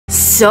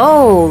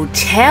So,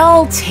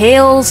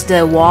 Telltale's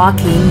The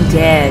Walking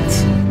Dead.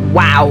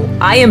 Wow,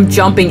 I am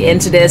jumping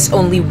into this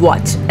only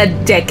what, a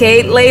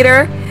decade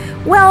later?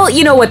 Well,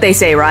 you know what they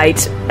say, right?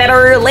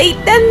 Better late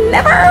than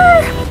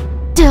never?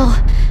 Still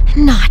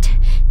not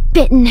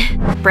bitten.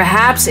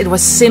 Perhaps it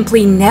was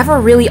simply never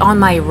really on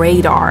my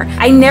radar.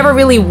 I never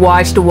really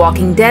watched the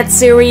Walking Dead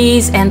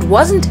series and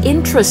wasn't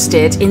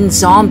interested in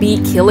zombie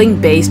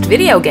killing based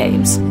video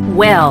games.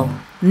 Well,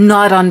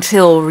 not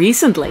until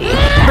recently.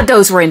 But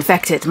those were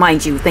infected,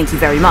 mind you, thank you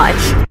very much.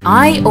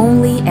 I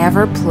only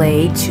ever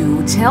played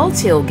 2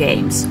 Telltale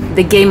games.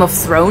 The Game of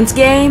Thrones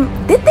game,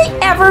 did they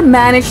ever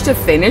manage to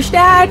finish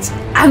that?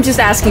 I'm just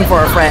asking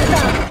for a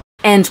friend.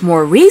 And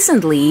more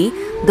recently,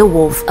 The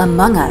Wolf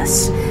Among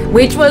Us,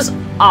 which was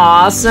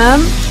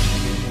awesome.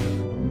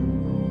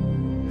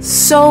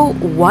 So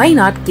why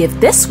not give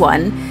this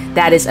one,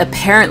 that is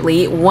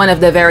apparently one of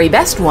the very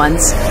best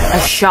ones, a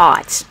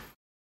shot?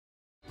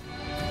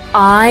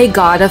 I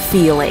got a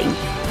feeling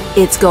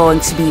it's going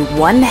to be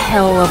one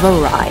hell of a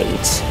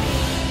ride.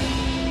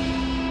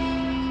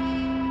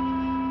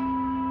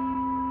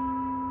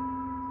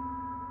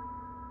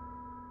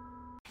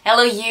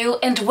 Hello you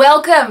and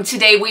welcome!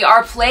 Today we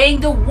are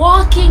playing The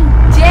Walking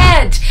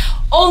Dead!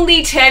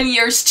 Only 10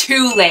 years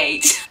too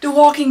late! The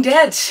Walking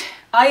Dead!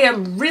 I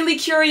am really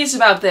curious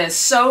about this,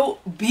 so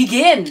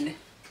begin!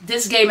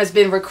 This game has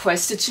been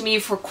requested to me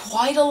for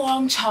quite a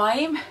long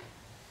time,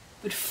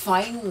 but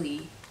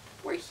finally,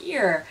 we're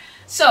here.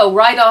 So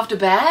right off the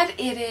bat,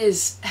 it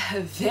is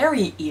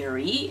very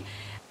eerie.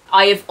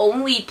 I have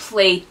only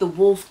played The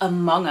Wolf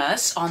Among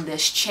Us on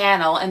this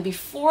channel, and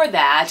before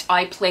that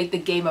I played the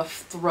Game of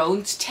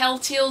Thrones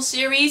Telltale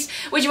series,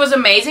 which was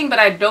amazing, but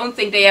I don't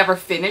think they ever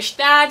finished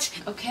that.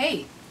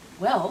 Okay,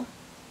 well,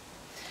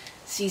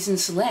 season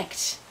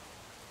select.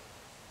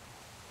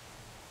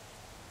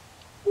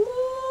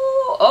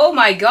 Oh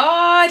my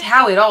god,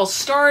 how it all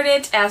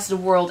started. As the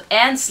world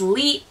ends,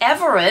 Lee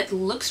Everett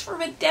looks for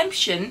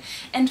redemption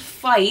and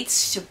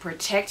fights to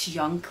protect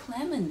young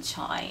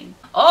Clementine.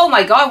 Oh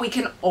my god, we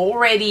can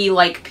already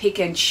like pick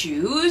and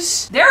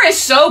choose. There is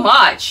so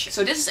much.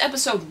 So this is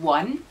episode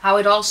 1, how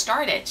it all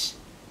started.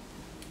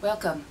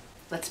 Welcome,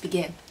 let's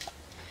begin.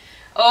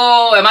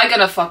 Oh, am I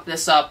gonna fuck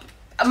this up?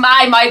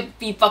 I might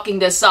be fucking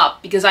this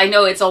up because I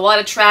know it's a lot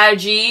of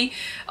tragedy,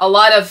 a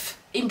lot of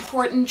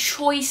important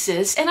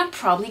choices, and I'm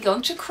probably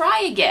going to cry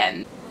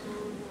again.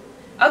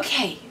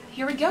 Okay,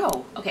 here we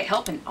go. Okay,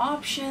 help and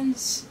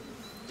options.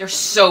 There's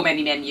so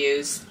many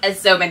menus.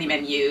 So many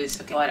menus.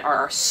 Okay, what are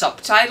our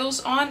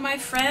subtitles on, my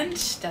friend?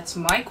 That's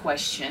my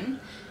question.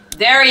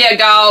 There you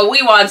go.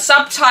 We want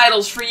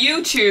subtitles for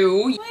you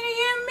too. What do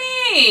you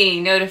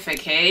mean?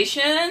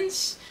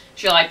 Notifications?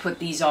 Shall I put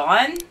these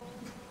on?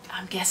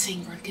 I'm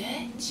guessing we're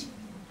good.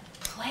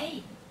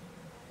 Play.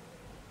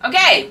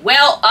 Okay,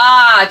 well,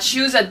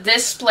 choose a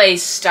display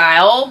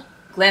style.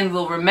 Glenn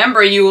will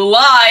remember you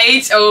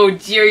lied. Oh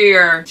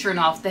dear. Turn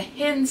off the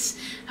hints.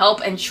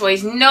 Help and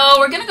choice. No,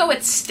 we're gonna go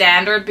with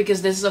standard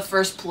because this is the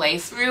first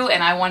playthrough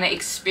and I want to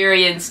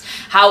experience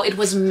how it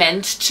was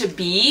meant to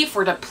be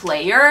for the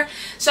player.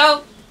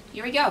 So,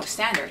 here we go,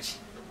 standard.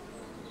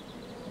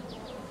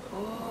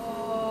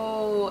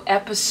 Oh,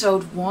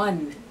 episode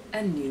 1,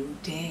 a new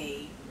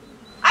day.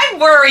 I'm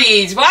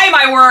worried! Why am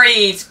I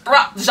worried?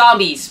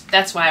 Zombies.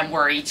 That's why I'm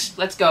worried.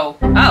 Let's go.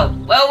 Oh.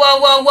 Whoa, whoa,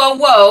 whoa, whoa,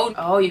 whoa.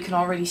 Oh, you can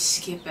already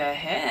skip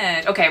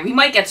ahead. Okay, we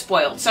might get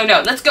spoiled. So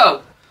no, let's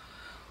go.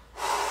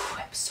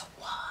 Episode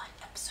 1.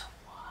 Episode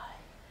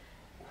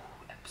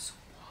 1. Episode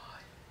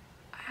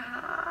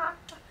 1.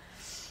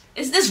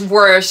 Is this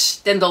worse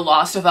than The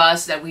Last of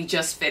Us that we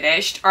just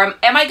finished? Or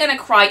am I gonna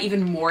cry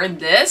even more in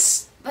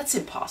this? That's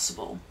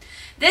impossible.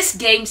 This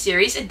game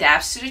series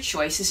adapts to the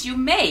choices you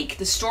make.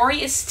 The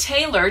story is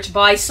tailored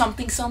by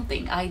something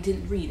something. I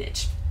didn't read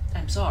it.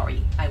 I'm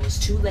sorry, I was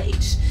too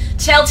late.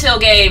 Telltale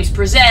Games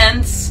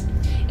presents,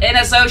 in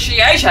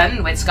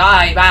association with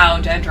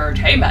Skybound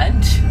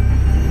Entertainment,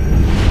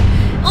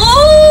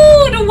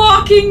 oh, The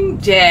Walking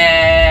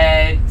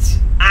Dead.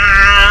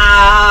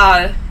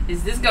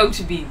 Is this going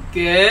to be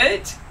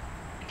good?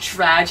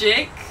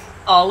 Tragic?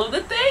 All of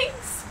the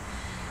things?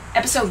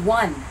 Episode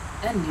 1,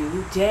 a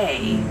new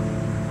day.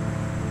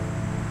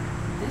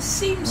 This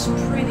seems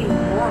pretty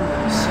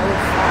normal so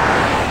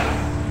far.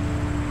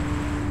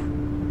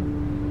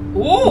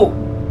 Ooh!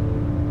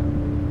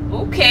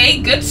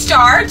 Okay, good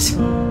start.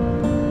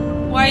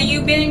 Why are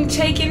you being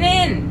taken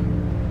in?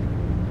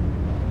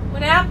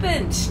 What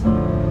happened?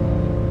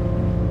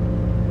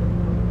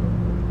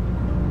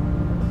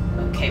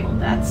 Okay, well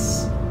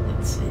that's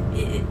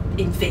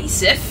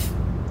invasive.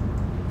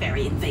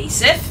 Very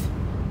invasive.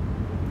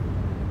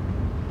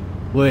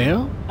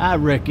 Well, I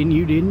reckon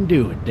you didn't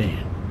do it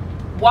then.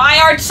 Why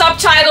aren't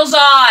subtitles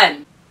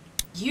on?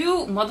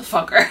 You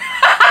motherfucker.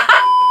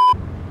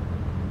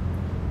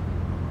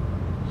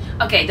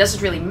 Okay,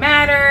 doesn't really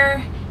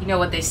matter. You know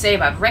what they say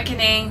about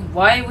reckoning.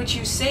 Why would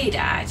you say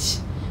that?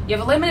 You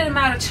have a limited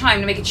amount of time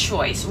to make a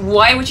choice.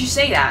 Why would you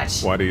say that?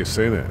 Why do you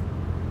say that?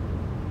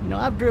 You know,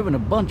 I've driven a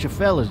bunch of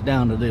fellas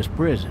down to this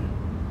prison.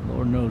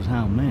 Lord knows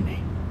how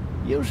many.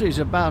 Usually it's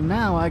about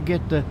now I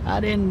get the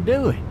I didn't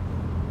do it.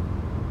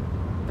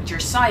 But you're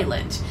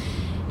silent.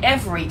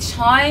 Every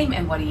time,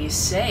 and what do you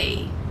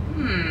say?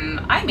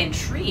 I'm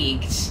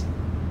intrigued.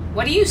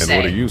 What do you say?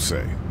 And what do you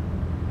say?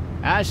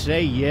 I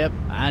say, yep,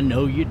 I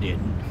know you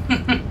didn't.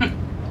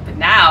 But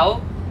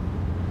now,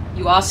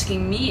 you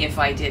asking me if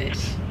I did it.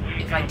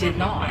 If I did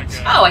not.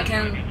 Oh, I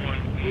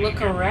can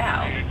look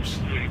around.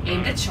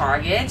 Aim the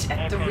target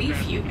at the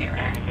review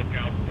mirror.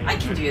 I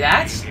can do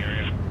that.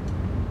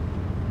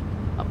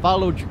 I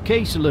followed your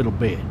case a little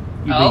bit.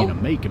 You Oh? being a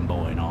Macon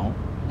boy and all.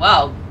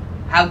 Well,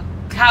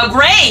 how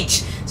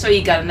great! So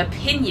you got an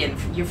opinion.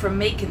 You're from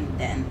Macon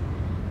then.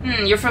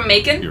 You're from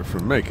Macon? You're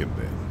from Macon,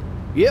 then.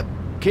 Yep,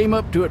 came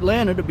up to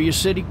Atlanta to be a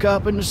city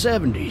cop in the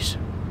 70s.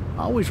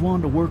 I always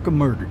wanted to work a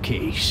murder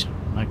case.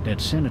 Like that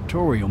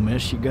senatorial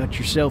mess you got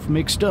yourself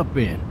mixed up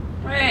in.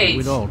 Great.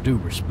 With all due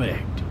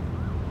respect.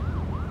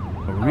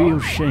 A real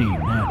shame,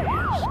 that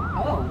is.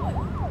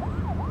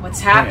 Oh,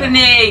 what's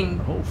happening?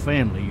 The whole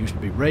family used to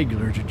be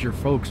regulars at your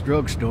folks'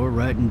 drugstore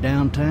right in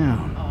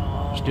downtown.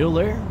 Oh, Still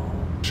there?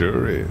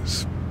 Sure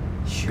is.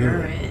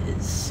 sure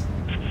is.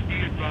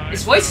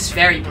 His voice is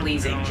very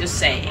pleasing, just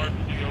saying.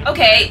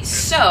 Okay,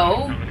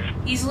 so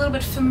he's a little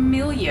bit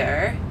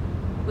familiar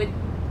with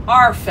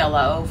our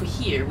fella over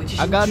here, which is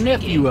I got a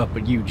intriguing. nephew up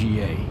at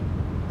UGA.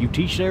 You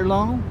teach there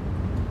long?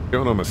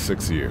 Going on my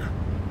 6th year.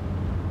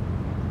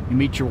 You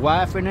meet your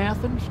wife in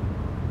Athens?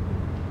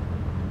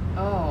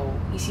 Oh,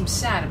 he seems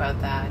sad about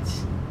that.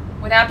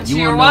 What happened to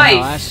You your wanna know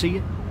wife? how I see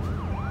it?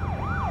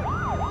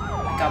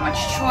 I got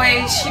much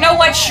choice. You know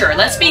what? Sure,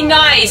 let's be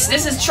nice.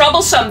 This is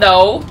troublesome,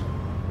 though.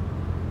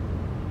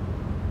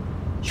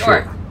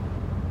 Sure.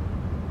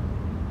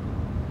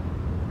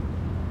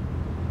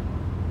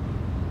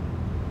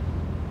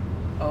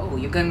 Oh,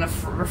 you're gonna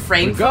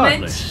refrain from it?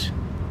 Regardless,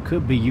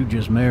 could be you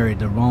just married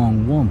the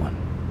wrong woman.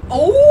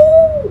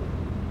 Oh!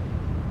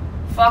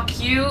 Fuck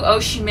you. Oh,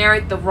 she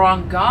married the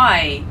wrong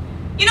guy.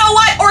 You know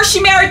what? Or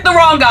she married the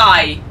wrong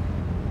guy.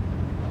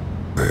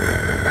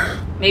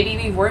 Maybe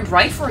we weren't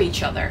right for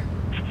each other.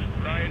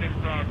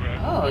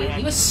 Oh,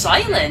 he was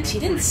silent. He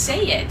didn't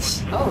say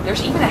it. Oh,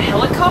 there's even a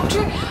helicopter?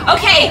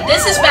 Okay,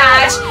 this is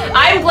bad.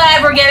 I'm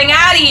glad we're getting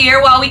out of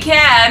here while we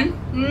can.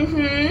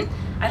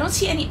 I don't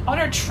see any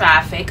other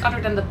traffic other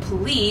than the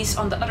police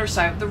on the other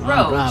side of the road.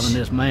 I'm driving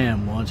this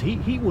man once.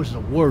 He was the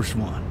worst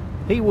one.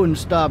 He wouldn't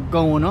stop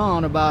going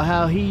on about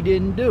how he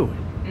didn't do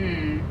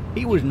it.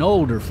 He was an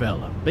older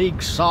fella,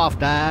 big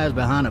soft eyes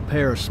behind a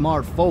pair of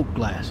smart folk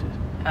glasses.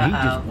 He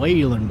just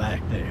wailing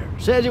back there.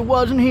 Says it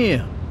wasn't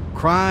him.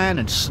 Crying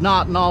and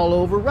snotting all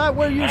over right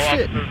where you're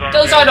sitting.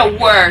 Those are the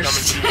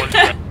worst.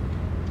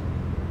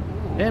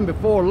 Then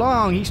before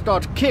long, he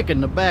starts kicking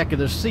the back of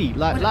the seat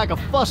like a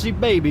fussy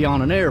baby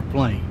on an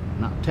airplane.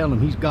 And I tell him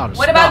he's got to stop.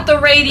 What about the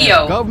radio?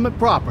 That's government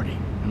property,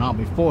 and I'll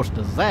be forced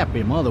to zap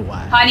him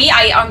otherwise. Honey,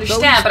 I So he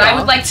understand, but I would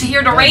stopped. like to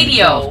hear the Having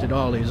radio. exhausted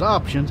all his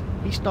options,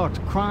 he starts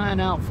crying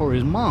out for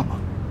his mama.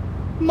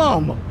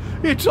 Mama,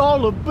 it's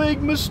all a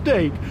big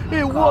mistake.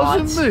 It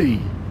wasn't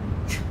me.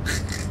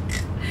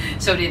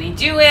 So did he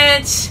do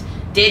it?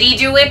 Did he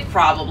do it?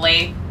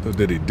 Probably. So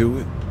did he do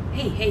it?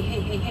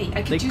 Hey,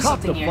 I could They do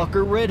caught the something here.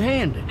 fucker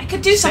red-handed. I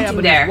could do something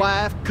Stabbing there. his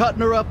wife,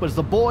 cutting her up as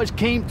the boys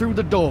came through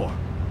the door.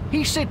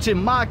 He sits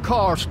in my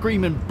car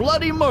screaming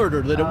bloody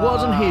murder that it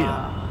wasn't him.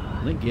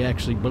 I think he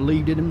actually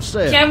believed it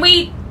himself. Can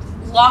we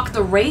lock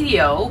the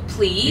radio,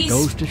 please? It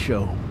goes to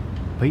show.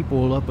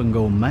 People will up and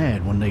go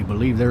mad when they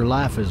believe their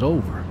life is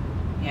over.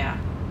 Yeah.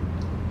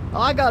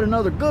 I got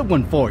another good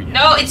one for you.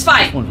 No, it's This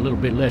fine. one's a little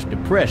bit less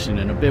depressing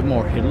and a bit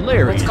more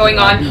hilarious. What's going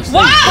than I on? do see.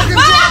 What?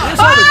 This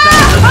other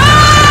time-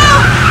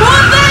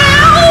 What the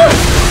hell?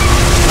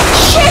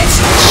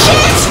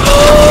 Shit!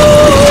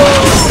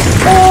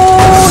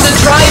 Oh, the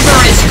driver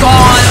is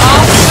gone.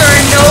 Officer,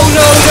 no.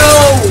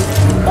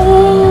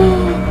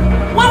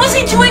 Oh, what was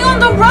he doing on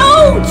the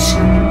road?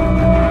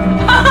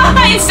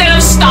 Instead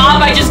of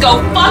stop, I just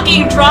go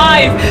fucking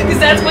drive, because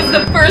that was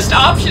the first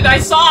option I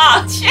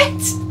saw. Shit.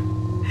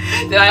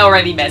 Did I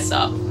already mess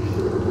up?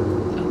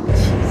 Oh,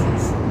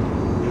 Jesus.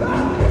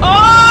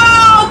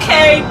 Oh,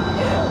 okay.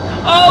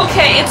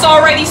 Okay, it's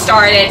already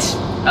started.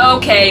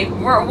 Okay,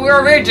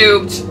 we're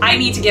doomed. I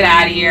need to get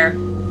out of here.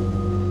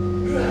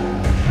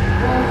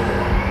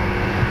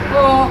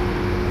 Oh.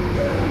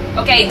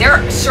 Okay,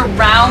 they're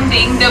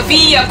surrounding the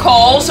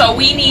vehicle, so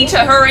we need to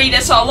hurry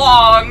this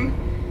along.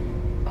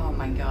 Oh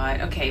my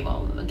god. Okay,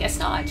 well, I guess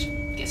not.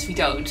 Guess we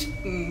don't.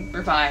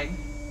 We're fine.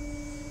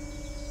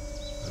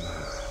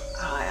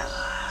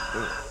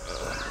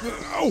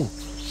 Oh,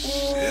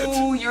 shit.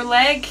 Ooh, your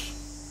leg?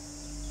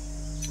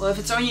 Well, if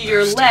it's only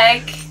your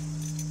leg...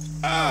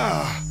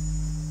 Ah.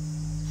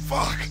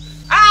 Fuck.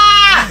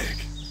 Ah! Leg.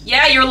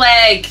 Yeah, your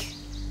leg.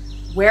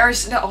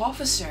 Where's the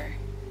officer?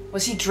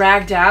 Was he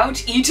dragged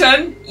out?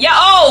 Eaten? Yeah,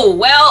 oh,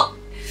 well...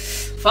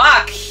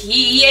 Fuck,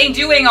 he ain't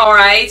doing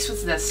alright.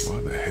 What's this?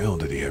 Why the hell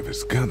did he have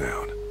his gun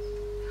out?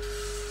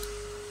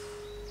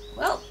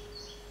 Well,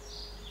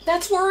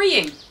 that's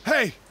worrying.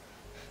 Hey!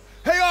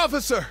 Hey,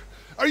 officer!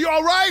 Are you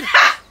alright?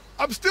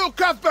 I'm still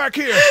cuffed back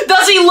here!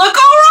 Does he look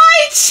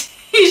alright?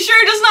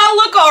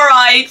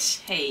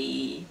 alright.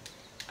 Hey.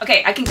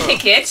 Okay, I can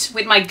kick it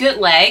with my good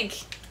leg.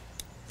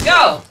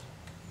 Go!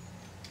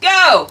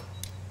 Go!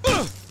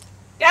 Come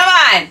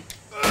on!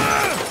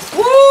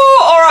 Woo!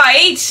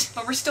 Alright!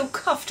 But we're still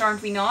cuffed,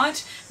 aren't we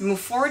not? Move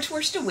forward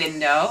towards the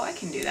window. I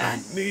can do that.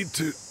 I need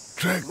to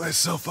drag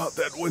myself out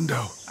that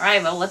window.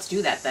 Alright, well, let's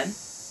do that then.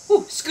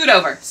 Ooh, scoot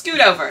over.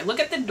 Scoot over. Look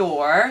at the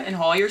door and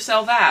haul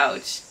yourself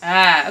out.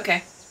 Ah,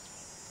 okay.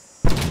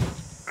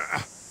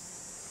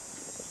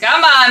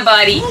 Come on,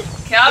 buddy.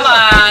 Come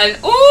on.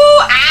 Ooh,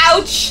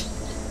 ouch!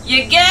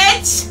 You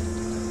get?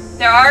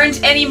 There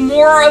aren't any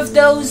more of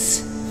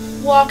those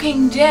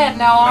Walking Dead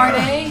now, are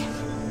they?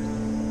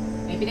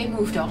 Maybe they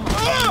moved on.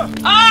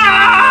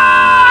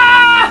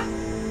 Ah!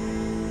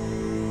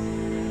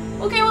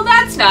 Okay, well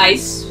that's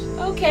nice.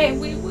 Okay,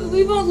 we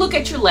won't look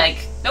at your leg.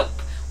 Nope.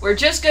 We're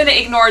just gonna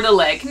ignore the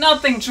leg.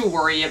 Nothing to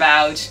worry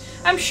about.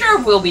 I'm sure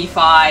we'll be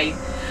fine.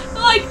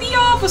 Like the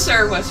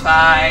officer was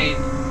fine.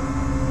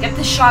 Get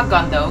the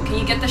shotgun though. Can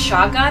you get the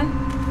shotgun?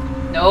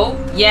 No.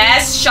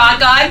 Yes,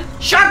 shotgun.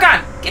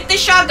 Shotgun! Get the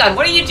shotgun.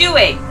 What are you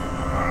doing?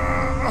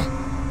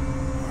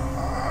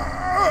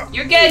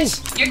 You're good.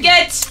 You're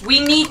good. We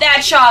need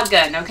that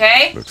shotgun,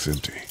 okay? Looks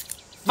empty.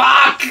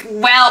 Fuck!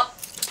 Well,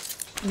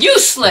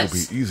 useless!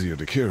 It'll be easier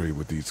to carry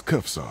with these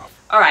cuffs off.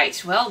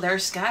 Alright, well,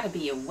 there's gotta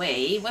be a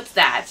way. What's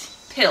that?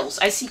 Pills.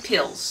 I see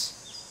pills.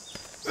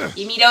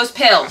 Give me those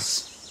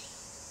pills.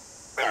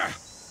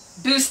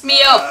 Boost me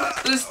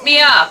up. Boost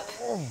me up.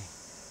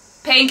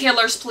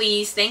 Painkillers,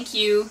 please. Thank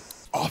you.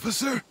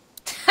 Officer?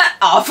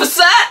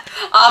 Officer?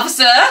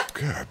 Officer?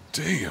 God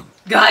damn.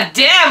 God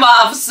damn,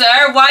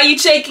 officer! Why are you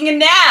taking a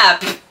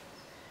nap?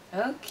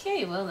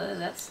 Okay, well,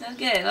 that's no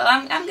good. Well,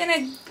 I'm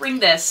gonna bring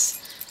this.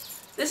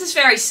 This is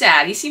very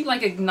sad. He seemed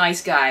like a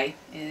nice guy.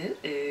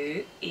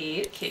 Okay,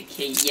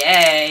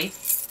 yay.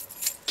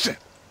 Shit.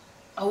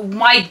 Oh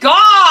my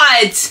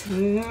god!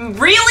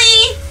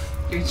 Really?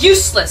 You're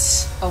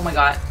useless. Oh my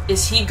god.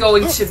 Is he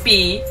going to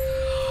be...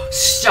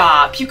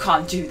 Stop. You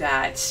can't do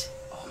that.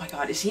 Oh my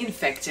god, is he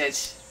infected?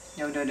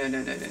 No.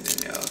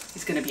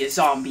 He's gonna be a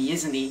zombie,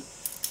 isn't he?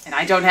 And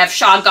I don't have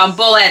shotgun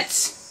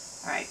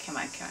bullets. Alright, come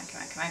on.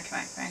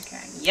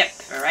 Yep,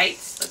 alright.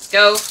 Let's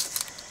go.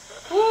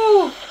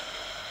 Woo!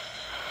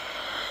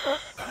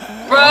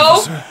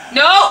 Bro!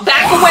 No!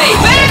 Back away!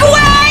 Back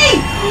away!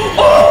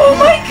 Oh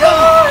my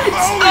god!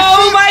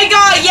 Oh my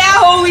god! Yeah,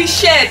 holy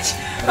shit!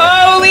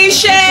 Holy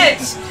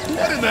shit!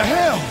 What in the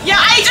hell? Yeah,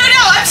 I don't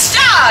know! I'm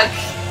stuck!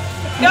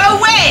 No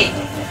way!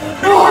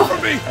 Get away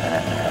from me!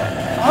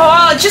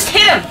 Oh, just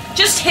hit him!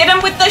 Just hit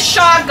him with the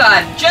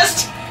shotgun!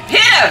 Just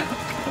hit him!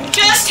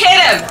 Just hit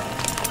him!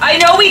 I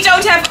know we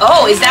don't have...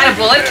 Oh, is that a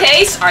bullet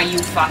case? Are you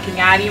fucking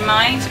out of your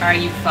mind? Are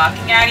you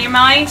fucking out of your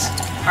mind?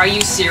 Are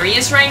you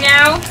serious right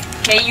now?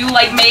 Can you,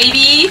 like,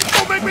 maybe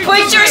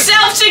put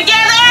yourself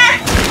together?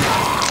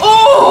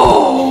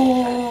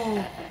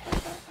 Oh!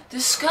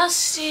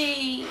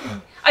 Disgusting.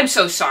 I'm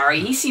so sorry.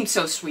 He seemed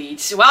so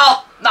sweet.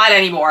 Well, not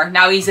anymore.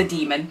 Now he's a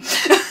demon.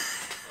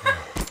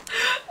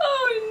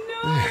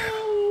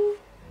 Oh,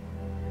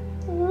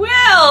 no.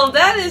 Well,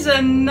 that is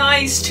a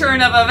nice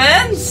turn of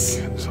events.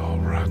 Skin's all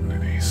rotten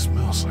and he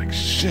smells like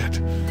shit.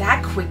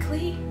 That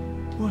quickly?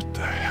 What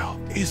the hell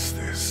is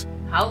this?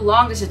 How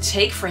long does it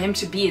take for him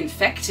to be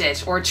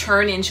infected or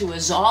turn into a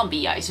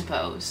zombie, I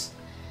suppose?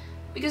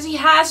 Because he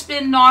has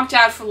been knocked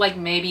out for like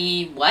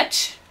maybe,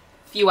 what?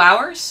 A few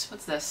hours?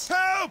 What's this?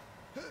 Help!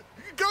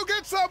 Go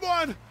get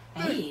someone!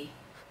 Hey.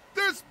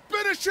 There's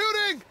been a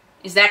shooting!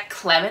 Is that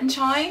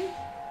Clementine?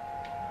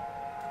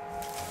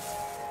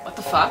 What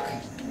the fuck?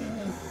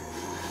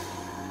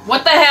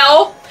 What the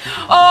hell?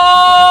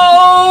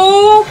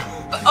 Oh!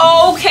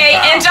 Okay,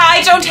 and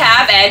I don't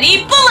have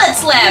any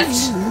bullets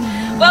left!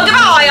 Well,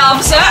 goodbye,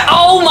 officer!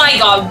 Oh my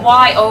god,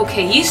 why?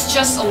 Okay, he's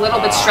just a little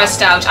bit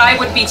stressed out. I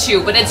would be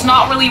too, but it's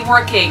not really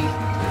working.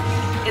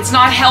 It's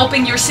not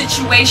helping your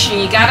situation.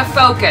 You gotta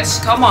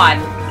focus. Come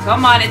on.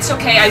 Come on, it's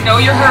okay. I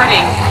know you're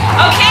hurting.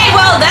 Okay,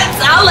 well, that's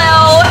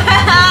hello.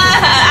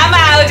 I'm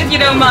out if you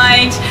don't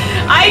mind.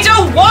 I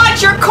don't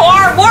want your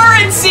car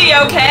warranty,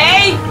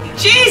 okay?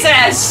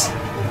 Jesus!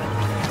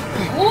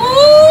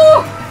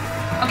 Ooh!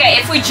 Okay,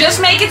 if we just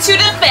make it to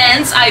the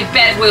fence, I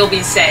bet we'll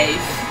be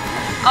safe.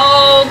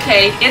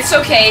 Okay, it's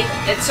okay.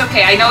 It's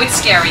okay. I know it's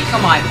scary.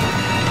 Come on.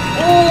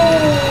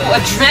 Ooh,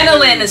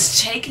 adrenaline is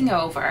taking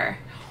over.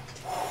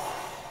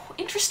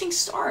 Interesting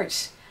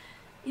start.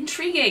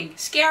 Intriguing.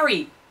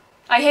 Scary.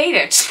 I hate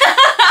it.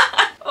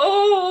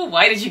 Oh,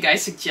 why did you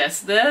guys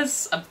suggest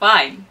this? I'm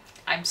fine.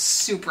 I'm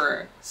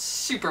super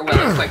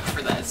well equipped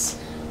for this.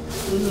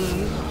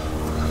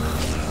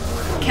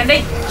 Can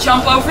they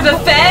jump over the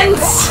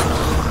fence?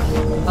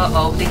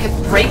 Uh-oh, they could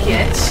break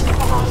it.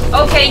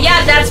 Okay,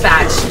 yeah, that's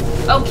bad.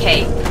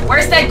 Okay,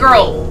 where's that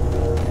girl?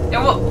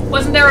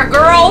 Wasn't there a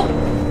girl?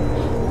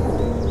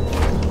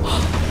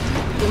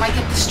 You might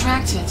get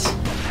distracted.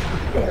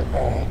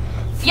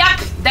 Yep,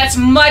 that's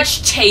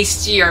much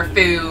tastier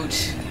food.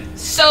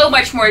 So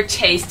much more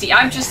tasty.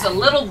 I'm just a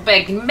little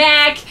Big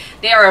Mac.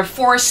 They're a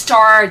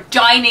 4-star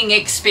dining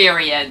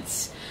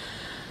experience.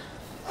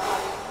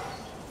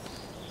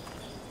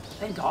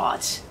 Thank God.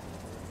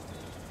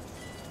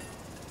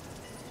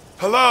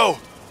 Hello?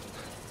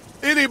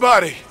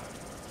 Anybody?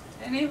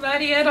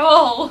 Anybody at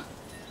all?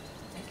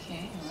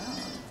 Okay, well.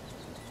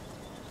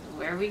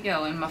 Where are we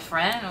going, my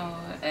friend? Oh,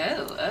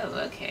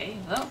 okay.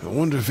 Well. I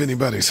wonder if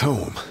anybody's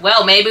home.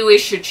 Well, maybe we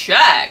should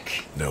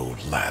check. No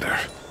ladder.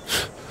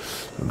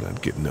 I'm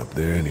not getting up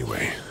there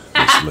anyway.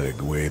 This leg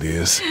the way it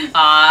is.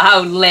 Ah,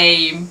 how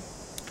lame.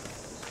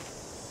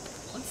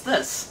 What's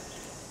this?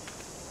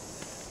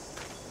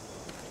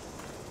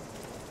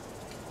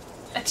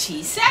 A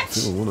tea set?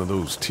 Fill one of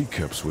those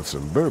teacups with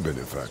some bourbon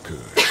if I could.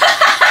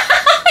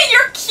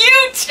 You're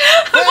cute!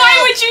 Why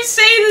would you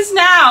say this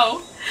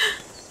now?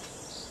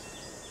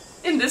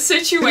 In this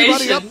situation.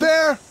 Anybody up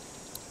there?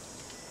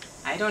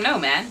 I don't know,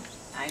 man.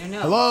 I don't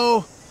know.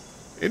 Hello?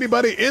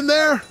 Anybody in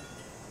there?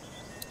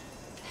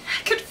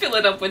 I could fill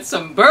it up with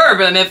some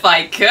bourbon if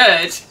I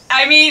could.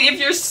 I mean,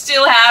 if you're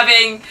still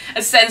having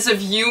a sense of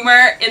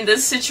humor in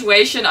this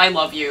situation, I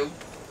love you.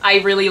 I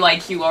really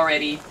like you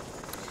already.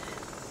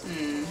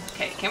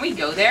 Okay, can we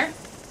go there?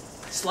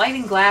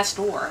 Sliding glass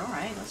door.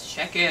 Alright, let's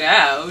check it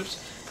out.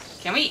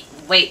 Can we...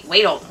 Wait,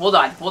 hold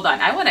on.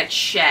 I want to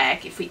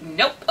check if we...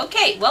 Nope.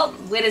 Okay, well,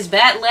 with his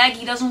bad leg,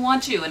 he doesn't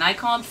want to, and I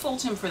can't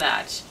fault him for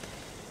that.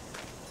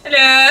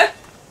 Hello?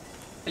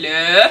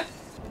 Hello?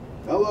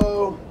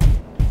 Hello?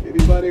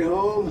 Anybody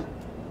home?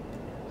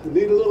 I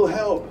need a little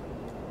help.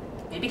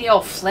 Maybe they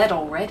all fled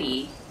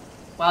already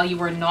while you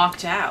were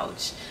knocked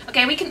out.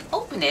 Okay, we can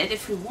open it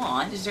if we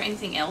want. Is there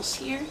anything else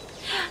here?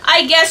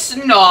 I guess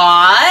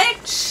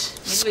not.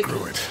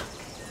 Screw it.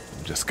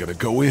 I'm just gonna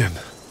go in.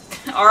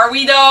 Are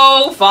we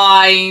though?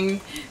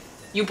 Fine.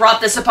 You brought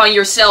this upon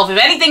yourself. If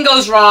anything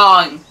goes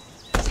wrong.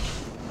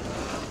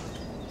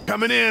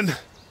 Coming in.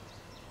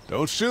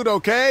 Don't shoot,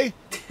 okay?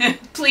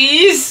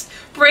 Please.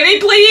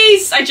 Pretty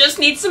please. I just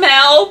need some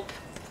help.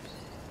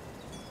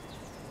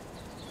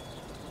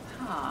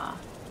 Huh.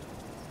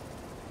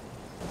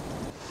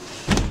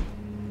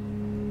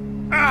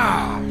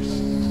 Ah!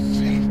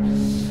 Shit.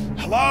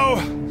 Hello?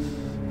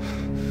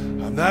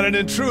 I'm not an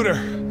intruder.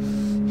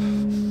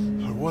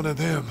 Or one of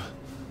them.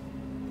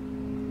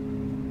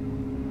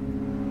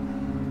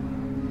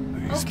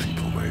 These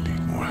people might need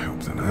more help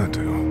than I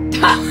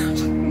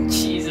do.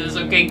 Jesus,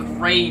 okay,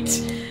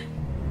 great.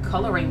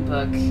 Coloring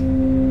book.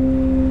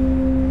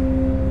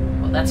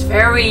 Well, that's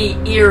very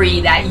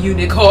eerie, that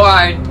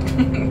unicorn.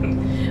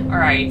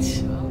 Alright,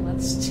 well,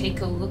 let's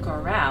take a look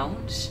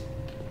around.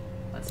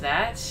 What's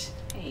that?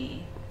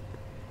 Hey.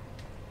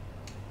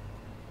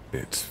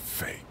 It's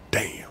fake.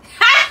 Damn.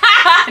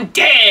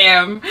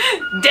 Damn!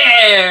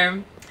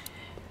 Damn!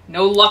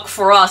 No luck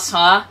for us,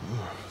 huh?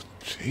 Oh,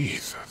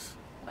 Jesus.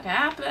 What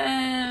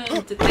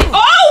happened? Did they...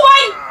 Oh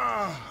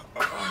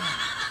my...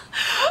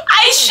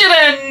 I should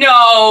have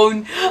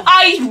known.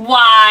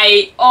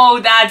 Why? Oh,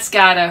 that's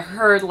gotta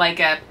hurt like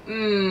a...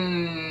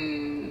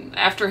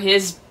 After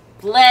his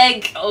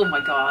leg. Oh my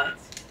God.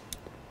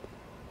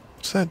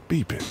 What's that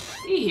beeping?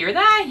 Do you hear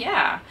that?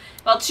 Yeah.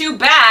 Well, too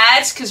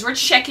bad, because we're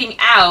checking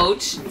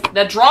out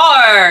the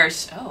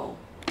drawers. Oh.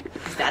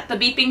 Is that the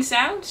beeping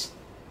sound?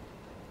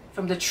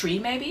 From the tree,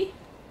 maybe?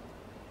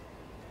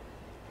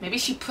 Maybe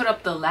she put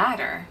up the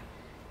ladder.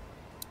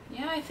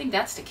 Yeah, I think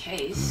that's the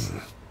case.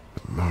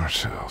 The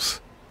Marsh House.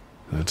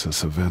 That's a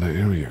Savannah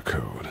area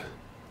code.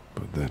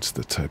 But that's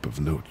the type of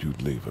note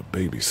you'd leave a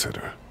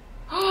babysitter.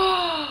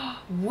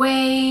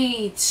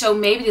 Wait, so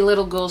maybe the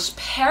little girl's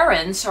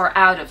parents are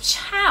out of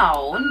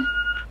town?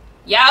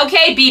 Yeah,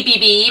 okay, beep, beep,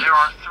 beep. There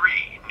are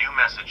 3 new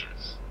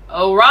messages.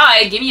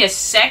 Alright, give me a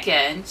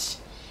second.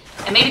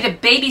 And maybe the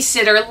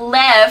babysitter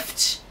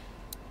left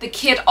the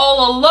kid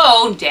all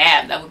alone.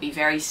 Damn, that would be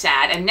very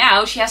sad. And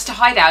now she has to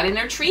hide out in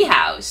her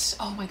treehouse.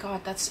 Oh my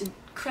God, that's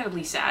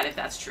incredibly sad if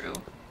that's true.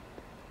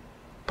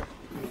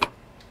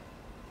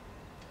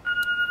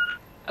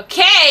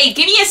 Okay,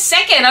 give me a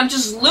second. I'm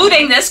just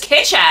looting this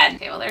kitchen.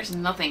 Okay, well, there's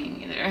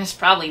nothing. There's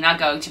probably not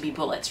going to be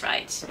bullets,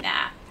 right?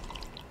 Nah.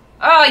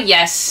 Oh,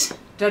 yes.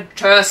 The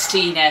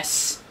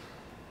thirstiness.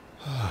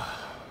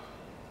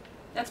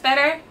 That's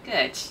better?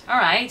 Good.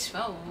 Alright.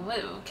 Well,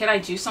 can I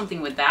do something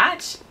with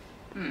that?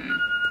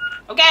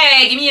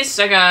 Okay, give me a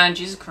second.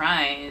 Jesus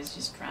Christ.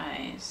 Jesus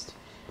Christ.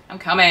 I'm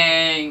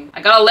coming.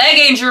 I got a leg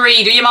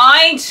injury. Do you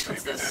mind? What's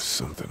Maybe this? there's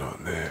something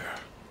on there.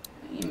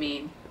 What do you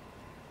mean?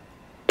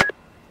 3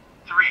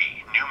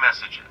 new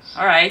messages.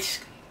 Alright.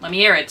 Let me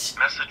hear it.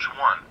 Message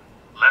 1,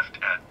 left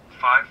at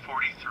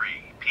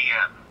 5:43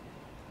 p.m.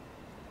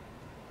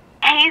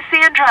 Hey,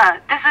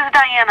 Sandra. This is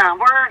Diana.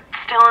 We're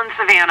still in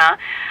Savannah.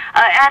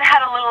 Ed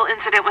had a little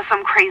incident with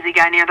some crazy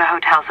guy near the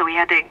hotel, so we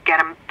had to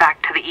get him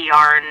back to the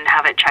ER and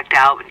have it checked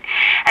out.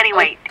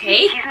 Anyway,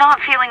 Okay. he's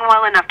not feeling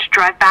well enough to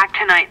drive back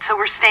tonight, so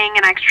we're staying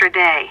an extra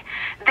day.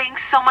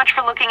 Thanks so much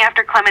for looking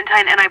after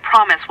Clementine, and I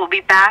promise we'll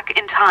be back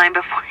in time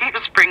before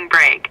your spring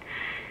break.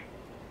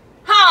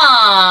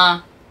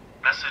 Huh.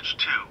 Message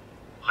 2,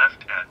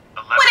 left at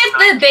 11:19. What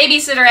if the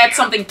babysitter had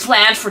something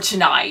planned for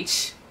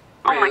tonight?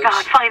 Oh my Rude.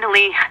 God,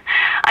 finally.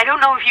 I don't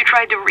know if you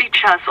tried to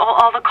reach us.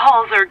 All the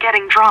calls are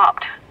getting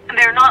dropped.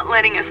 They're not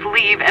letting us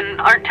leave and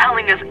aren't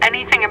telling us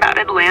anything about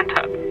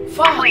Atlanta.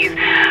 Fuck. Please,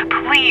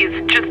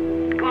 just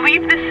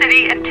leave the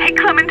city and take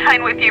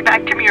Clementine with you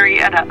back to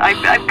Murrieta.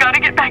 I've got to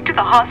get back to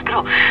the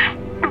hospital.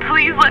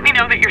 Please let me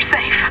know that you're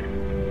safe.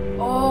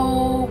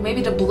 Oh,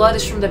 maybe the blood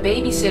is from the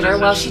babysitter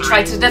while she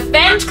tried to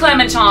defend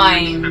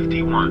Clementine.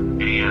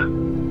 51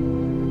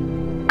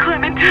 a.m.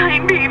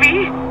 Clementine,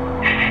 baby.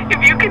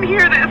 If you can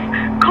hear this,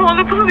 call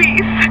the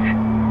police.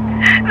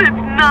 That's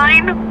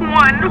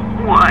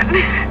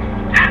 911.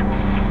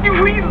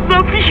 We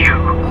love you.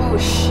 Oh,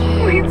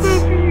 shit. We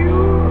love you.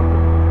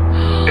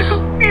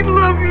 We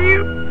love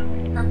you.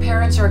 Her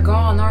parents are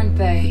gone, aren't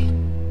they?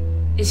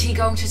 Is he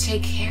going to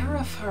take care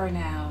of her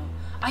now?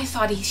 I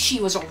thought she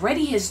was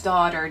already his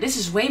daughter. This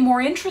is way more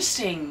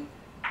interesting.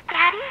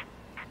 Daddy?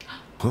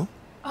 Huh?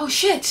 Oh,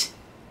 shit.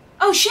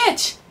 Oh,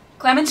 shit.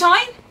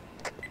 Clementine?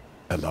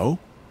 Hello?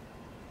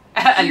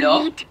 Hello?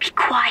 You need to be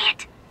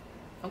quiet.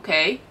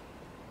 Okay.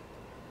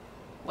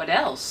 What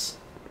else?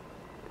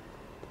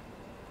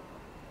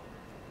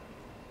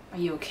 Are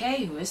you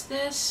okay? Who is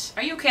this?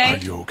 Are you okay? Are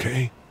you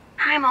okay?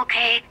 I'm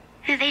okay.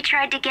 They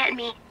tried to get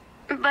me,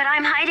 but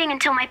I'm hiding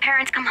until my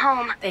parents come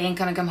home. They ain't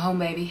gonna come home,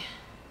 baby.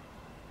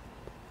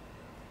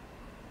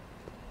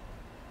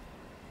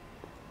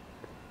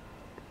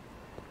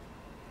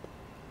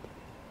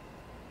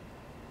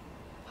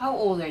 How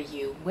old are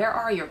you? Where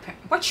are your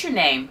parents? What's your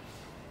name?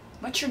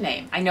 What's your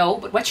name? I know,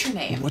 but what's your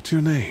name? What's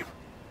your name?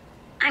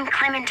 I'm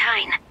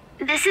Clementine.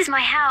 This is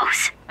my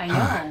house. I know.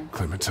 Hi,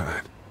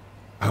 Clementine.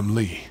 I'm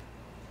Lee.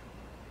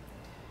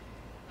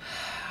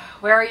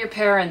 Where are your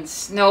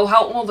parents? No,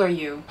 how old are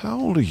you? How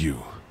old are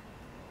you?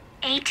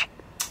 8.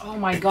 Oh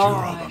my And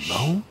gosh. you're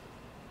all alone?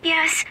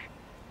 Yes.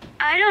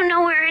 I don't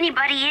know where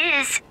anybody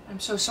is. I'm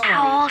so sorry.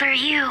 How old are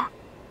you?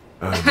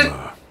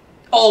 I'm,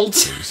 Old.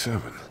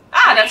 37.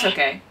 Ah, that's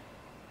okay.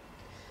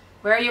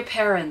 Where are your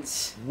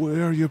parents?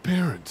 Where are your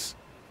parents?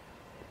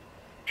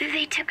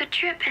 They took a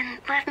trip and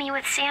left me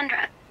with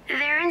Sandra.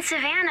 They're in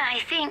Savannah, I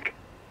think.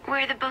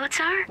 Where the boats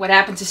are? What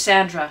happened to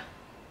Sandra?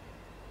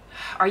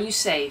 Are you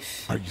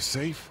safe? Are you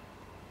safe?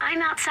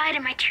 I'm outside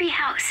in my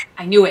treehouse.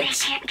 I knew They it.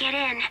 can't get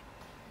in.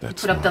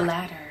 That's Put up the smart.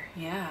 ladder.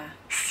 Yeah.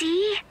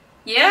 See?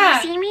 Yeah.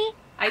 Can you see me?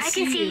 I can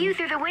see see you. you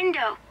through the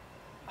window.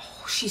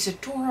 Oh, she's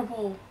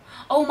adorable.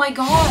 Oh my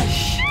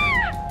gosh.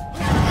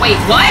 Wait,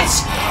 what?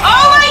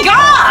 Oh my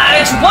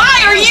god!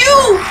 Why are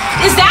you?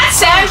 Is that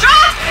Sandra?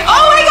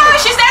 Oh my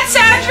gosh, is that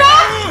Sandra?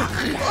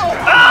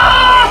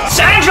 Ah,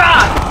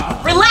 Sandra!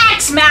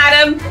 Relax,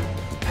 madam.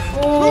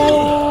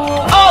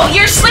 Oh,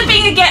 you're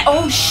slipping again.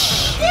 Oh,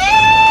 shit.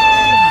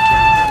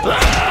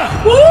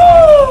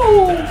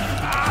 Woo!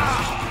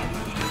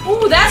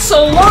 Ooh, that's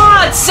a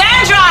lot.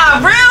 Sandra,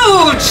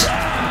 rude!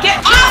 Get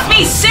off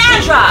me,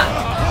 Sandra!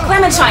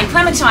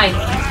 Clementine.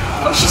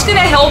 Oh, she's gonna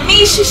help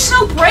me? She's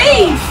so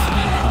brave.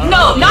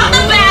 No, not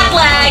the bad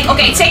leg.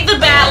 Okay, take the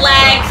bad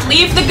leg.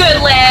 Leave the good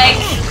leg.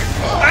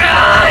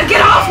 Get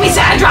off me,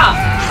 Sandra!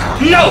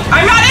 No,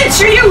 I'm not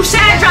into you,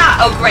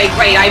 Sandra! Oh, great.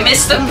 I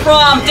missed the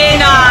prompt,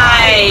 didn't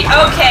I?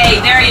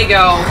 Okay, there you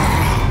go.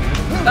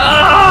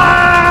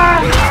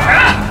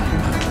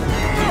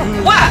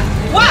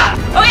 What?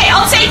 Okay,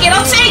 I'll take it.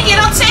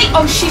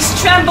 Oh, she's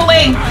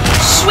trembling.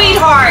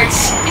 Sweetheart,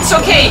 it's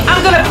okay.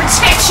 I'm gonna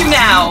protect you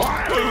now.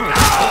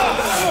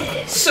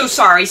 So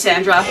sorry,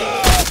 Sandra.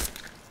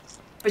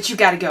 But you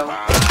gotta go.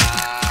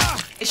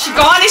 Is she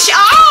gone?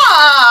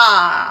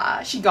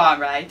 She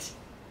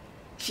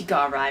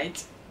gone,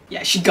 right?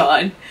 Yeah, she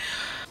gone.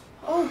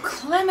 Oh,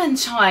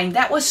 Clementine,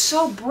 that was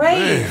so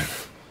brave. Man.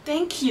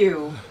 Thank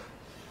you.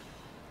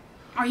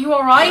 Are you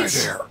alright? Hi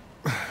there.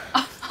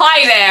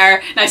 Hi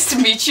there. Nice to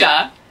meet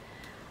ya.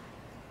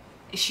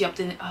 Is she up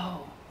to...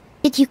 Oh,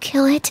 Did you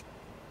kill it?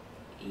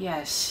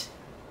 yes.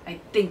 I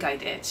think I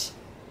did.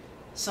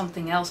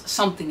 Something else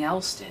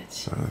did.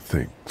 I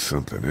think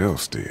something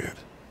else did.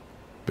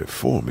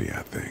 Before me,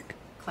 I think.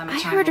 I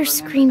Clementine heard will her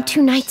remember scream that.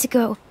 2 nights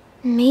ago.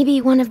 Maybe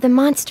one of the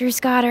monsters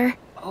got her.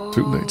 Oh,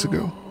 2 nights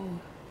ago?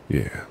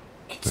 Yeah,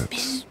 It's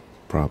that's been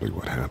probably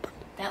what happened.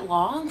 that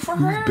long for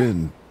her? You've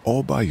been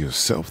all by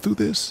yourself through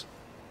this?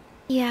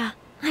 Yeah,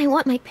 I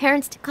want my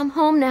parents to come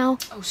home now.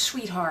 Oh,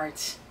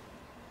 sweetheart.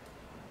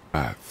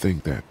 I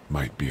think that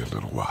might be a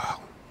little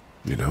while,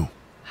 you know?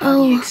 How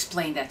do you Oh.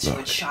 explain that to a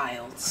Look,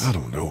 child? I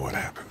don't know what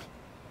happened,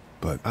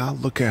 but I'll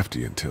look after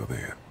you until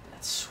then.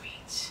 That's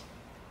sweet.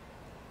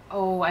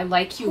 Oh, I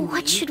like you,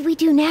 What Lee. should we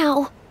do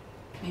now?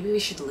 Maybe we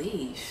should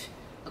leave.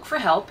 Look for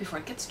help before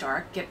it gets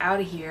dark. Get out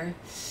of here.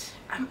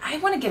 I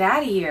want to get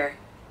out of here.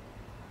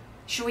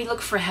 Should we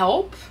look for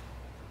help?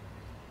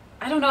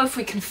 I don't know if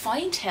we can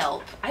find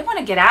help. I want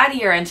to get out of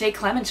here and take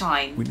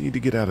Clementine. We need to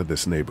get out of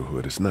this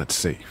neighborhood. It's not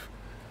safe.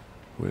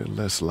 We're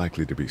less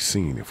likely to be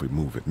seen if we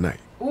move at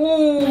night.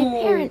 Ooh.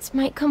 My parents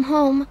might come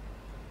home.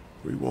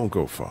 We won't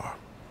go far.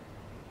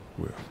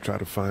 We'll try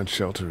to find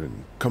shelter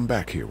and come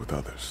back here with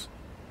others.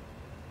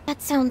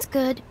 That sounds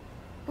good.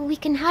 We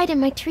can hide in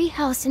my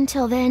treehouse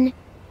until then.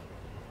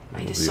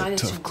 I It'll be a decided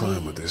to tough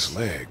climb with wait. this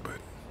leg, but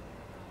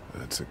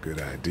that's a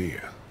good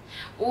idea.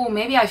 Oh,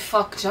 maybe I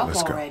fucked up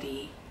Let's go.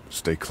 already.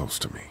 Stay close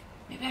to me.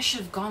 Maybe I should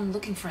have gone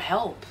looking for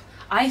help.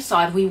 I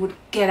thought we would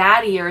get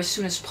out of here as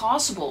soon as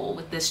possible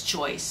with this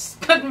choice.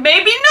 But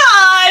maybe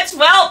not!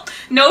 Well,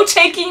 no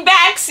taking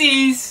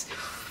backsies.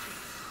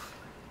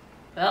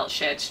 Well,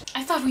 shit.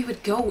 I thought we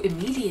would go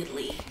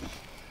immediately.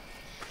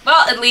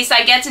 Well, at least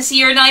I get to see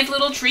your nice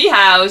little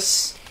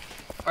treehouse.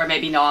 Or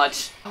maybe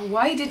not.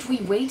 Why did we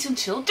wait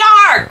until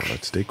dark? Now,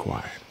 let's stay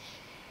quiet.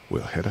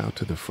 We'll head out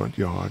to the front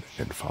yard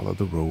and follow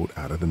the road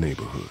out of the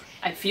neighborhood.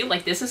 I feel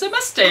like this is a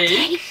mistake.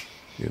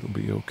 Okay. It'll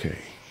be okay.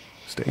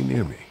 Stay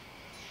near me,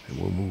 and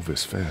we'll move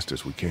as fast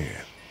as we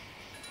can.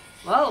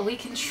 Well, we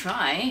can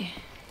try.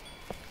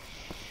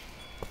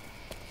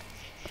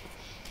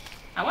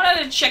 I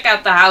wanted to check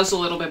out the house a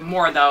little bit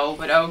more, though,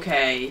 but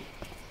okay.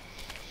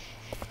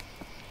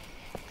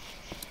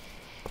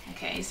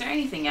 Okay, is there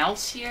anything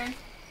else here?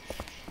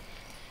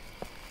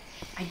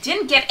 I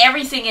didn't get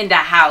everything in the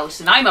house,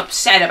 and I'm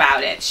upset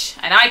about it.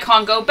 And I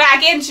can't go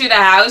back into the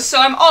house, so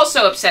I'm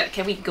also upset.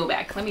 Can we go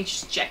back? Let me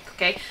just check,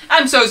 okay?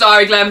 I'm so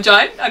sorry,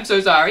 Clementine. I'm so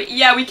sorry.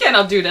 Yeah, we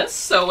cannot do this,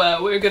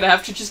 so we're gonna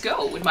have to just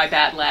go with my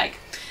bad leg.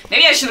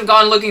 Maybe I should have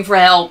gone looking for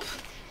help.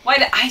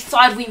 I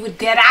thought we would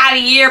get out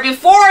of here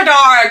before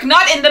dark,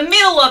 not in the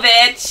middle of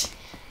it.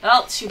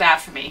 Well, too bad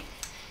for me.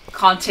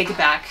 Can't take it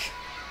back.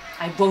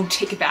 I won't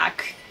take it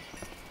back.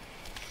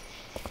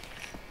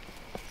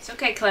 It's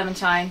okay,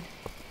 Clementine.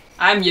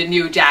 I'm your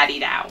new daddy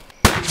now.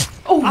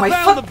 Oh my I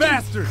found the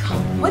bastard!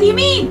 What do you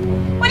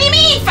mean? What do you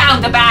mean,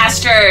 found the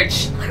bastard?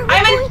 Are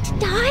we going to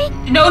die?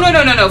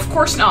 No, of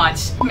course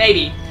not.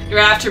 Maybe. You're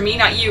after me,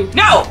 not you.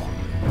 No!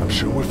 I'm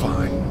sure we're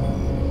fine.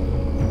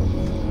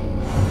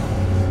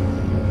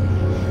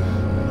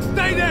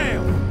 Stay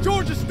down!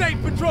 Georgia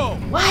State Patrol!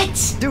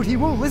 What? Dude, he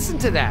won't listen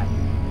to that.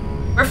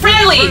 We're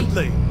friendly!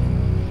 Friendly.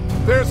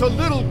 There's a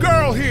little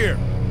girl here!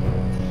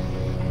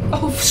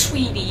 Oh,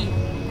 sweetie.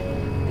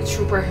 The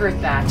trooper heard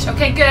that.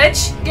 Okay, good.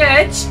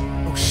 Good.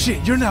 Oh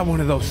shit, you're not one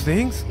of those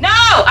things. No,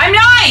 I'm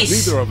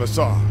nice! Neither of us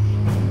are.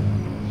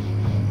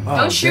 Oh,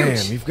 Don't shoot.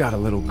 Damn, you've got a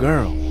little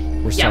girl.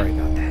 We're Yeah. sorry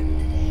about that.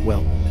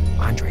 Well,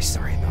 Andre's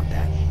sorry about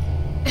that.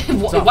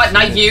 What,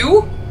 not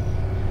you?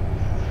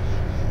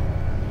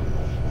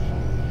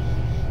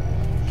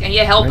 Can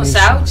you help My us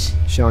name's out?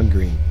 Sean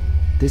Green.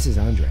 This is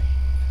Andre.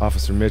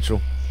 Officer Mitchell.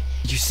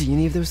 Did you see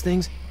any of those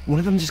things? One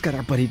of them just got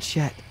our buddy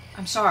Chet.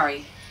 I'm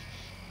sorry.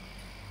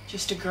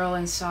 Just a girl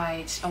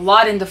inside. A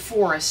lot in the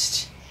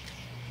forest.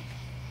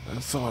 I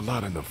saw a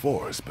lot in the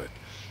forest, but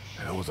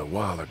that was a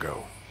while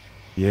ago.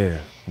 Yeah,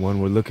 one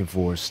we're looking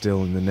for is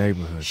still in the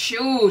neighborhood.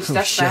 Shoot,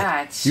 that's shit.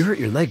 bad. You hurt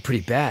your leg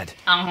pretty bad.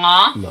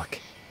 Uh-huh. Look,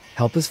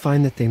 help us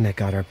find the thing that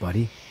got our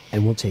buddy,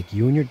 and we'll take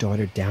you and your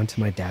daughter down to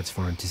my dad's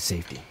farm to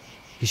safety.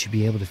 He should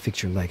be able to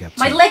fix your leg up.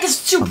 My too. leg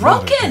is too I'm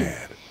not a broken.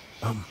 dad.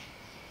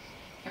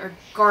 Her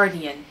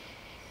guardian.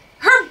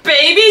 Her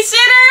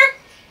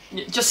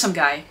babysitter? Just some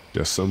guy.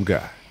 Just some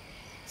guy.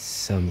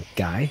 Some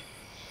guy?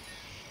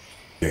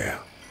 Yeah.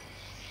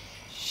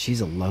 She's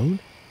alone?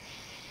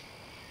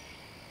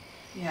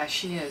 Yeah,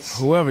 she is.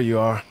 Whoever you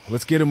are,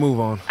 let's get a move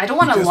on. I don't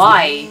want to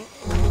lie.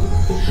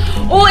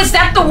 Oh, is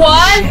that the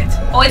one?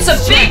 Oh, it's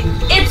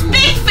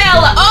big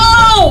fella.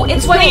 Oh,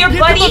 it's one of your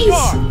Get to the buddies.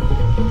 car.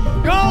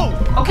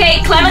 Go!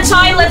 Okay,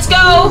 Clementine, let's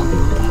go.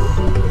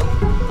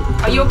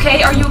 Are you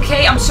okay? Are you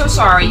okay? I'm so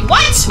sorry.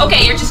 What?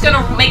 Okay, you're just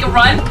gonna make a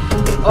run?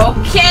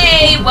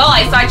 Okay, well,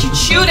 I thought you'd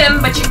shoot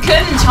him, but you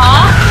couldn't,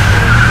 huh?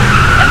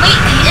 At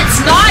least it's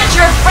not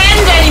your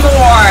friend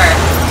anymore.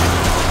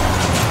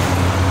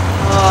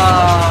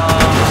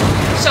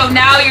 So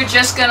now you're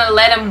just gonna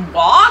let him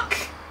walk?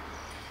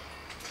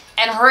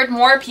 And hurt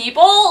more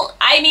people?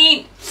 I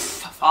mean,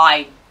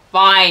 fine,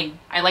 fine.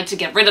 I like to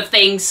get rid of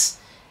things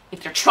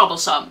if they're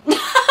troublesome.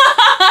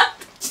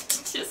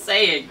 Just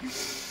saying.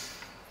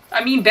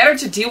 I mean, better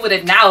to deal with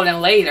it now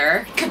than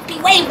later. Could be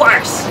way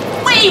worse.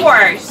 Way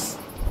worse.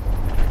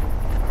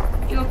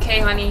 You okay,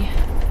 honey?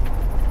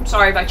 I'm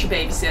sorry about your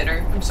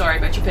babysitter. I'm sorry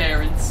about your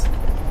parents.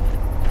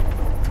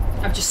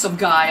 I'm just some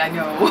guy, I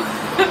know.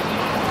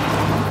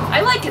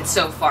 I like it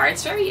so far.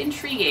 It's very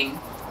intriguing.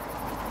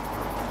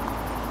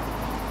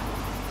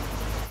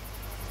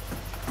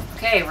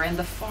 Okay, we're in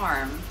the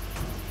farm.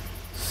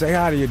 Say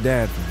hi to your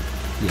dad for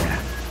me. Yeah.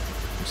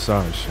 I'm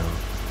sorry, Sean.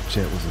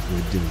 Chet was a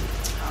good dude.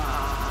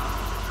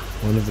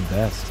 One of the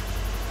best.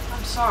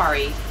 I'm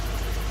sorry.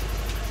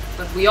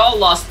 But we all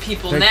lost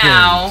people Take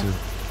now. care of you, too.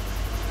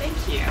 Thank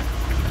you.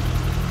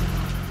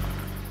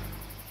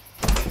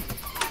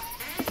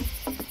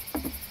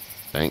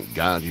 Thank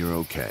God you're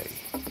okay.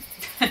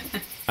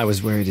 I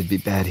was worried it'd be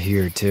bad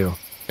here, too.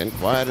 Been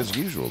quiet as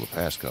usual the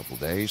past couple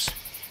days.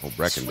 Old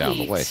Brecken down the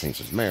Sweet. way thinks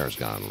his mare's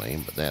gone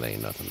lame, but that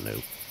ain't nothing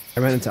new. I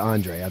ran into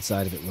Andre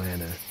outside of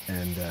Atlanta,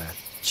 and,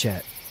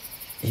 Chet,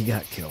 he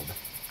got killed.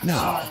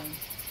 No,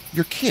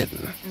 you're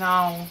kidding.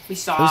 No, we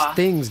saw. Those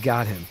things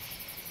got him.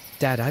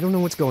 Dad, I don't know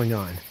what's going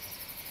on.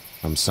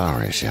 I'm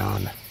sorry,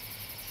 Sean.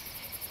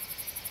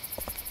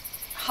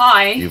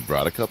 Hi. You've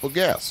brought a couple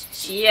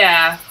guests.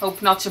 Yeah,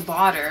 hope not to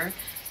bother.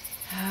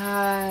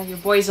 Your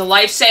boy's a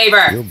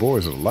lifesaver. Your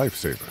boy's a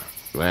lifesaver.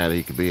 Glad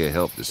he could be a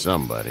help to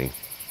somebody.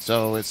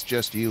 So it's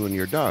just you and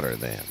your daughter,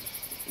 then?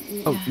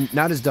 Oh,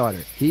 not his daughter.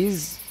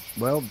 He's,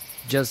 well,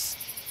 just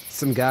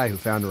some guy who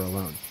found her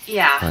alone.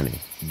 Yeah. Honey,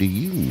 do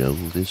you know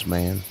this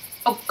man?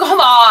 Oh, come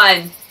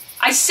on!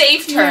 I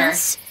saved her.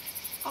 Yes.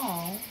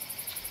 Oh.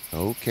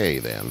 Okay,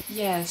 then.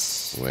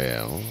 Yes.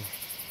 Well,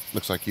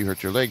 looks like you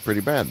hurt your leg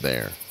pretty bad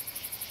there.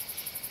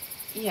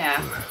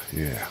 Yeah.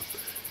 Yeah,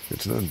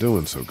 it's not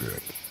doing so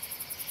good.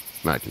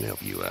 I can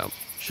help you out.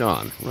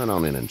 Sean, run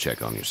on in and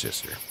check on your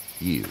sister.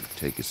 You,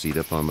 take a seat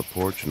up on the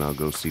porch and I'll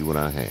go see what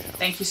I have.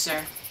 Thank you,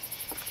 sir.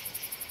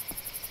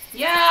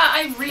 Yeah,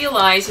 I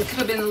realize it could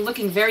have been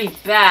looking very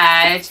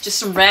bad. It's just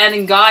some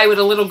random guy with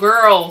a little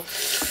girl.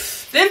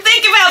 Didn't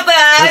think about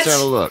that! Let's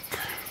have a look.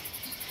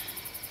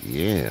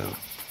 Yeah,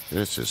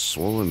 this is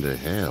swollen to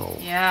hell.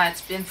 Yeah,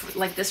 it's been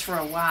like this for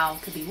a while.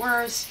 Could be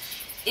worse.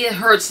 It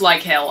hurts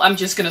like hell. I'm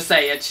just gonna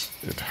say it.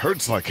 It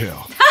hurts like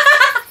hell.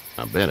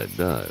 I bet it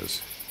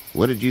does.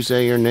 What did you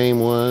say your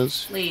name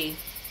was? Lee.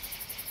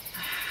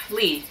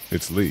 Lee.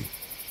 It's Lee.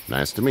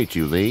 Nice to meet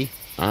you, Lee.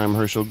 I'm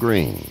Herschel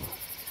Green.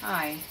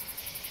 Hi.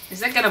 Is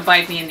that gonna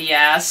bite me in the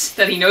ass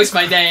that he knows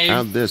my name?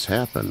 How'd this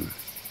happen?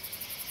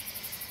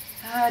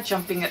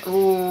 Jumping.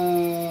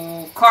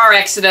 Ooh, car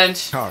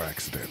accident. Car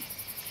accident.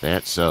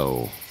 That's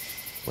so.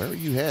 Where are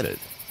you headed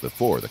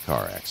before the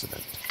car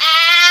accident?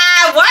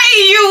 Ah! Why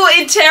are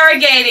you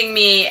interrogating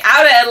me?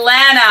 Out of I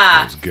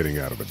Atlanta. was getting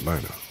out of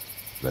Atlanta.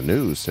 The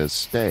news says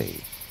stay.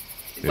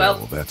 Yeah, Well-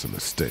 well, that's a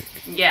mistake.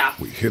 Yeah.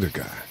 We hit a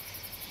guy.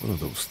 One of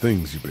those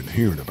things you've been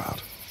hearing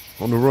about.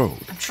 On the road.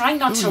 I'm trying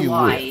not Who to you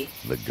lie.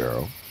 with? The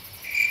girl?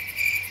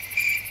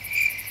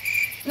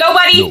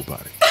 Nobody.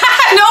 Nobody.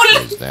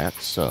 No. Is that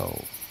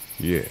so?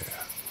 Yeah,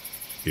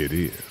 it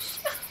is.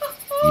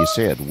 You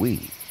said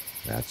we.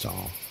 That's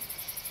all.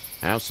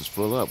 House is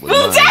full up with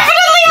Well, mine.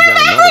 definitely We got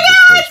remember another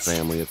that! displaced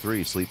family of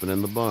 3 sleeping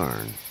in the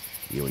barn.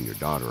 You and your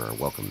daughter are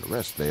welcome to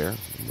rest there,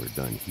 and we're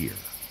done here.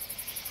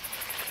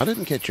 I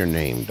didn't catch your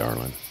name,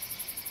 darling.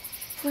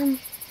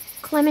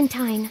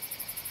 Clementine.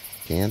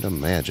 Can't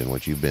imagine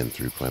what you've been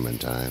through,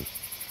 Clementine.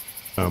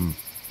 I'm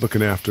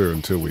looking after her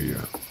until we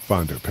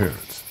find her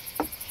parents.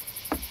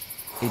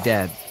 Hey,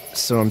 Dad,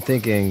 so I'm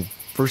thinking,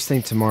 first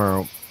thing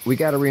tomorrow, we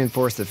gotta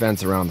reinforce the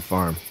fence around the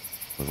farm.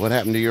 With what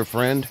happened to your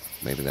friend,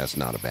 maybe that's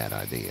not a bad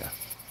idea.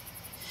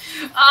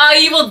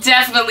 You will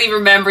definitely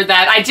remember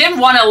that. I didn't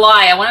want to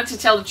lie. I wanted to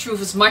tell the truth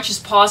as much as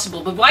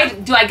possible. But why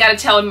do I gotta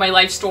tell him my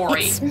life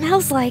story? It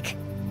smells like...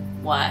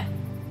 What?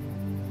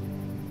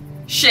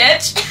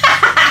 Shit?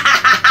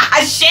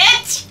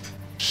 Shit?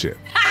 Shit.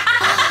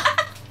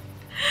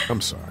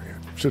 I'm sorry.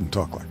 I shouldn't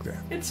talk like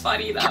that. It's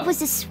funny though. That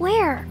was a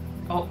swear.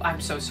 Oh,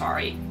 I'm so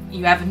sorry.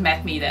 You haven't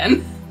met me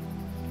then.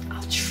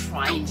 I'll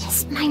try I to.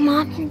 miss my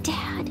mom and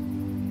dad.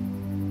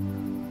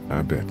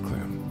 I bet,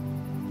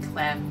 Clem.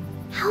 Clem.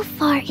 How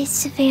far is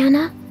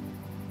Savannah?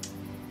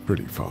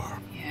 Pretty far.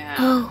 Yeah.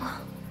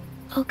 Oh,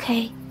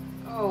 okay.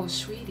 Oh,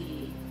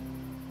 sweetie.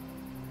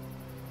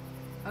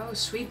 Oh,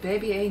 sweet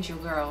baby angel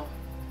girl.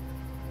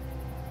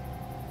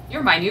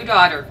 You're my new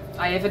daughter.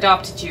 I have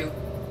adopted you.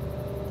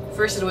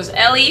 First it was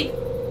Ellie,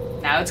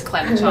 now it's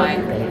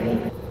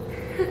Clementine.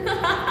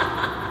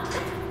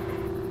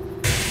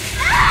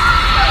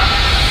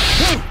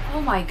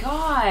 Oh my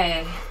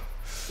god.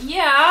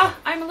 Yeah,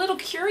 I'm a little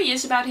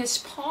curious about his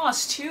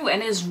past too,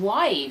 and his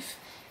wife.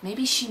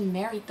 Maybe she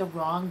married the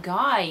wrong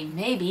guy.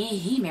 Maybe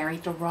he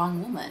married the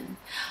wrong woman.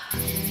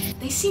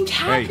 They seemed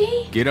happy.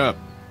 Hey, get up.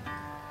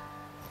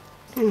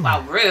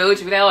 Wow, rude.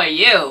 Who the hell are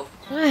you?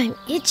 I'm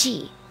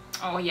itchy.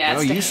 Oh, yeah.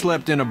 Well, it's the- you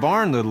slept in a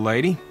barn, little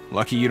lady.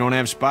 Lucky you don't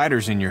have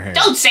spiders in your hair.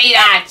 Don't say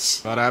that!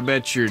 But I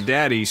bet your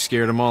daddy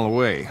scared them all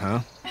away, huh?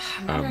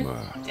 I'm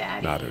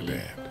Daddy. not her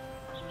dad.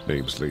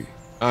 Name's Lee.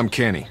 I'm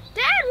Kenny.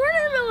 Dad, we're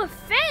in the middle of a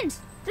fence.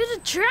 There's a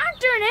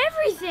tractor and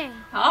everything.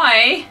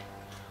 Hi.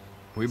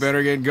 We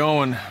better get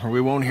going, or we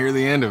won't hear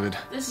the end of it.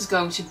 This is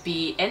going to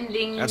be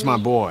ending... That's my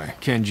boy,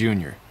 Ken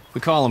Jr.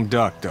 We call him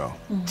Duck, though.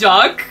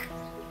 Duck?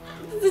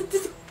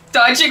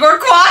 Dodging or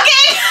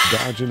quacking?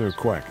 Dodging or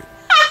quacking?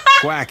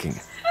 Quacking.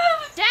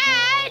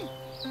 Dad!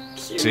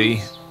 Cute.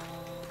 See?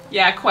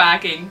 Yeah,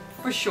 quacking.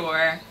 For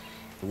sure.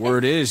 The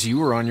word is you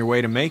were on your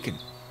way to Macon.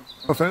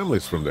 Our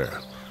family's from there.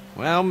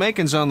 Well,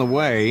 Macon's on the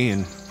way,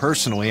 and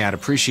personally, I'd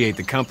appreciate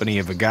the company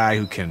of a guy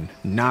who can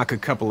knock a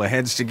couple of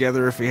heads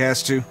together if he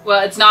has to.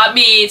 Well, it's not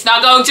me. It's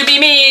not going to be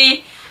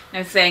me.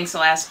 No thanks.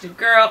 I'll ask the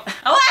girl.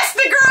 I'll ask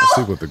the girl!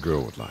 I'll see what the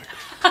girl would like.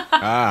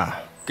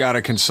 Ah,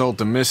 gotta consult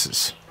the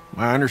missus.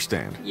 I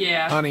understand.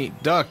 Yeah. Honey,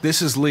 Duck,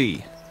 this is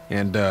Lee.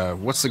 And,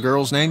 what's the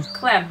girl's name?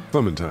 Clem.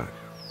 Clementine.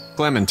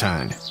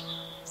 Clementine.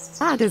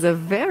 That is a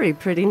very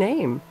pretty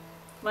name.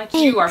 Like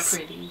you are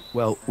pretty.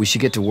 Well, we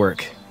should get to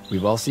work.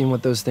 We've all seen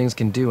what those things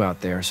can do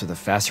out there, so the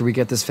faster we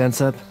get this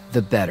fence up,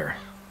 the better.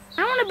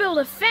 I want to build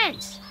a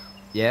fence.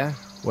 Yeah?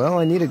 Well,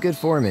 I need a good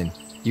foreman.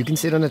 You can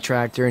sit on the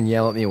tractor and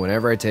yell at me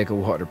whenever I take a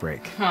water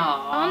break. Aww.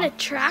 On a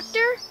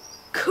tractor?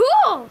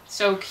 Cool!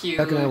 So cute.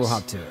 Duck and I will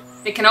hop to it.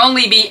 It can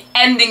only be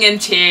ending in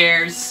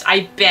tears.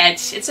 I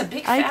bet. It's a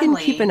big family. I can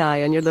keep an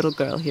eye on your little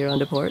girl here on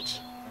the porch.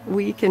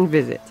 We can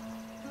visit.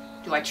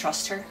 Do I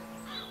trust her?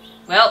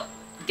 Well,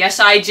 guess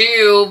I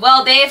do.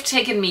 Well, they have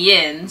taken me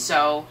in,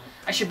 so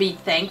I should be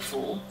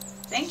thankful.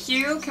 Thank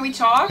you. Can we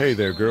talk? Hey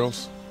there,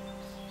 girls.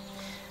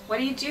 What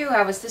do you do?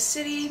 How was the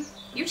city?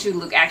 You two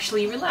look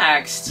actually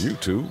relaxed. You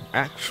two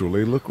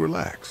actually look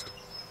relaxed.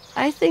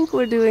 I think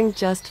we're doing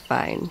just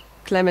fine.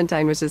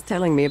 Clementine was just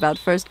telling me about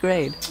first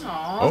grade.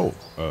 Aww.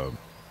 Oh,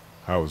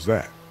 how was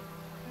that?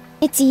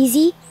 It's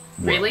easy.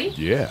 Really? Well,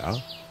 yeah.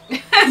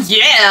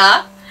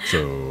 Yeah.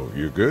 So,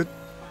 you're good?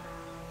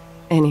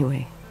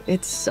 Anyway,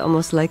 it's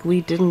almost like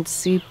we didn't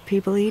see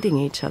people eating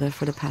each other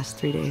for the past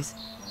 3 days.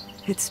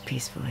 It's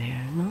peaceful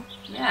here, no?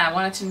 Yeah, I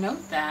wanted to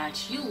note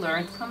that. You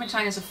learned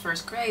Clementine is a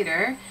first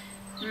grader.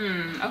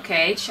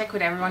 Okay, check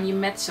with everyone you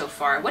met so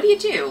far. What do you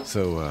do?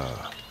 So,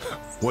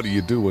 what do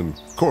you do when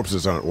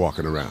corpses aren't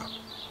walking around?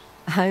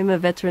 I'm a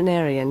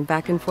veterinarian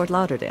back in Fort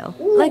Lauderdale.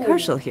 Like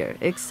Herschel here,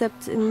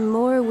 except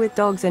more with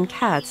dogs and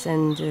cats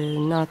and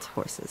not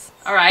horses.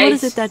 Alright. What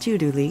is it that you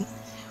do, Lee?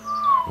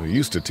 I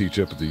used to teach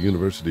up at the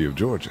University of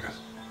Georgia.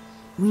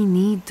 We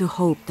need to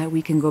hope that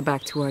we can go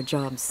back to our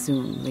jobs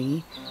soon,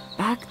 Lee.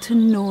 Back to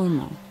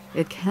normal.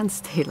 It can't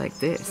stay like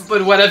this.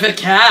 But what if it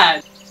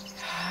can?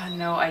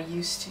 No, I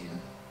used to.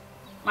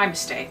 My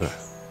mistake.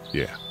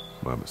 Yeah,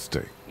 my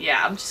mistake.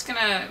 Yeah, I'm just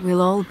gonna...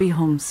 We'll all be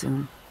home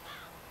soon.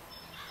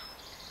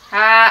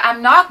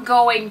 I'm not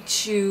going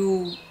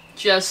to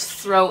just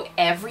throw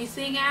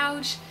everything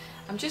out.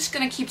 I'm just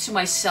gonna keep to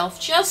myself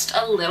just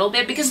a little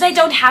bit because they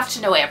don't have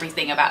to know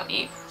everything about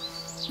me.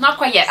 Not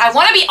quite yet. I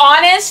want to be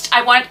honest.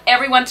 I want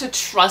everyone to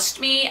trust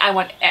me. I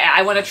want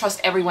to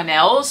trust everyone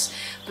else.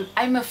 But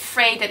I'm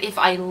afraid that if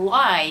I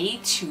lie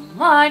too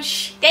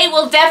much, they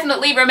will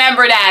definitely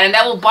remember that and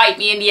that will bite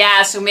me in the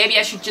ass. So maybe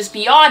I should just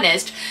be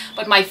honest.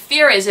 But my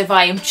fear is if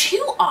I am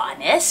too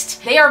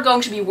honest, they are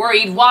going to be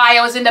worried why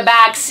I was in the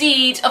back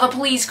seat of a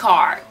police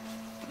car.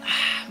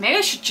 Maybe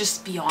I should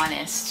just be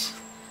honest.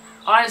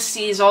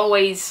 Honesty is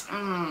always...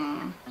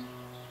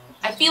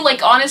 I feel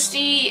like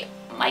honesty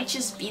might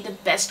just be the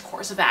best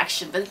course of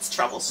action, but it's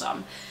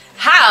troublesome.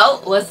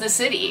 How was the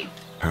city?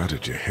 How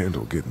did you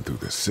handle getting through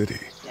the city?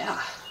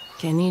 Yeah.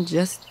 Kenny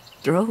just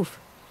drove.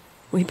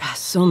 We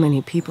passed so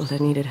many people that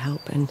needed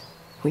help, and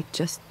we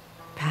just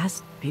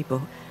passed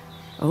people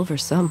over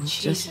some.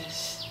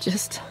 Jesus.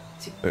 Just...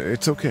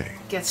 It's okay.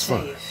 Get it's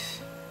safe.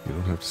 Fine. You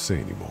don't have to say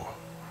anymore.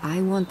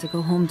 I want to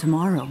go home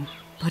tomorrow.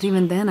 But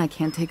even then, I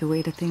can't take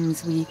away the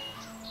things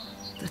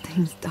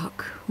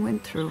Doc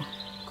went through.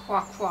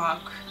 Quack,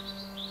 quack.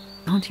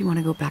 Don't you want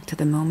to go back to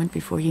the moment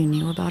before you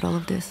knew about all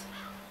of this?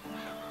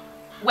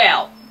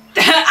 Well,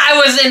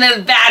 I was in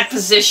a bad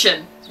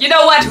position. You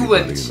know what? Who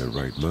wouldn't? Anybody in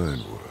their right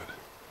mind would.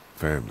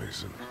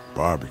 Families and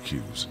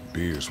barbecues and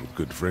beers with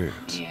good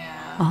friends.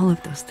 Yeah. All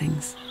of those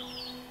things.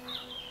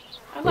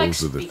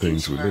 Those are the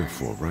things we live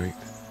for, right?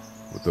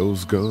 With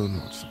those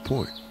gone, what's the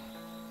point?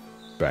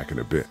 Back in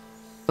a bit.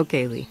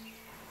 Okay, Lee.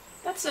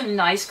 That's a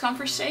nice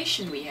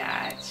conversation we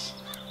had.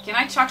 Can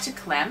I talk to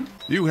Clem?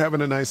 You having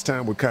a nice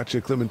time with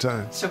Katya,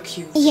 Clementine? So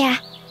cute. Yeah.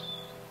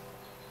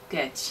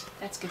 Good.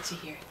 That's good to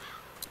hear.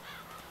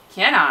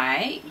 Can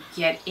I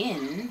get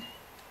in?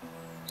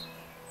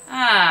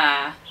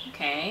 Ah,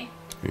 okay.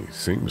 He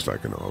seems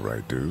like an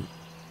alright dude.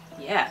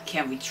 Yeah,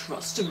 can we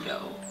trust him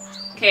though?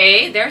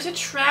 Okay, there's a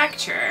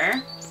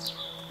tractor.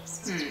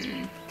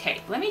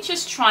 Okay, let me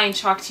just try and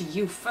talk to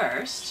you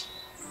first.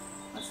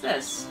 What's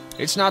this?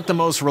 It's not the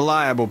most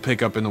reliable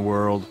pickup in the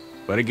world,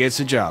 but it gets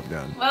the job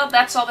done. Well,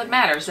 that's all that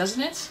matters,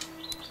 doesn't it?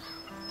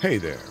 Hey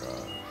there,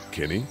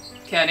 Kenny.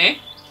 Kenny?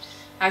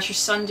 How's your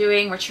son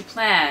doing? What's your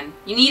plan?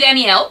 You need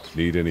any help?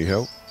 Need any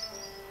help?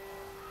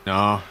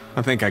 No,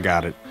 I think I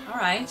got it.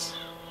 Alright.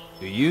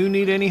 Do you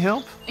need any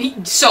help?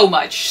 So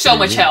much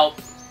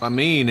help. I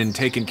mean, in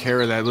taking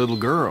care of that little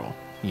girl.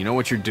 You know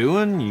what you're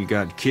doing? You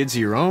got kids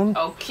of your own?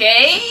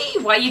 Okay,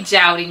 why you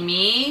doubting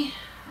me?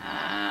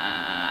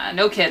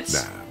 No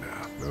kids.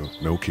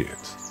 No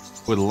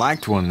kids. Would've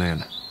liked one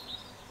then.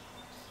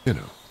 You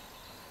know.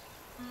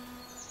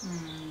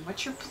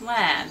 What's your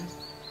plan?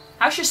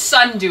 How's your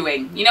son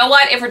doing? You know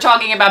what? If we're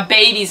talking about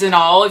babies and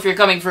all, if you're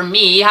coming from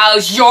me,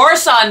 how's your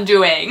son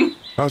doing?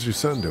 How's your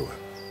son doing?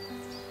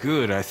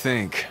 Good, I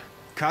think.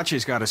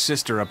 Katya's got a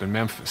sister up in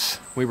Memphis.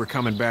 We were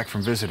coming back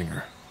from visiting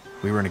her.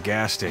 We were in a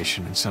gas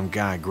station and some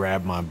guy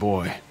grabbed my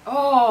boy.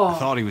 Oh. I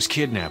thought he was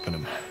kidnapping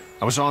him.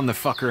 I was on the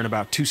fucker in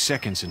about 2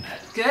 seconds and...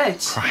 Good.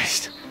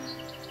 Christ.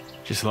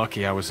 Just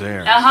lucky I was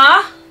there.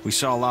 Uh-huh. We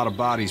saw a lot of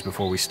bodies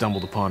before we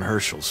stumbled upon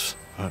Herschel's.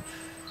 But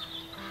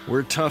we're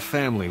a tough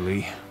family,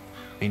 Lee.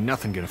 Ain't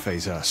nothing gonna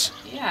faze us.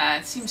 Yeah,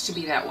 it seems to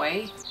be that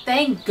way.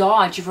 Thank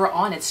God you were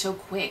on it so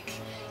quick.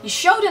 You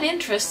showed an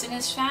interest in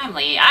his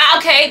family.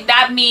 Okay,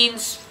 that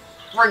means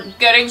we're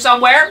getting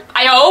somewhere,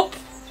 I hope.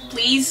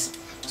 Please.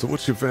 So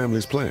what's your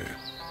family's plan?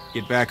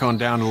 Get back on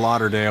down to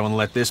Lauderdale and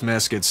let this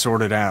mess get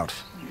sorted out.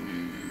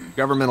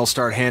 Government will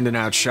start handing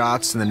out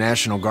shots and the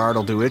National Guard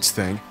will do its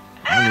thing.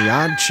 On the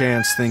odd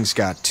chance things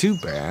got too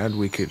bad,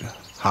 we could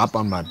hop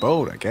on my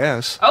boat, I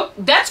guess. Oh,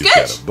 that's You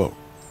good. got a boat.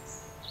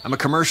 I'm a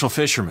commercial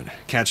fisherman,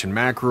 catching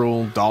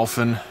mackerel,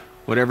 dolphin,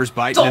 whatever's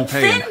biting and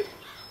paying.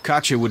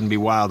 Katya wouldn't be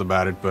wild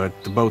about it,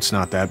 but the boat's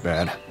not that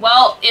bad.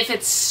 Well, if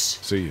it's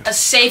See ya. a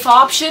safe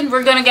option,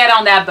 we're gonna get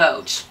on that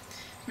boat.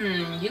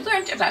 You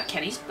learned about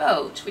Kenny's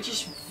boat, which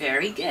is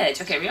very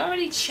good. Okay, we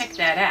already checked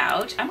that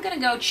out. I'm gonna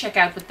go check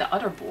out with the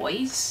other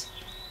boys.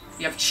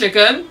 You have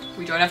chicken?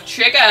 We don't have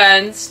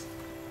chickens.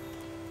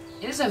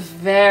 It is a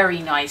very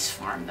nice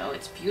farm, though.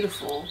 It's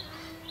beautiful.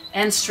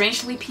 And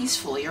strangely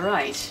peaceful, you're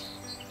right.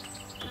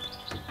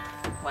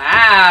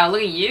 Wow,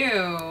 look at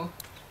you.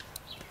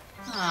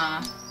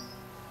 Huh.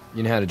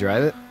 You know how to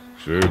drive it?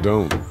 Sure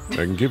don't. I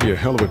can give you a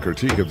hell of a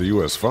critique of the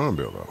U.S. Farm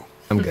Bill, though.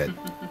 I'm good.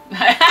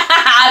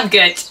 I'm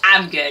good.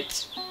 I'm good.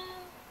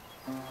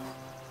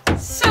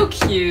 So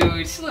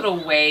cute.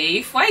 Little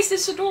waif. Why is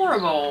this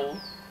adorable?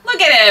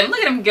 Look at him.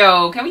 Look at him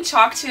go. Can we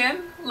talk to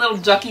him? Little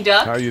ducky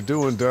duck. How you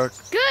doing, Duck?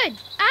 Good.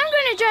 I'm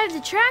gonna drive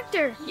the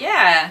tractor.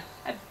 Yeah,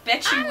 I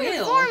bet you I'm will.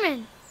 the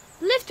foreman.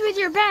 Lift with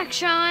your back,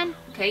 Sean.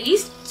 Okay, he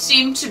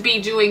seemed to be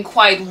doing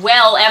quite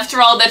well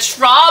after all the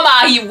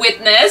trauma he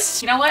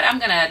witnessed. You know what? I'm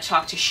gonna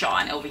talk to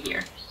Sean over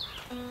here.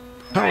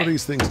 How are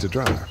these things to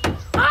drive?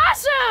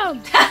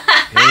 Awesome!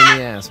 Pain in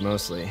the ass,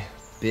 mostly.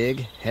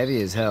 Big,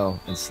 heavy as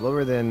hell, and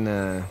slower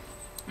than,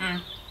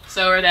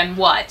 Slower than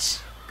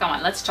what? Come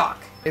on, let's talk.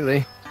 Hey,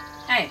 Lee.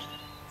 Hey,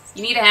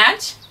 you need a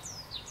hand?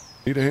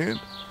 Need a hand?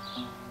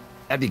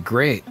 That'd be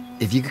great.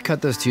 If you could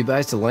cut those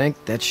 2x to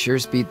length, that'd sure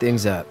speed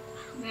things up.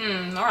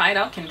 Alright,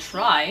 I can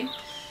try.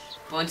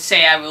 Won't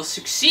say I will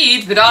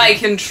succeed, but I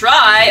can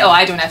try. Oh,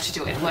 I don't have to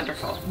do it.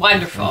 Wonderful.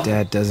 Wonderful. My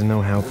dad doesn't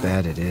know how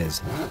bad it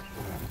is.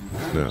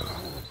 No,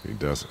 he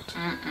doesn't.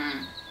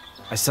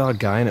 I saw a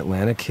guy in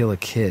Atlanta kill a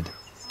kid.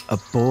 A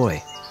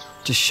boy.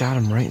 Just shot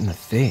him right in the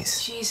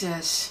face.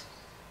 Jesus.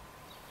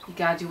 You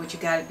gotta do what you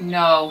gotta...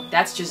 No,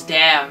 that's just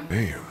damn.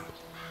 Damn.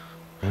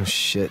 Oh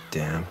shit,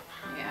 damn.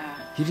 Yeah.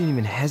 He didn't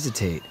even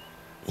hesitate.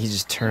 He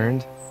just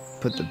turned,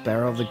 put the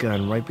barrel of the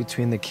gun right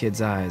between the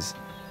kid's eyes,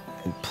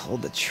 and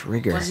pulled the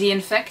trigger. Was he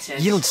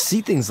infected? You don't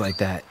see things like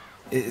that.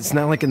 It's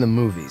not like in the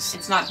movies.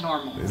 It's not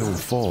normal. They don't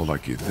fall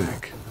like you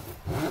think.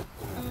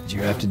 Did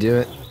you have to do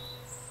it?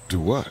 Do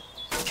what?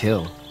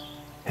 Kill.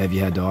 Have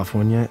you had to off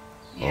one yet?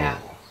 Yeah.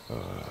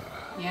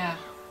 Yeah.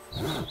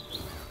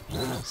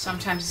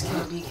 Sometimes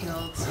kill or be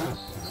killed.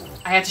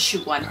 I had to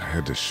shoot one. I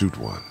had to shoot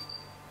one.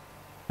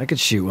 I could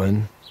shoot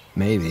one.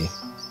 Maybe.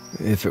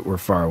 If it were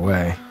far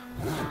away.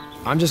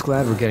 I'm just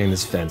glad we're getting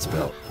this fence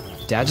built.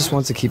 Dad just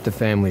wants to keep the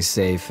family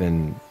safe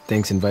and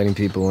thinks inviting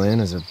people in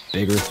is a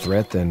bigger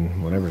threat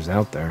than whatever's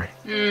out there.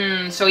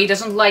 So he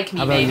doesn't like me,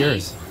 How about maybe.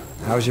 yours?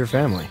 How's your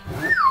family?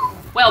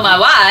 Well, my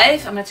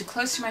wife. I'm not too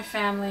close to my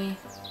family.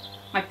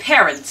 My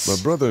parents.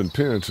 My brother and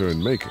parents are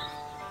in Macon.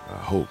 I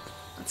hope.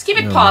 Let's keep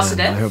it Oh,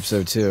 positive. man, I hope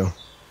so too.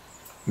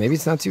 Maybe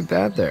it's not too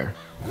bad there.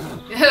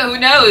 Who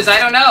knows? I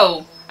don't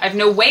know. I have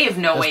no way of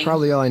knowing. That's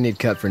probably all I need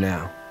cut for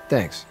now.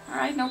 Thanks.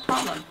 Alright, no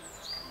problem.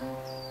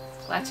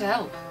 Glad to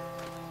help.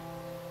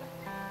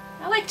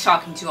 I like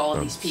talking to all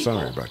of these people.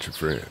 Sorry about your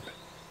friend.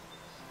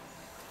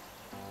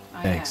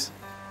 Oh, Thanks.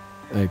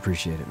 I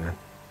appreciate it, man.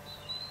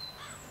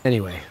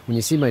 Anyway, when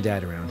you see my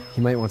dad around,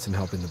 he might want some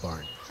help in the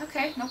barn. Yeah.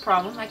 Okay, no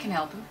problem. I can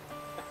help him.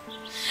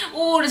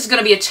 Oh, this is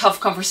gonna be a tough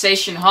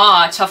conversation,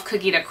 huh? A tough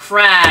cookie to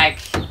crack.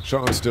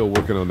 Sean's still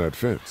working on that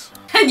fence.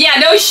 Yeah,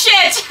 no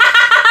shit!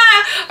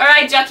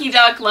 Alright, Ducky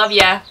Duck, love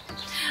ya.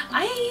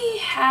 I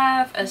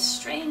have a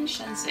strange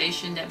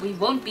sensation that we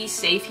won't be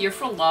safe here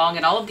for long,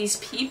 and all of these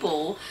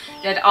people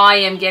that I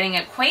am getting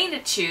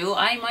acquainted to,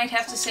 I might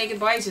have to say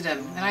goodbye to them,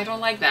 and I don't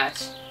like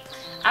that.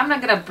 I'm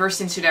not gonna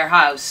burst into their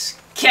house.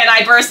 Can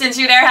I burst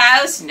into their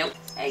house? Nope.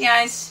 Hey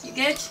guys, you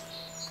good?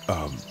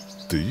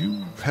 Do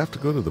you have to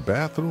go to the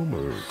bathroom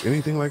or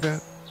anything like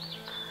that?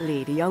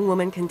 Lee, the young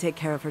woman can take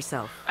care of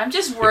herself. I'm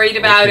just worried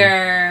about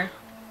her.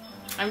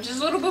 I'm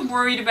just a little bit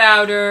worried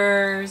about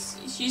her.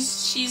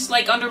 She's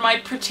like under my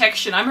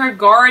protection. I'm her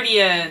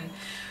guardian.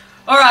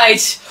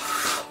 Alright.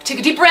 Take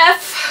a deep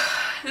breath.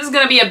 This is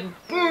gonna be a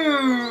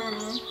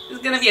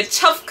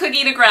tough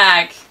cookie to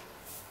crack.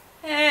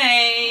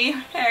 Hey,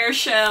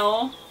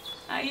 Airshell.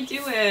 How you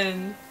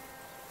doing?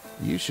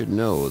 You should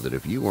know that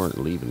if you weren't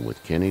leaving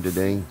with Kenny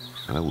today,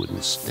 I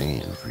wouldn't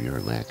stand for your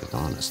lack of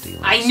honesty.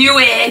 I knew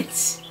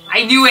it!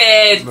 I knew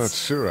it! I'm not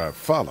sure I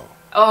follow.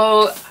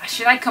 Oh,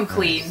 should I come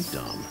clean? That's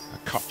dumb. I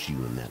caught you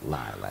in that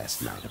lie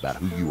last night about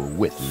who you were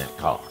with in that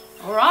car.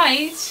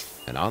 Alright.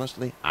 And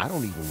honestly, I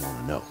don't even want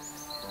to know.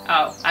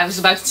 Oh, I was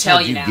about to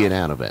tell you now. How'd you get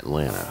out of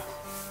Atlanta?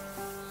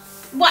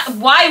 What?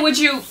 Why would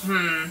you?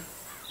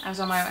 I was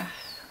on my...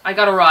 I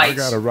got a ride. I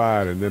got a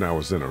ride and then I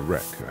was in a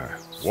wreck. I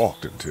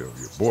walked until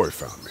your boy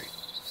found me.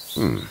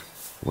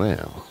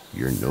 Well,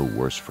 you're no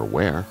worse for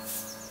wear.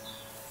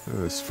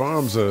 This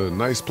farm's a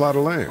nice plot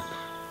of land.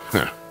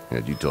 Huh.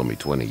 Had you told me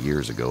 20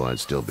 years ago I'd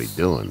still be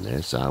doing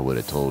this, I would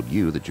have told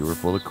you that you were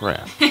full of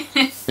crap.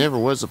 Never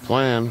was a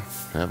plan,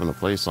 having a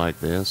place like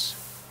this.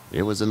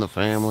 It was in the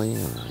family,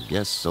 and I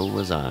guess so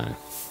was I.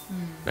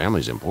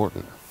 Family's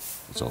important.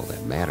 It's all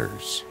that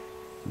matters.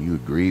 You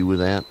agree with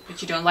that?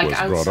 But you don't like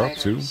outsiders. Was brought up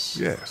to,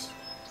 yes.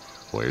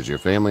 Where's your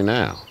family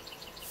now?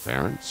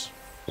 Parents?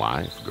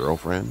 Wife?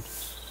 Girlfriend?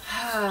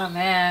 Oh,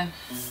 man.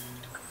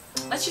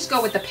 Let's just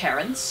go with the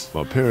parents.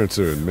 My parents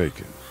are in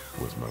Macon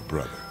with my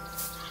brother.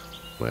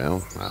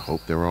 Well, I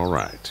hope they're all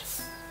right.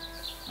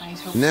 I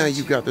hope Now so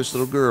you've too. got this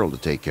little girl to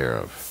take care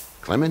of.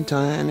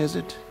 Clementine, is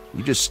it?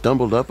 You just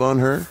stumbled up on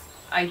her?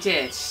 I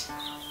did.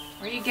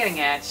 Where are you getting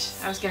at?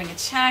 I was getting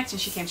attacked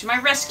and she came to my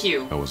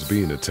rescue. I was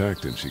being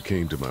attacked and she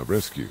came to my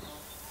rescue.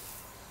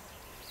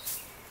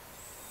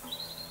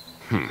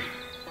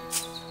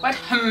 What?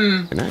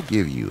 Can I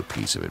give you a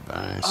piece of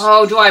advice?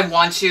 Oh, do I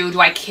want to? Do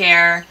I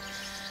care?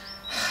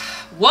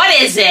 What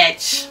is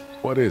it?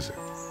 What is it?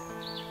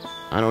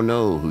 I don't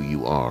know who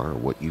you are or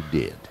what you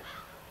did.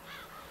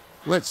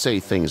 Let's say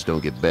things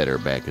don't get better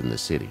back in the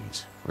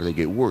cities, or they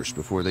get worse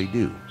before they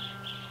do.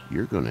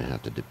 You're gonna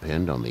have to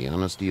depend on the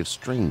honesty of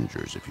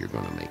strangers if you're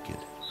gonna make it.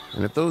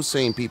 And if those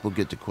same people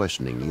get to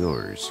questioning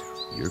yours,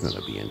 you're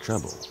gonna be in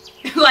trouble.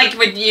 Like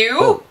with you?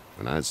 Oh,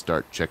 and I'd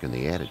start checking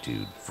the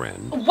attitude,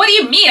 friend. What do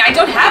you mean? I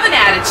don't have an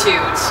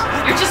attitude.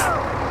 You're just...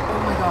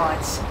 Oh my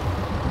god.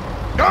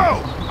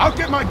 Go! I'll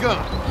get my gun.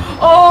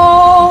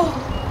 Oh!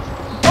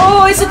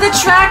 Oh, is it the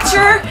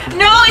tractor?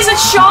 No, is it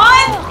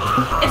Sean?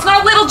 It's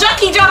not Little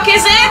Ducky Duck,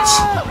 is it?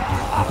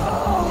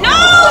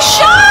 No,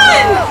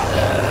 Sean!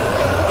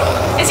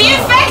 Is he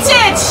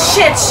infected?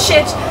 Shit,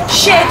 shit,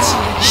 shit,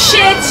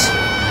 shit.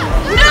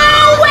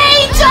 No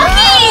way,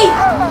 Ducky!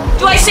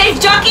 Do I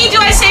save Ducky? Do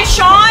I save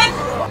Sean?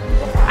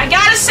 I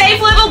gotta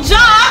save Little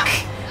Duck!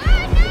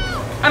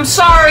 I'm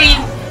sorry.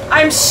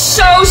 I'm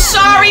so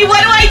sorry.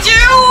 What do I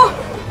do?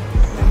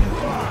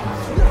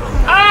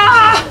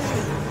 Ah!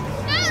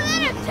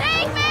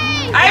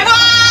 I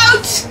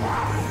won't!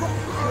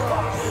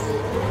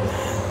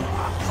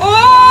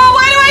 Oh,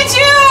 what do I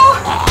do?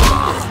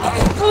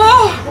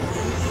 Oh!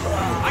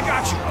 I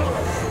got you.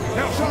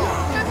 Now, Sean.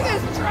 Get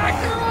this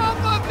tractor off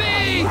of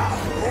me!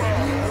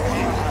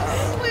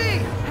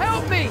 Please,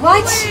 help me!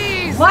 What?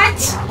 Please. What?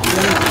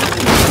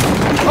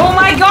 Oh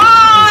my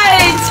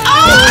god! Oh!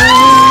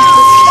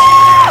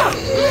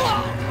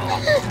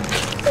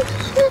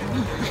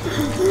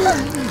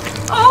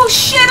 Oh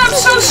shit, I'm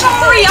so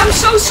sorry! I'm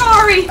so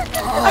sorry!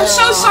 I'm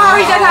so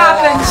sorry that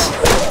happened!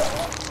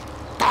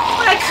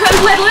 But I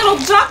couldn't let Little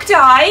Duck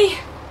die!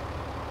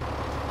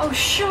 Oh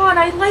Sean,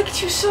 I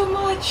liked you so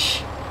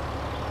much!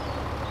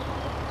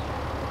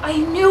 I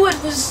knew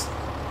it was...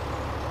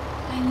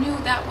 I knew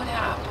that would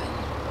happen.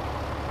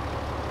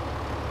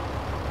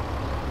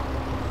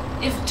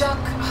 If Duck...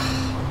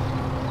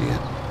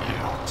 Get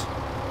out.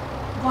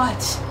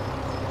 What?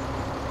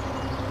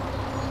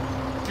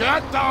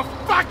 Get the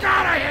fuck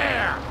out of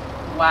here!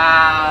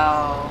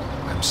 Wow.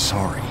 I'm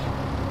sorry.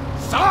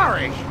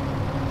 Sorry?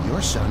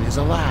 Your son is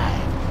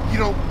alive. You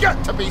don't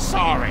get to be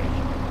sorry.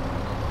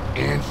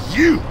 And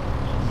you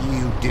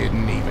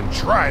didn't even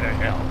try to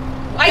help.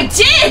 I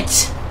did!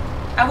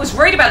 I was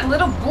worried about the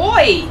little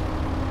boy.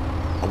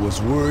 I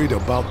was worried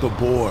about the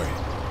boy.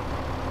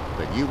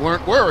 But you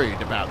weren't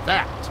worried about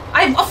that.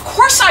 Of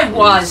course I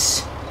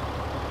was.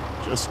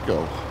 Just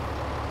go.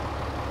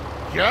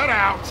 Get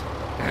out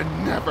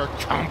and never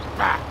come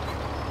back.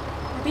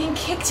 We're being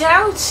kicked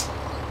out.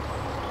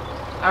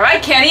 All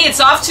right, Kenny, it's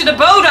off to the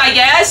boat, I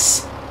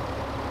guess.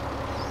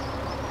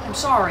 I'm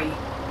sorry.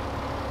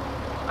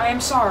 I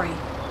am sorry.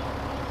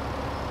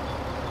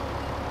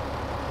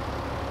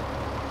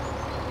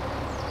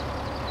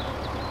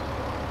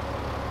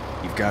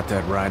 You've got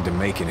that ride to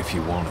Macon if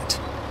you want it.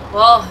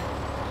 Well,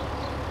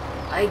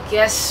 I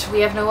guess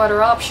we have no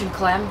other option,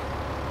 Clem.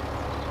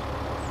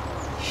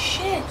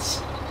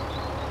 Shit.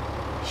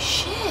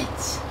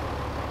 Shit.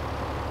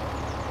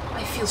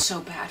 I feel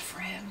so bad for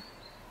him.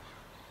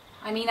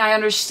 I mean, I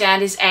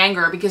understand his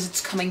anger because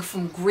it's coming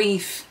from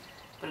grief,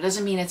 but it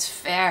doesn't mean it's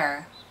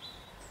fair.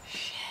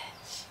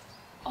 Shit.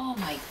 Oh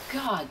my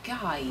god,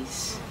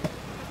 guys.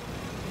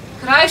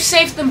 Could I have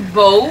saved them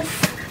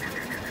both?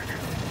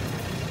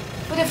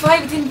 But if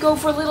I didn't go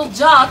for Little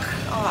Duck,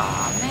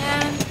 aw,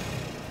 man.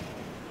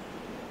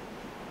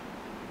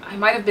 I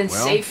might have been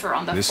safer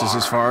on the farm. This is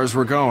as far as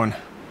we're going.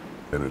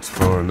 And it's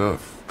far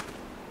enough.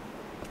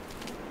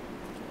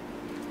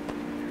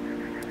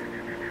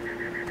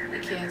 The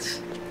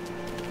kids.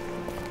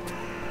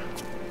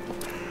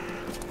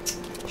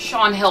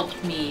 Sean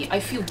helped me. I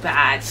feel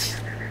bad.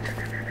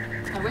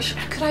 I wish...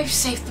 Could I have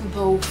saved them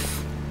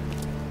both?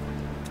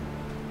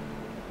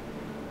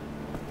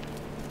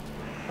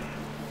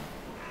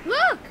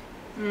 Look!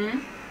 Hmm?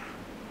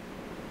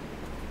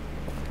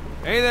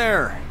 Hey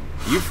there!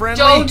 You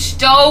friendly?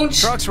 Don't!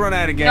 Trucks run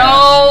out of gas.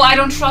 No, I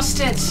don't trust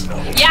it.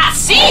 Yeah,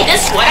 see?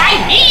 This is what I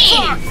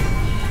mean!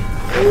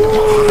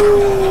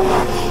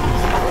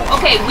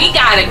 Okay, we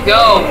gotta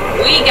go.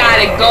 We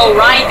gotta go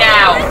right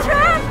now.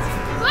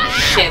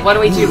 Shit, what do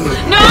we do?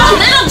 No,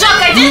 Little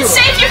Duck, I didn't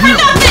save you for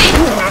nothing!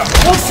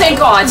 Oh, thank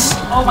God.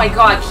 Oh my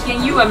God,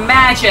 can you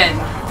imagine?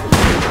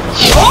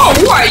 Oh,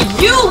 who are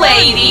you,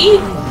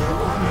 lady?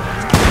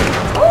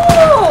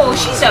 Oh,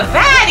 she's a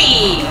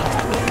baddie.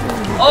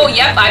 Oh,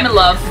 yep, I'm in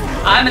love.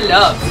 I'm in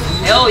love.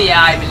 Hell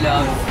yeah, I'm in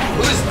love.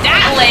 Who's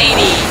that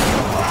lady?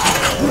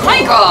 Oh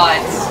my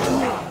God.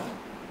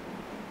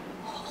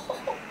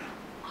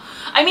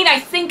 I mean, I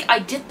think I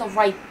did the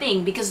right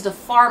thing because the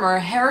farmer,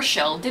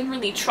 Herschel, didn't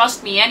really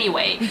trust me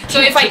anyway. So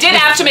if I did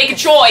have to make a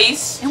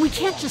choice... And we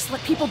can't just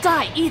let people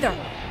die, either.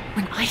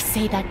 When I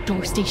say that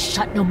door stays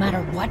shut no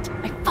matter what,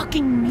 I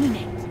fucking mean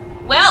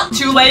it. Well,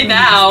 too late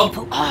now.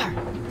 People are.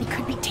 They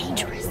could be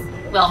dangerous.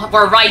 Well,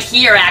 we're right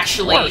here,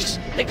 actually. Worse,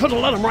 they could have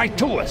let them right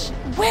to us.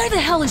 Where the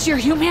hell is your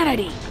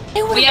humanity?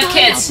 We have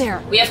kids. Out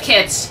there. We have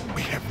kids.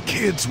 We have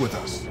kids with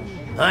us.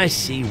 I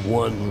see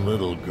one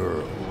little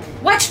girl.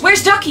 What?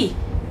 Where's Ducky?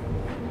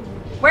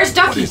 Where's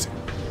Ducky? What is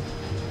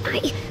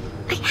it?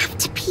 I have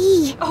to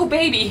pee. Oh,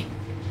 baby.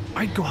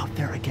 I'd go out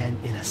there again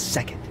in a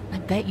second. I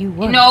bet you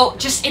would. No,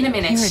 just in a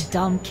minute. You're a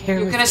dumb,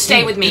 careless You're gonna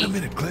stay with me. In a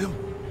minute, Clem.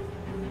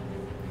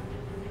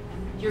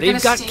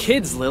 They've got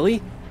kids,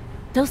 Lily.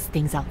 Those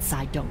things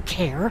outside don't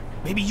care.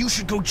 Maybe you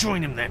should go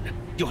join them then.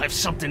 You'll have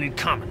something in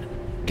common.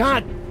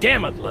 God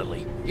damn it,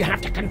 Lily. You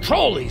have to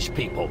control these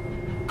people.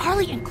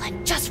 Carly and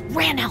Glenn just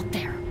ran out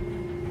there.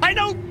 I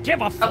don't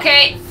give a fuck.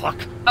 Okay.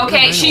 Fuck.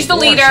 Okay, she's the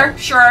leader.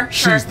 Sure.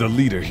 She's the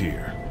leader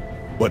here.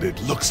 But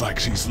it looks like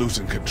she's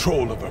losing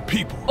control of her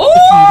people.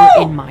 If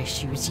you were in my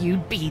shoes,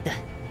 you'd be the...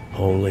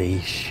 Holy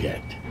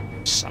shit.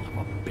 Son of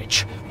a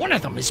bitch. One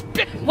of them is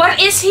bitten.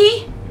 What is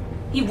he?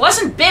 He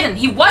wasn't bitten.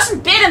 He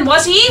wasn't bitten,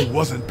 was he? He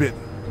wasn't bitten.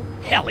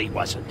 Hell, he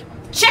wasn't.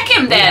 Check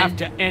him then. We have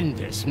to end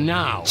this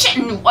now.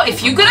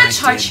 If you're gonna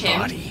touch him...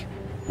 Body,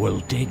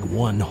 we'll dig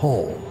one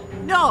hole.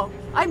 No,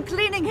 I'm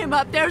cleaning him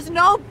up. There's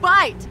no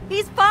bite.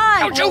 He's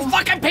fine. Don't you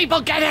fucking people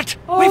get it?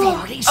 We've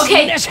already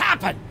seen this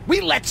happen.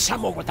 We let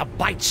someone with a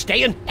bite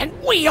stay in, and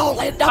we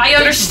all end up. I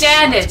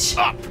understand it.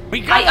 Up.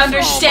 I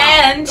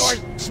understand.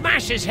 Or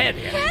smash his head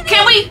in.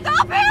 Can we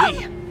stop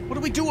him? What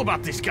do we do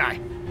about this guy?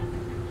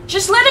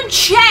 Just let him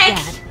check.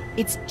 Dad,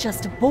 it's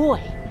just a boy.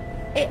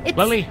 It's...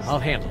 Lily, I'll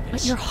handle this.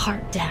 But your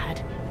heart,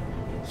 Dad.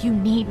 You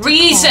need to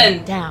reason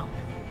calm down.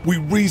 We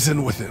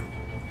reason with him.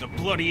 The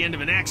bloody end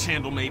of an axe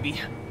handle,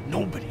 maybe.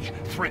 Nobody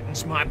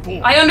threatens my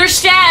boy. I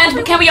understand,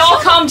 but can we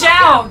all calm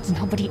down?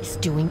 Nobody is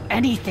doing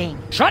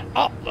anything. Shut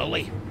up,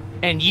 Lily.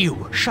 And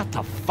you, shut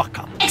the fuck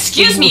up.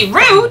 Excuse me,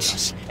 rude.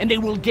 And they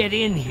will get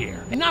in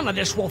here. And none of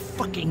this will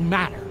fucking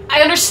matter.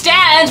 I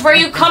understand where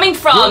you're coming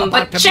from,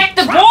 but check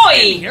the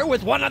boy. Here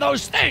with one of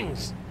those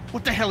things.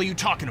 What the hell are you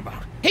talking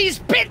about? He's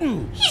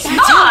bitten. He's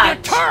That's not.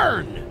 Your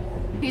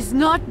turn. He's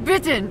not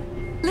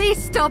bitten.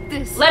 Please stop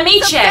this. Let me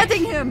check.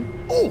 Upsetting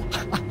him. Oh,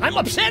 I'm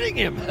upsetting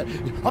him.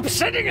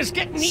 Upsetting is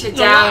getting eaten Sit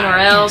down or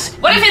else.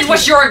 What if it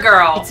was your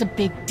girl? It's a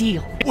big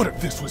deal. What if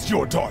this was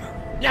your daughter?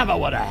 Never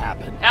would have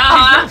happened. She's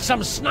Uh-huh. not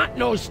some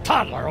snot-nosed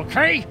toddler,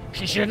 okay?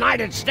 She's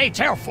United States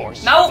Air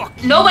Force. No,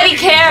 nobody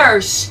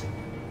cares.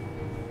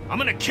 I'm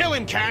gonna kill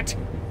him, Cat.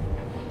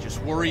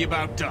 Just worry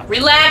about Duck.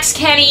 Relax,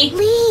 Kenny.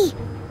 Lee,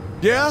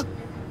 Yeah?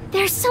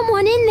 there's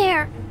someone in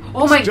there.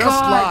 Oh my Just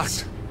god.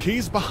 locked.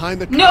 Keys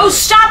behind the No, counter.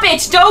 stop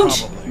it! Don't!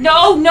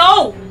 Probably.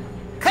 No!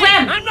 Hey,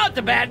 Clem! I'm not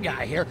the bad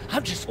guy here.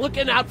 I'm just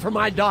looking out for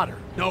my daughter.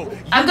 No,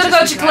 I'm gonna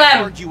go to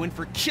Clem. Arguing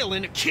for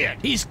killing a kid.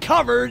 He's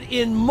covered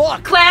in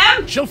muck.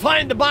 Clem! She'll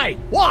find the bite.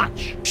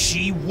 Watch.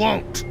 She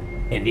won't.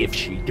 And if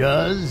she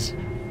does,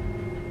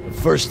 the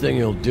first thing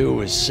he'll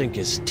do is sink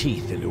his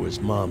teeth into his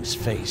mom's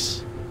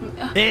face.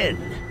 Then,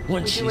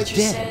 once do what she's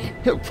you dead, say.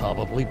 he'll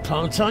probably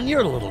pounce on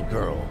your little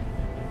girl.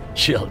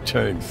 She'll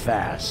turn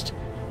fast.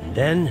 And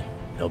then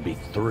there'll be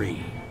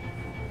 3.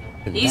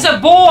 And He's that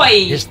a boy!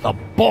 It's the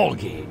ball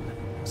game.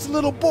 It's a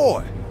little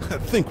boy. I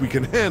think we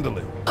can handle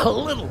him. A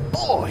little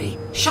boy?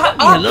 Shut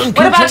Be up! an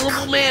What about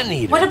uncontrollable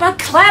man-eater. What about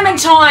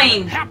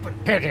Clementine?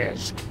 It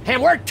is.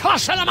 And we're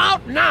tossing him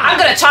out now. I'm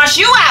gonna toss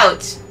you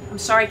out! I'm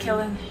sorry,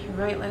 Killen. You're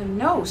right, let him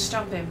know.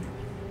 Stop him.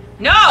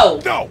 No!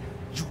 No!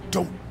 You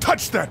don't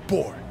touch that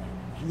boy.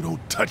 You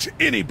don't touch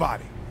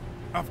anybody.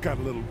 I've got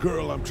a little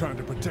girl I'm trying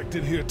to protect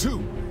in here,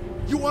 too.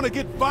 You want to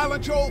get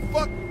violent, you old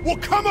fuck? Well,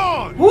 come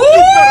on! Woo!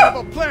 You better have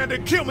a plan to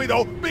kill me,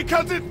 though,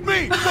 because it's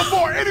me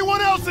before anyone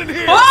else in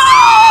here!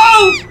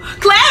 Oh!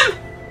 Clem!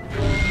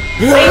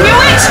 I knew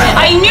it!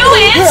 I knew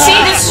it!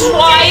 See, this is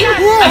why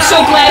I'm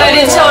so glad I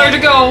didn't tell her to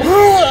go.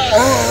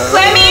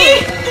 Clemmy!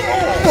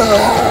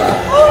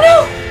 Oh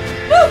no!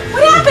 No!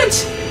 What happened?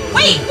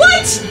 Wait,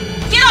 what?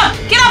 Get up!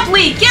 Get up,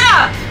 Lee! Get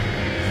up!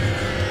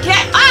 Get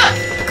up!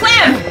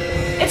 Clem!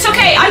 It's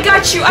okay, I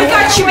got you,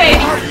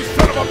 baby!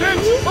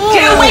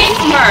 Get away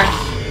from her!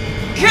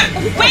 Get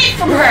away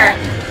from her!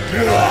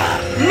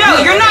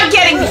 No, you're not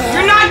getting me!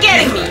 You're not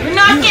getting me! You're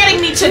not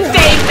getting me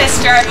today,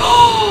 mister!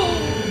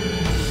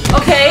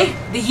 Okay,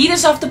 the heat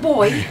is off the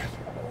boy.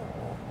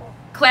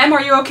 Clem,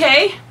 are you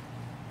okay?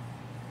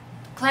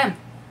 Clem,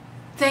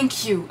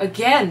 thank you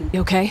again.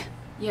 You okay?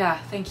 Yeah,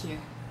 thank you.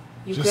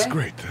 You Just good?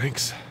 great,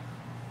 thanks.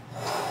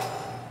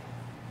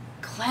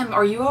 Clem,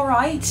 are you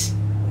alright?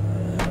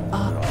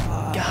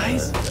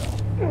 Guys?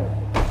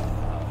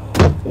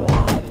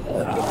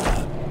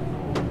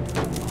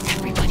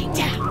 Everybody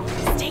down.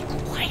 Stay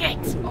quiet.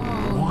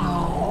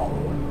 Oh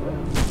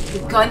no. The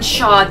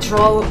gunshot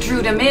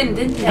drew them in,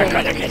 didn't they? They're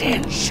gonna get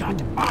in.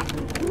 Shut up.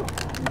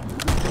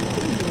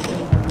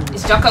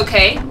 Is Duck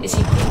okay? Is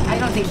he? I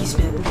don't think he's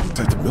been. Is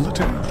that the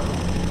military?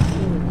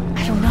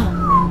 I don't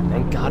know.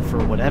 Thank God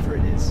for whatever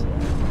it is.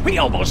 We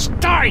almost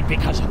died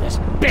because of this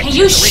bitch. Can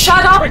you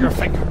shut up? Trigger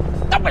finger.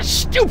 That was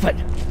stupid.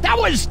 That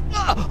was.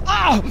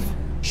 Oh,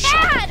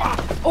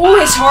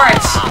 his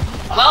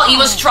heart. Well, he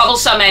was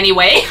troublesome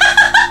anyway.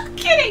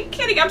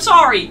 Kidding. I'm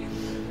sorry.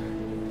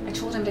 I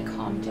told him to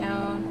calm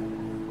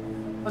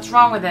down. What's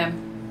wrong with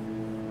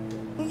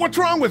him? What's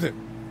wrong with him?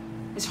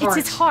 His heart.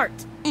 It's his heart.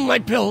 My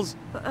pills.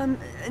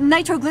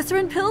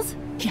 Nitroglycerin pills?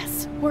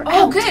 Yes, we're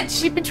Oh, out. good.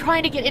 We've been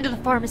trying to get into the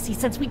pharmacy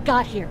since we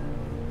got here.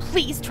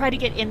 Please try to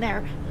get in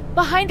there.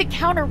 Behind the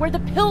counter where the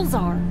pills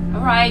are.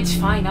 Alright,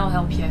 fine, I'll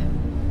help you.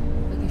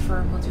 Looking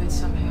for we'll do it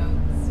somehow.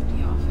 Through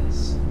the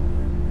office.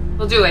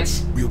 We'll do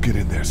it. We'll get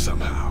in there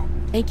somehow.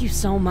 Thank you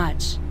so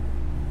much.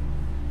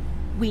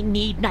 We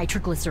need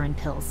nitroglycerin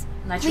pills.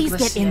 Please get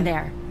Nitroglycerin. in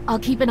there. I'll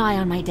keep an eye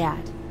on my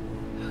dad.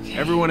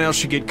 Everyone else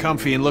should get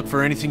comfy and look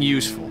for anything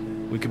useful.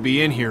 We could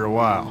be in here a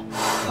while.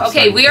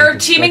 Okay, we are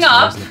teaming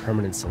up. A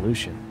permanent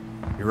solution.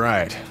 You're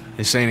right.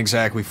 This ain't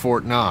exactly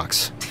Fort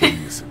Knox. What do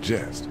you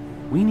suggest?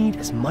 We need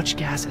as much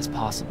gas as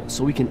possible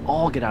so we can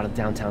all get out of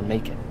downtown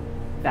Macon.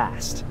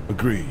 Fast.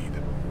 Agreed.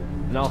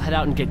 Then I'll head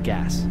out and get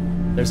gas.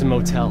 There's a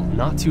motel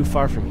not too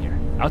far from here,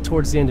 out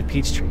towards the end of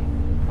Peachtree.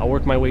 I'll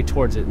work my way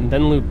towards it and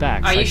then loop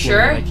back. Are you cycling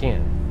sure? when I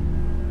can.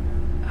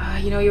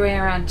 You know your way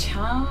around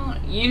town?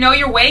 You know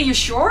your way? You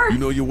sure? You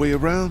know your way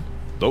around?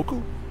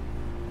 Local?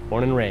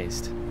 Born and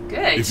raised.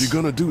 Good. If you're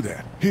gonna do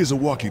that, here's a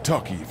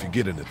walkie-talkie if you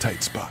get in a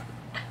tight spot.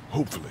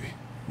 Hopefully,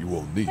 you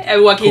won't need it. A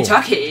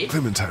walkie-talkie?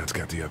 Clementine's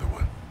got the other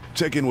one.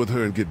 Check in with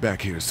her and get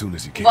back here as soon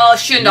as you can. Well,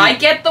 shouldn't I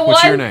get the one?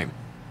 What's your name?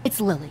 It's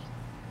Lily.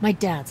 My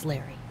dad's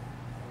Larry.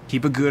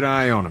 Keep a good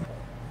eye on him.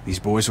 These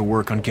boys will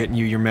work on getting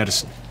you your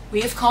medicine. We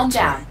have calmed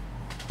down.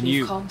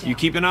 You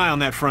keep an eye on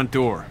that front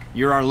door.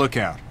 You're our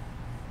lookout.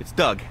 It's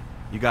Doug.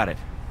 You got it.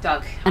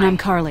 Doug. And I'm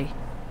Carly.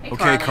 Hey,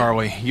 Okay,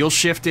 Carly. You'll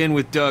shift in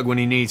with Doug when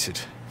he needs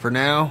it. For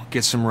now,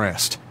 get some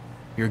rest.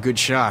 You're a good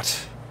shot,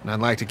 and I'd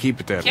like to keep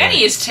it that Kenny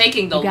way. is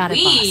taking the You got it,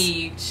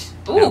 lead.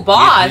 Now Ooh,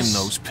 boss. Give him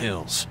those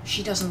pills.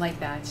 She doesn't like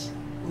that.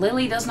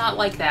 Lily does not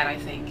like that, I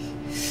think.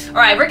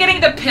 Alright, we're getting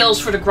the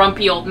pills for the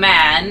grumpy old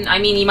man. I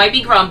mean, he might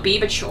be grumpy,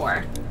 but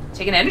sure.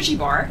 Take an energy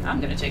bar.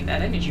 I'm gonna take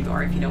that energy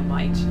bar if you don't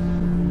mind.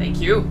 Thank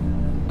you.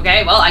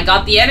 Okay, well, I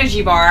got the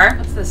energy bar.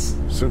 What's this?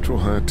 Central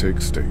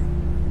High-Tech State.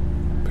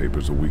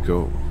 Paper's a week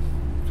old.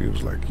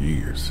 Feels like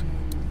years.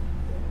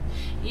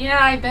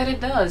 Yeah, I bet it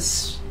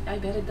does. I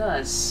bet it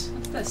does.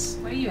 What's this?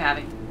 What are you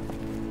having?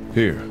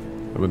 Here,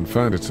 I've been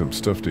finding some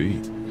stuff to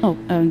eat. Oh,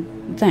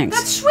 thanks.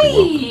 That's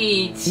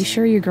sweet! You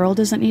sure your girl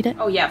doesn't need it?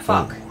 Oh, yeah,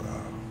 fuck.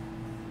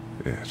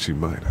 Yeah, she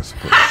might, I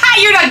suppose.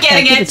 You're not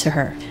getting Give it! it to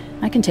her.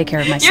 I can take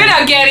care of myself. You're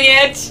not getting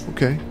it!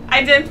 Okay.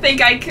 I didn't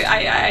think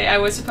I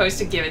was supposed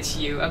to give it to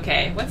you.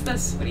 Okay, what's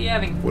this? What are you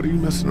having? What are you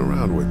messing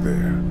around with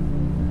there?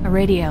 A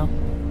radio.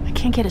 I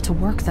can't get it to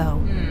work, though.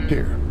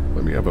 Here,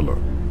 let me have a look.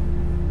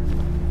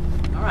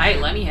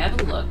 Alright, let me have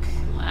a look.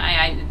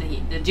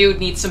 The dude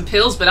needs some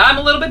pills, but I'm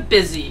a little bit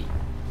busy.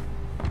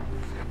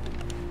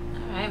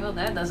 Alright, well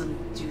that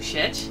doesn't do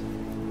shit.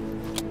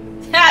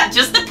 Ha!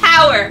 Just the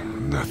power!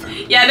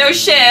 Nothing. Yeah, no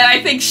shit.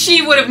 I think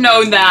she would have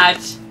known that.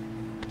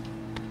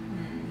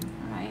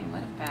 Alright,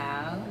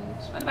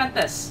 what about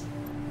this?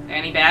 Are there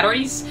any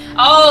batteries?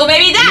 Oh,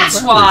 maybe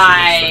that's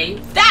why!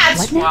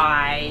 That's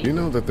why! You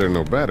know that there are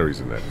no batteries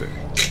in that thing.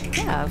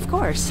 Yeah, of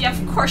course. Yeah,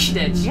 of course you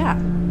did. Yeah.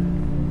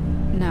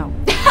 No.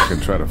 I can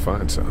try to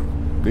find some.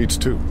 Needs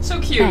two. So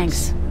cute.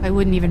 Thanks. I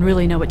wouldn't even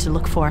really know what to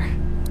look for.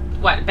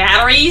 What,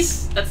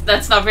 batteries?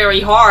 That's not very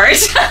hard.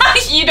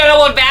 You don't know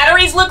what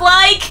batteries look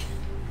like?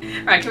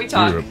 Alright, can we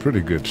talk? You're a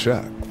pretty good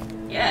shot.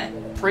 Yeah,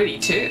 pretty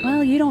too.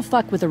 Well, you don't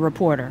fuck with a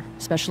reporter,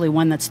 especially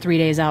one that's 3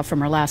 days out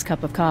from her last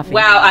cup of coffee.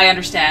 Wow, I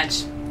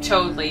understand.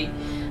 Totally.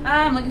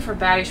 I'm looking for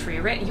batteries for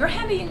you. You're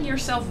handling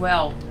yourself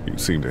well. You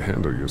seem to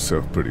handle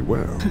yourself pretty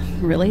well.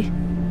 Really?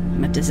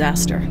 I'm a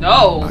disaster.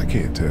 No. I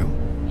can't tell.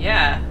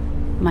 Yeah.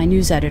 My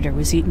news editor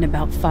was eaten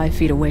about 5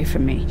 feet away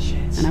from me.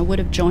 Shit. And I would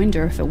have joined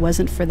her if it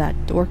wasn't for that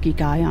dorky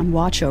guy on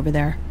watch over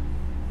there.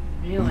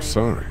 Really? I'm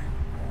sorry.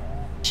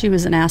 She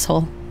was an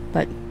asshole,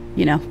 but,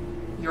 you know.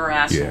 You're an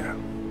asshole. Yeah.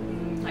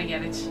 I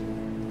get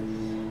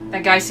it.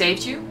 That guy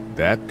saved you?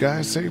 That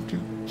guy saved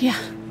you? Yeah,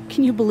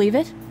 can you believe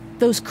it?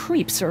 Those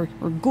creeps, or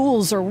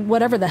ghouls, or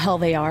whatever the hell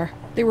they are.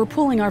 They were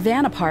pulling our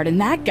van apart, and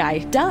that guy,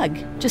 Doug,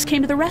 just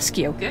came to the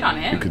rescue. Good on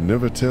him. You can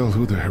never tell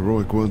who the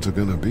heroic ones are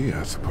gonna be,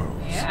 I suppose.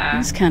 Yeah.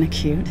 He's kind of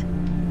cute.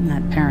 In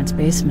that parents'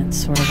 basement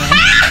sort of way.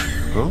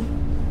 Huh?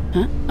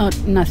 Huh? Oh,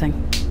 nothing.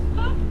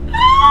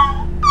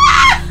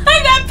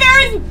 That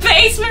parent's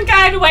basement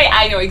kind of way.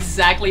 I know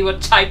exactly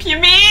what type you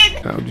mean.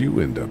 How'd you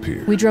end up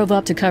here? We drove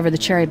up to cover the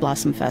Cherry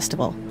Blossom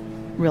Festival.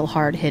 Real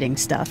hard-hitting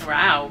stuff.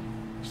 Wow.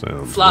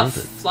 Sounds Fluff.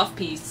 worth it. Fluff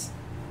piece.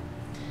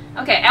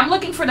 Okay, I'm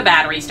looking for the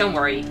batteries. Don't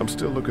worry. I'm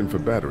still looking for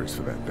batteries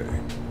for that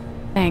thing.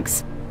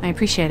 Thanks. I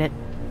appreciate it.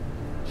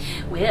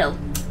 Well,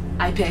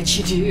 I bet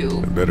you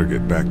do. I better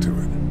get back to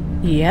it.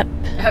 Yep.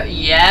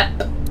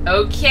 Yep.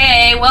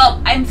 Okay,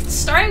 well, I'm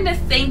starting to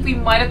think we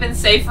might have been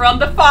safer on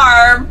the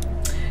farm.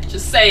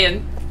 Just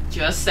saying.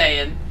 Just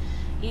saying.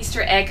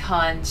 Easter egg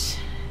hunt.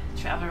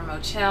 Traveler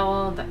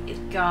Motel, the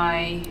It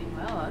Guy.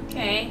 Well,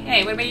 okay.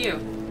 Hey, what about you?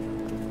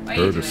 What are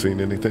you Heard or doing?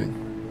 seen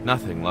anything?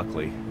 Nothing,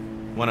 luckily.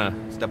 Wanna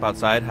step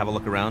outside, have a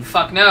look around?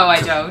 Fuck no,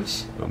 I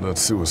don't. I'm not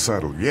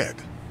suicidal yet.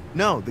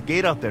 No, the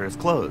gate out there is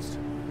closed.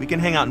 We can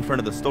hang out in front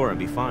of the store and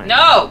be fine.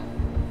 No!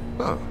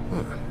 Huh.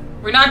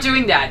 We're not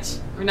doing that.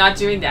 We're not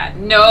doing that.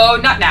 No,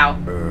 not now.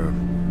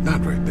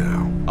 Not right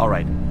now.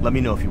 Alright, let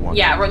me know if you want.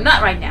 Yeah, we're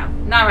not right now.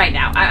 Not right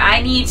now.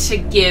 I need to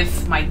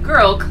give my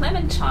girl,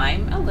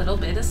 Clementine, a little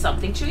bit of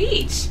something to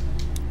eat.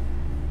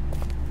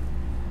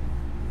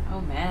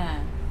 Oh,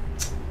 man.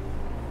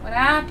 What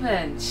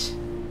happened?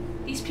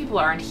 These people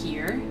aren't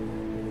here.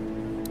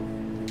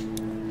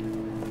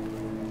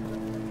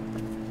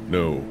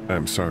 No,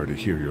 I'm sorry to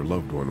hear your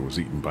loved one was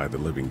eaten by the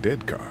living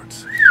dead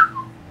guards.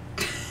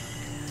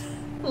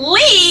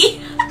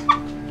 Lee!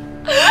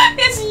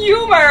 It's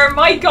humor,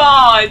 my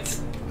god!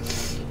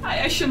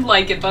 I shouldn't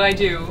like it, but I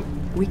do.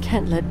 We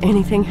can't let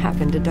anything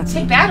happen to Ducky.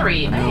 Take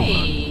battery.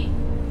 Hey.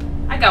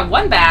 I got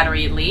one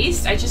battery at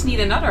least. I just need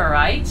another,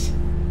 right?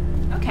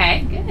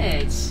 Okay,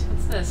 good.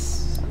 What's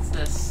this? What's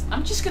this?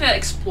 I'm just gonna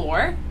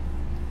explore.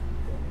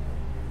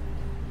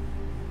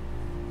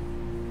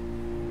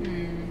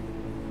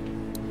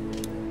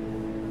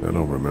 I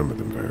don't remember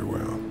them very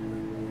well.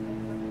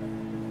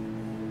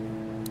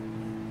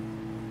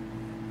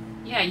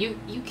 Yeah,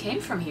 you came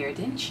from here,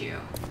 didn't you?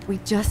 We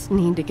just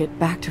need to get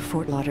back to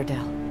Fort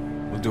Lauderdale.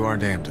 We'll do our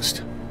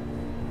damnedest.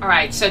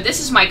 Alright, so this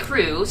is my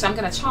crew, so I'm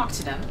gonna talk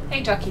to them.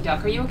 Hey, Ducky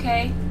Duck, are you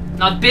okay?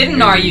 Not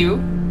bitten, are you?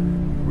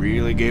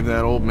 Really gave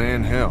that old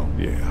man hell.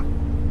 Yeah.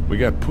 We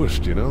got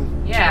pushed, you know?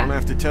 Yeah. You don't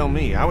have to tell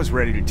me. I was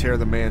ready to tear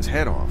the man's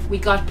head off. We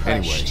got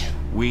pushed. Anyway,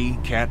 we,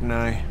 Kat and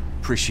I,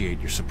 appreciate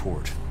your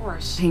support. Of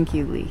course. Thank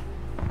you, Lee.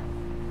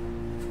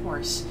 Of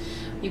course.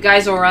 You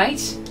guys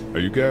alright? Are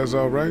you guys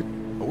alright?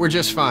 We're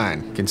just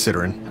fine,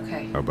 considering.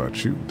 Okay. How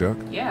about you, Duck?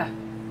 Yeah.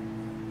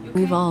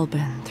 We've all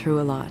been through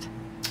a lot.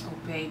 Oh,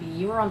 baby,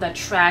 you were on that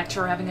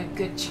tractor having a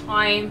good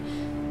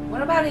time.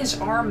 What about his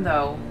arm,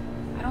 though?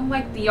 I don't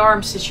like the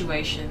arm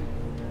situation.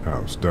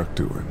 How's Duck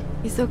doing?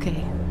 He's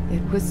okay.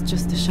 It was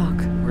just a shock.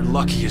 We're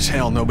lucky as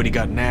hell nobody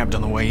got nabbed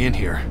on the way in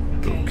here.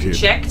 Okay, kid.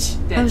 checked.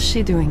 How's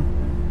she doing?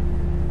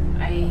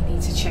 I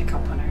need to check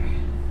up on her.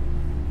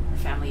 Her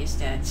family is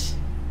dead.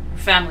 Her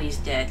family is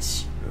dead.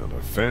 Well,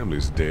 her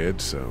family's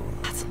dead, so...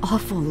 That's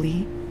awful,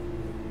 Lee.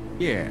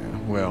 Yeah,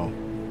 well...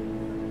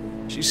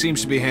 She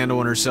seems to be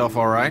handling herself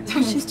all right.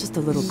 She's just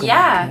a little girl.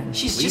 Yeah,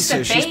 she's Lee just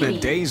a says baby. she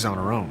spent days on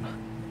her own.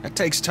 That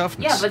takes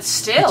toughness. Yeah, but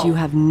still. But you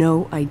have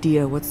no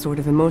idea what sort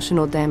of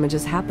emotional damage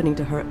is happening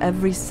to her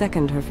every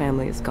second her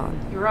family is gone.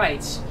 You're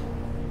right.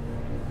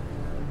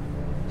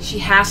 She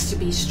has to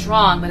be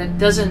strong, but it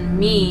doesn't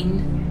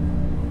mean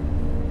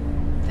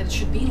that it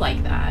should be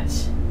like that.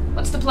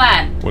 What's the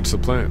plan? What's the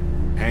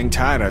plan? Hang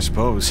tight, I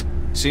suppose.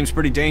 Seems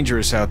pretty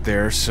dangerous out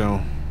there,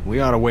 so we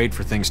ought to wait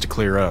for things to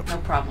clear up. No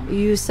problem.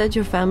 You said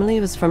your family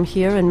was from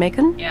here in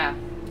Macon? Yeah,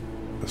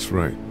 That's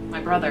right.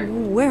 my brother.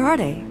 Where are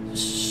they?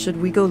 Should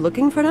we go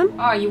looking for them?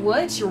 Oh, you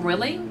would? You're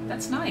willing?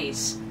 That's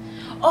nice.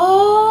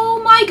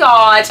 Oh my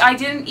god, I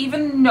didn't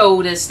even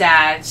notice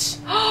that.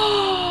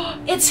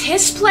 It's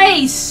his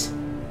place!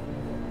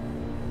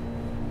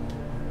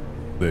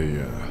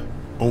 They,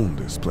 own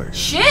this place.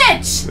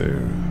 Shit! They're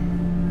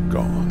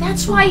gone.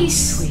 That's why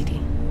he's...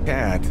 Sweetie.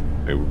 Kat.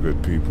 They were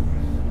good people.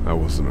 I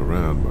wasn't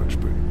around much,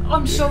 but...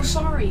 I'm so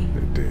sorry.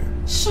 They're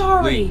dead.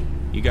 Sorry. Lee,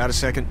 you got a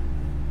second?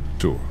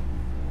 Sure.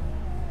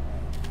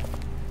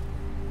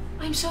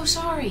 I'm so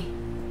sorry.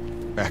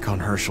 Back on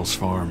Herschel's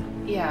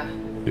farm. Yeah,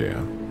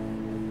 Yeah.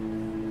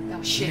 that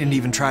was She shitty. didn't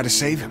even try to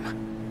save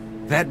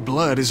him. That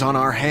blood is on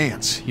our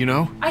hands, you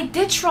know? I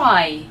did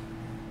try.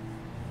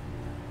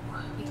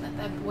 We let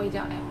that boy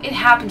die. It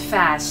happened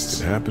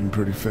fast. It happened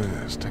pretty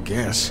fast. I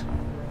guess.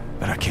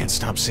 But I can't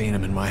stop seeing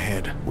him in my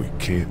head. We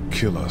can't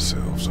kill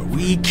ourselves over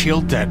We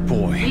killed that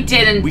boy. We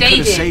didn't. We They could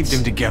have did. saved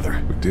him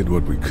together. We did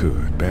what we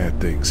could.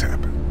 Bad things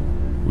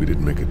happen. We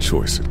didn't make a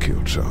choice that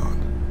killed Sean.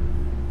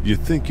 You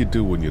think you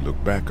do when you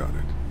look back on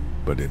it,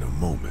 but in a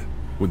moment,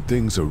 when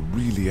things are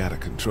really out of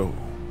control,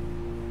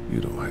 you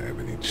don't have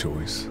any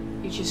choice.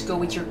 You just go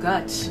with your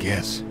gut.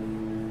 Yes.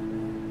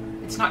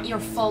 It's not your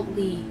fault,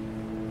 Lee.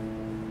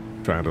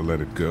 Try to let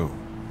it go.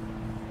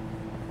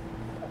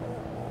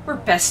 We're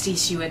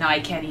besties, you and I,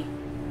 Kenny.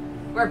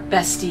 We're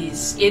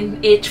besties.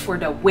 In it for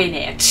the win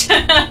it.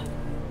 I'm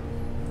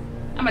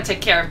gonna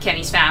take care of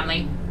Kenny's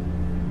family.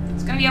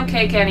 It's gonna be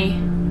okay, Kenny.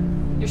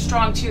 You're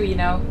strong too, you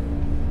know.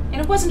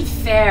 And it wasn't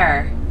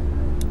fair.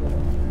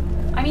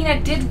 I mean, I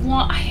did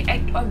want...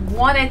 I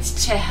wanted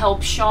to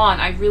help Sean.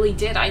 I really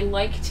did. I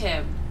liked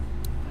him.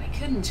 But I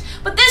couldn't.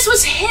 But this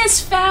was his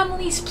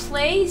family's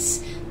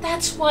place.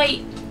 That's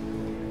why...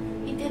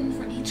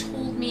 He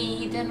told me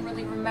he didn't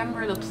really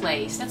remember the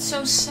place. That's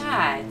so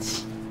sad.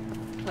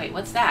 Wait,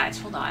 what's that?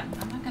 Hold on.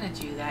 I'm not gonna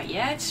do that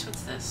yet.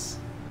 What's this?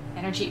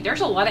 Energy.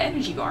 There's a lot of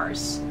energy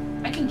bars.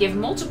 I can give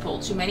multiple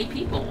to many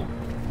people.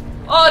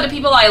 Oh, the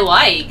people I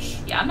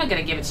like. Yeah, I'm not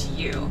gonna give it to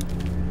you.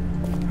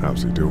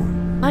 How's he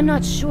doing? I'm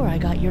not sure I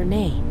got your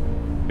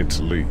name. It's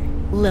Lee.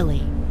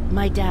 Lily.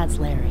 My dad's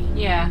Larry.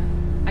 Yeah,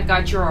 I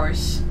got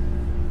yours.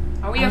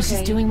 Are we okay? I was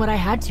just doing what I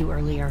had to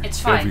earlier. It's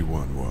fine.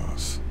 Everyone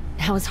was.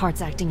 Now his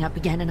heart's acting up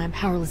again and I'm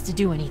powerless to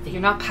do anything.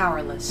 You're not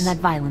powerless. And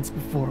that violence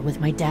before with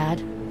my dad,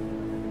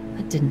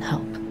 that didn't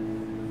help.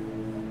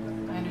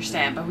 I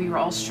understand, but we were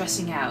all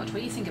stressing out. What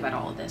do you think about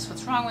all of this?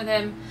 What's wrong with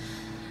him?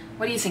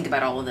 What do you think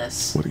about all of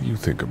this? What do you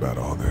think about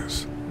all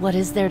this? What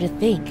is there to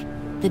think?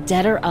 The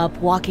dead are up,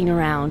 walking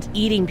around,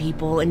 eating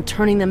people, and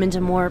turning them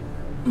into more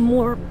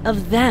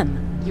of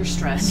them. You're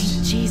stressed. I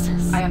mean,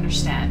 Jesus. I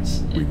understand.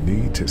 We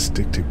need to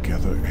stick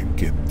together and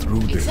get through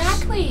this.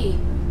 Exactly.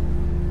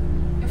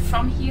 You're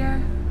from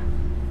here.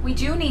 We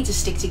do need to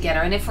stick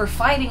together, and if we're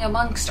fighting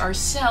amongst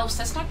ourselves,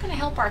 that's not going to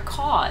help our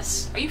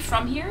cause. Are you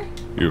from here?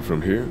 You're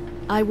from here?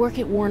 I work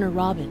at Warner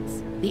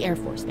Robins, the Air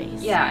Force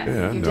Base.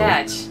 Yeah, your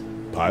dad.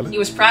 Pilot? He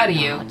was proud of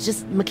you. No,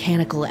 just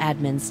mechanical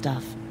admin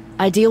stuff.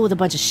 I deal with a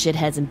bunch of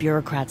shitheads and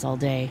bureaucrats all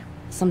day.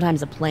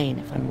 Sometimes a plane,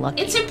 if I'm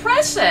lucky. It's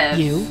impressive.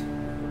 You?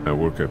 I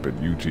work up at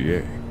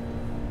UGA.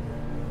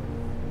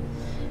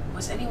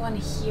 Was anyone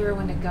here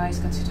when the guys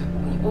got to the...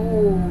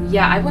 Oh,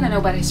 yeah, I want to know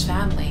about his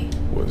family.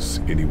 Was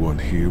anyone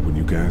here when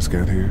you guys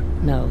got here?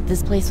 No,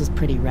 this place was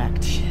pretty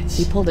wrecked. Shit.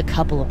 We pulled a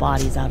couple of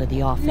bodies out of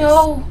the office.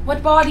 No!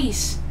 What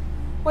bodies?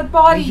 What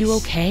bodies? Are you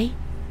okay?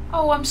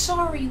 Oh, I'm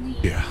sorry, Lee.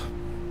 Yeah,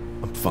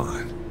 I'm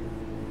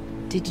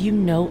fine. Did you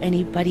know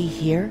anybody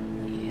here?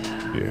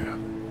 Yeah,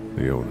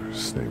 the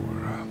owners,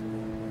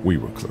 we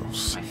were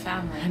close. My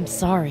family. I'm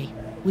sorry.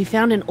 We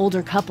found an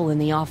older couple in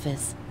the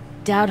office.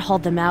 Dad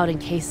hauled them out in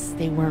case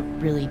they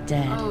weren't really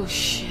dead. Oh,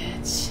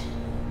 shit.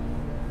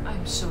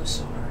 I'm so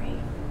sorry.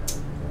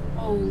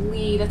 Oh,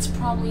 Lee, those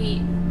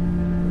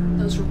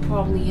were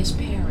probably his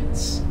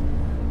parents.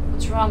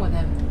 What's wrong with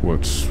him?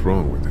 What's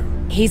wrong with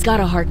him? He's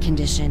got a heart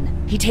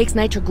condition. He takes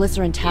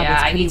nitroglycerin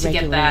tablets pretty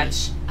regularly. Get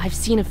that. I've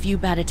seen a few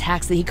bad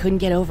attacks that he couldn't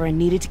get over and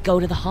needed to go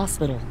to the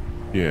hospital.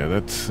 Yeah,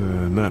 that's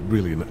not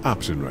really an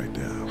option right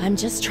now. I'm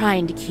just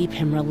trying to keep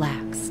him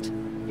relaxed.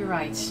 You're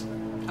right.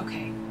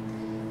 Okay.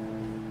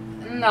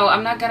 No,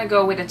 I'm not gonna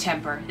go with a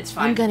temper. It's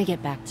fine. I'm gonna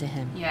get back to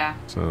him. Yeah.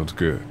 Sounds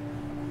good.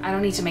 I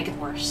don't need to make it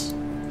worse.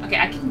 Okay,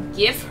 I can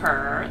give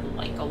her,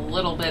 like, a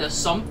little bit of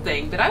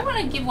something, but I want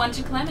to give one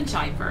to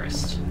Clementine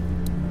first.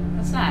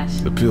 What's that?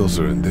 The pills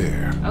are in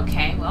there.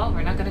 Okay, well,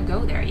 we're not gonna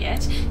go there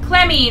yet.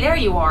 Clemmy, there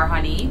you are,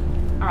 honey.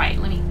 Alright,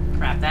 let me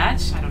grab that.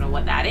 I don't know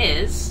what that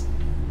is.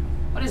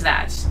 What is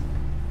that?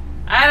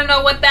 I don't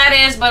know what that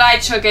is, but I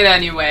took it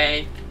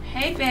anyway.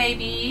 Hey,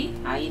 baby.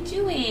 How you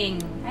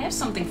doing? I have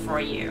something for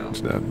you.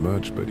 It's not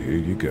much, but here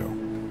you go.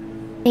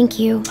 Thank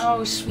you.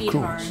 Oh,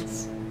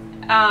 sweethearts.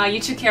 You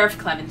took care of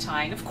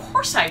Clementine. Of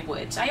course I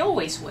would. I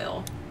always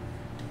will.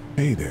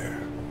 Hey there.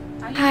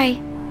 Hi.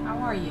 How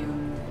are you?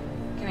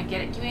 Can I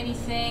get you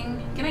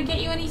anything? Can I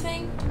get you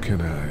anything?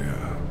 Can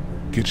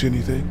I, get you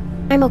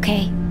anything? I'm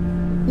okay.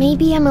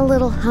 Maybe I'm a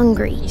little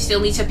hungry. You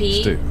still need to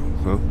pee? Still,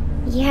 huh?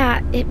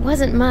 Yeah, it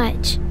wasn't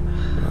much.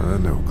 I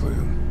know,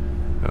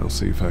 Clem. I'll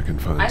see if I can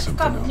find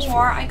something else.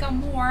 I got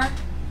more.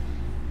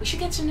 We should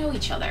get to know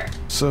each other.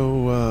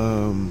 So,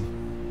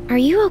 Are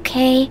you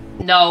okay?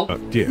 No.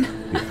 Yeah,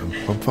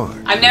 I'm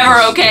fine. I'm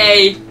never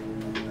okay.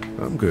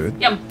 I'm good.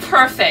 Yeah, I'm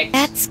perfect.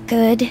 That's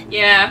good.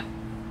 Yeah.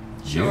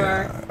 Sure.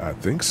 Yeah, I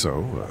think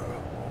so.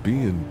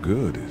 Being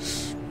good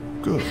is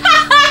good.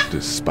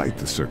 Despite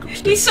the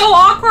circumstances. He's so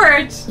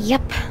awkward.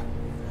 Yep.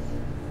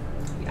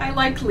 I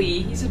like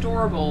Lee. He's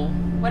adorable.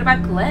 What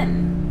about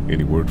Glenn?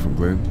 Any word from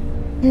Glenn?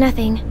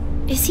 Nothing.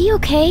 Is he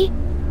okay?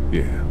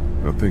 Yeah,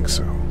 I think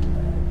so.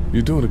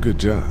 You're doing a good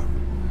job.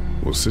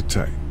 We'll sit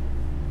tight.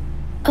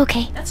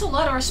 Okay. That's a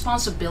lot of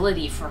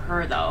responsibility for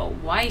her, though.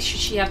 Why should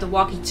she have the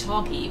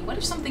walkie-talkie? What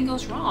if something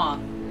goes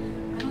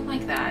wrong? I don't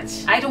like that.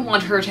 I don't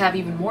want her to have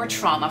even more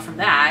trauma from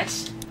that.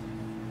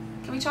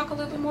 Can we talk a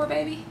little bit more,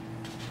 baby?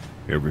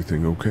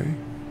 Everything okay?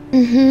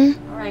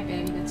 Mm-hmm. Alright,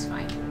 baby, that's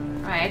fine.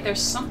 Alright,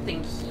 there's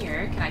something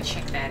here. Can I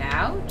check that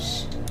out?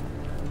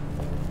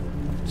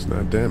 It's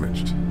not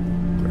damaged.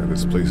 Glad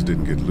this place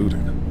didn't get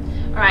looted.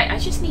 Alright, I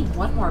just need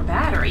one more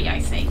battery,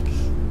 I think.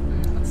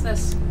 What's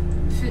this?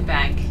 Food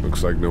bank.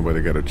 Looks like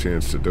nobody got a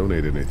chance to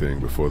donate anything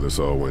before this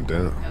all went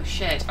down. Oh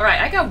shit. Alright,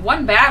 I got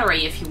one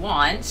battery if you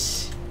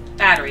want.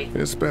 Battery.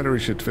 This battery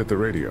should fit the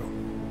radio.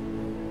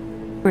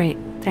 Great,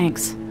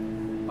 thanks.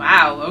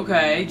 Wow,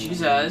 okay,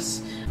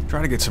 Jesus.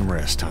 Try to get some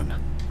rest, hon.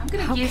 I'm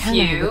gonna give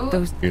you...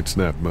 It's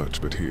not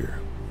much, but here.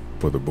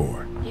 For the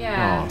boy.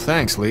 Yeah. Oh,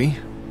 thanks, Lee.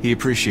 He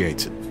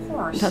appreciates it. Of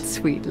course. That's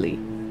sweet, Lee.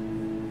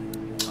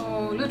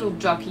 Oh, little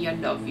ducky, I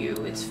love you.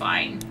 It's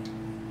fine.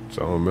 It's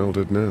all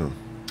melted now.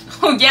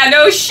 Oh yeah,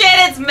 no shit,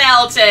 it's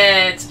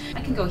melted!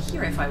 I can go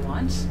here if I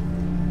want.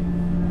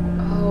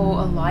 Oh,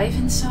 alive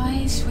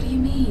inside? What do you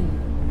mean?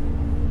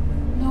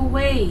 No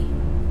way.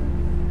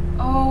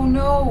 Oh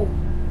no.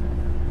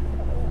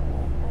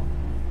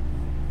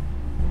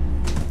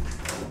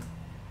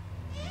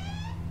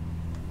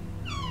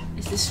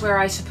 Is this where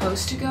I'm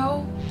supposed to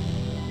go?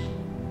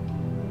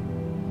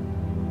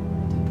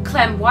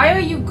 Clem, why are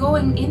you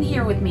going in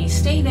here with me?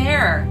 Stay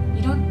there.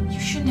 You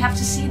shouldn't have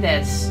to see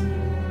this.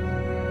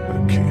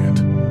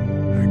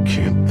 I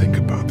can't think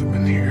about them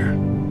in here.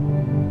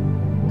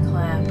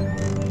 Clem.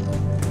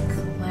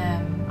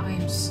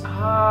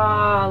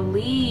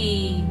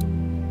 Lee.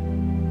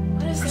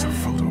 What is There's that? a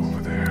photo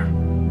over there.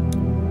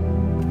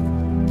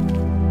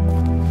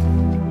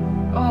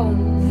 Oh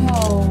no.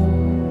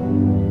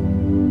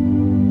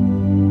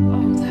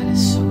 Oh, that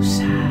is so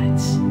sad.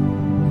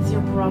 With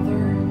your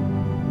brother.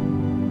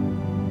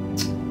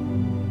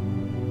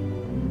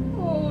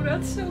 Oh,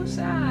 that's so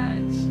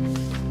sad.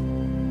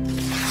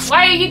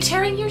 Why are you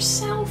tearing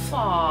yourself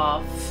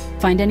off?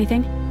 Find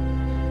anything?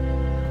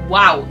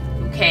 Wow.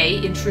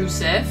 Okay,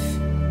 intrusive.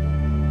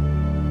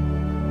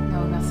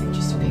 No, nothing,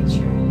 just a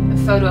picture. A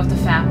photo of the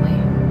family.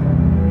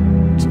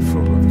 It's a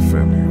photo of the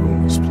family who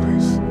own this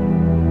place.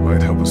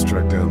 Might help us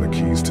track down the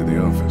keys to the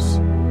office.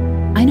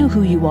 I know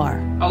who you are.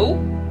 Oh?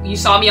 You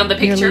saw me on the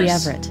pictures? You're Lee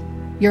Everett.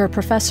 You're a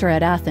professor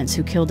at Athens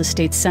who killed a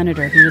state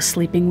senator who was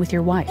sleeping with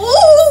your wife.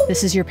 Ooh!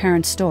 This is your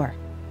parents' store.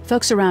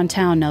 Folks around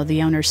town know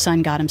the owner's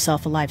son got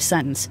himself a life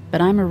sentence,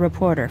 but I'm a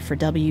reporter for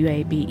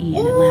WABE in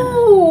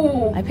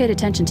Atlanta. I paid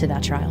attention to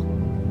that trial.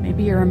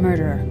 Maybe you're a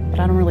murderer, but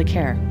I don't really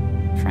care.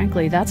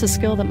 Frankly, that's a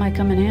skill that might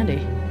come in handy.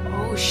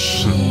 Oh,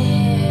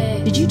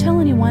 shit. Did you tell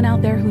anyone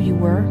out there who you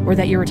were, or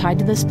that you were tied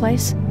to this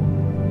place?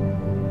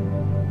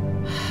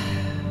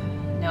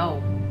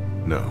 No.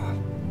 No.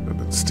 I've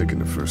been sticking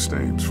to first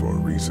names for a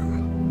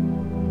reason.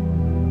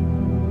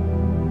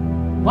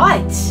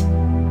 What?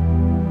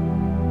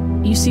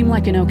 You seem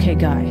like an okay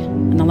guy,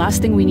 and the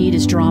last thing we need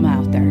is drama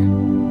out there.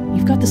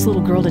 You've got this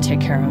little girl to take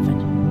care of,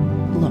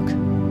 and look,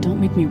 don't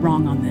make me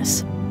wrong on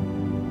this.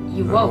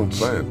 You I won't. don't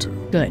plan to.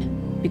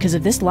 Good, because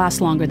if this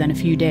lasts longer than a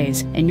few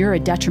days, and you're a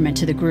detriment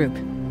to the group,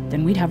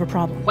 then we'd have a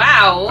problem.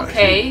 Wow,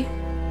 okay.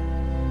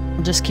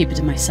 I'll just keep it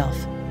to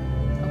myself.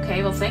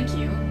 Okay, well, thank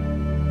you.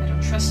 I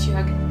don't trust you.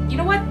 You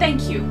know what?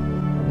 Thank you.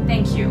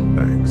 Thank you.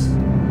 Thanks.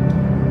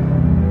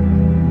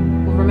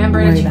 We'll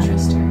remember that you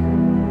trust her.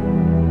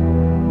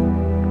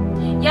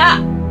 Yeah,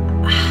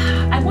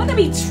 I want to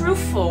be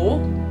truthful,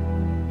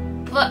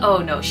 but oh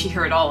no, she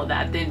heard all of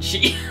that, didn't she?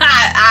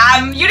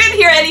 You didn't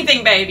hear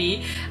anything,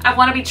 baby. I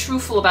want to be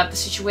truthful about the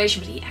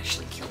situation, but he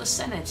actually killed a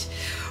Senate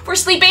for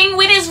sleeping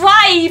with his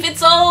wife.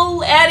 It's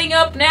all adding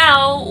up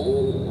now.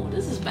 Ooh,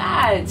 this is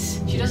bad.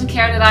 She doesn't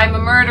care that I'm a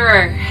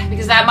murderer,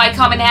 because that might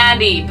come in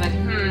handy, but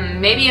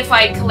maybe if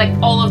I collect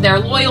all of their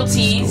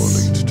loyalties.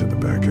 Store leads to the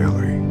back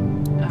alley.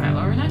 Alright,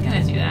 well, we're not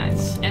gonna do that.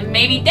 And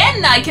maybe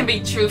then I can be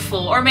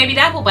truthful, or maybe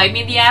that will bite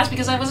me in the ass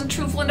because I wasn't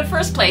truthful in the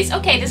first place.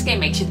 Okay, this game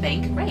makes you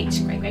think. Great.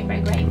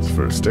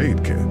 First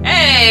aid kit.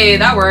 Hey,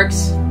 that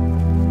works.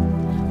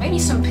 Maybe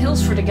some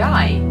pills for the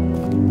guy.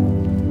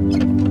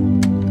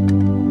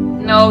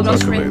 No, don't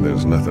Luckily,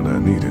 there's nothing I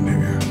need in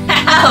here.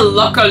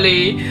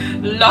 Luckily.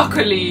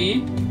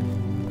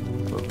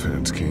 My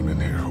parents came in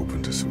here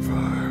hoping to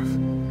survive,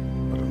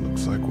 but it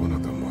looks like one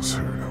of them was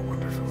hurt. I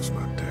wonder if it was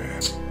my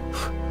dad.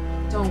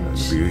 Don't. Trying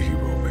to be a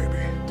hero,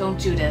 maybe. Don't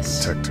do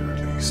this. Protect her,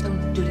 at least.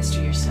 Don't do this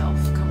to yourself.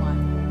 Come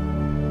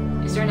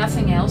on. Is there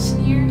nothing else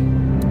in here?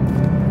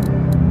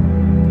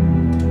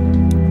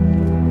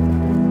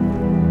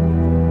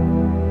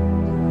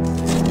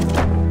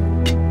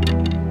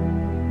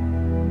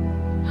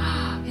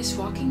 His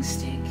walking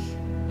stick.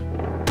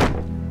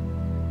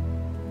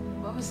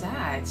 What was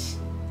that?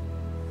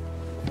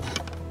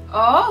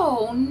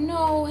 Oh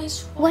no,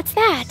 his. What's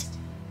that?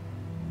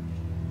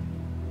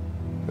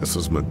 This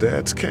was my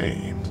dad's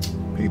cane.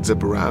 He'd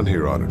zip around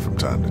here on it from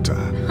time to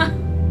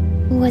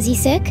time. Was he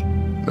sick?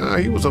 Nah,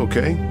 he was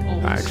okay.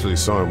 I actually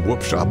saw him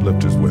whoop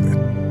shoplifters with it.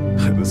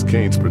 This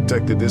cane's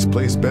protected this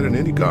place better than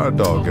any guard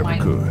dog ever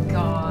could.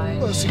 God.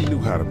 Plus, he knew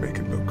how to make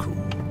it look cool.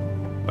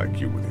 Like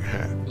you with your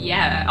hat.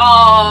 Yeah.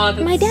 Oh,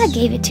 My dad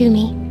gave it to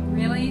me.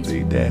 Really?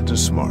 See, dads are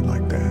smart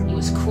like that. He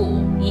was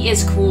cool. He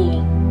is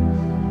cool.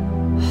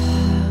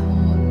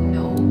 Oh,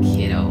 no,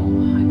 kiddo.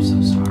 I'm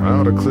so sorry. I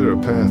ought to clear a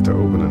path to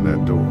opening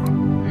that door.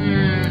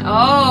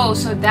 Oh,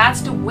 so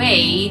that's the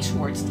way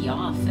towards the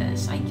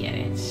office. I get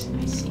it.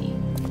 I see.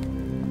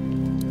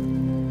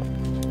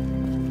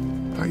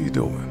 How you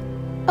doing?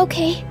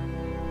 Okay.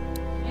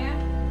 Yeah.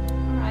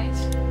 Alright.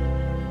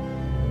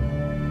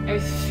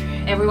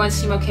 Everyone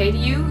seem okay to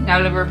you?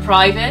 Now that we're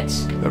private?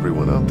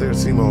 Everyone out there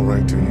seem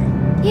alright to you?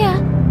 Yeah.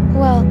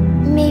 Well,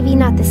 maybe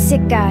not the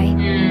sick guy.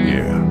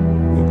 Yeah.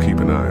 We'll keep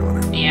an eye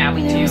on him. Yeah,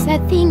 we do. There was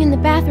that thing in the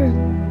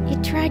bathroom.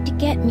 It tried to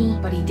get me.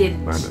 But he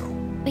didn't. I know.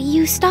 But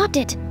you stopped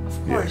it.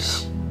 Of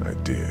course. Yeah, I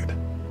did.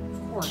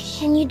 Of course.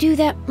 Can you do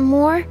that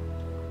more?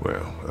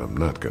 Well, I'm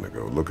not gonna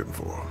go looking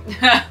for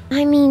him.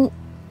 I mean,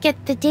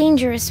 get the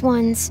dangerous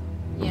ones.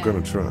 I'm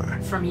gonna try.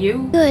 From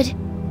you? Good.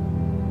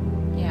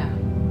 Yeah.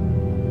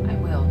 I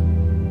will.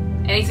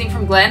 Anything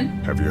from Glenn?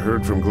 Have you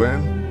heard from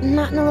Glenn?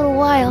 Not in a little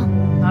while.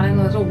 Not in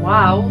a little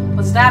while.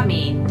 What's that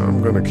mean?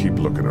 I'm gonna keep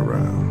looking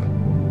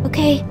around.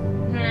 Okay.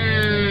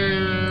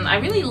 I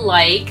really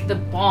like the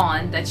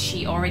bond that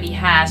she already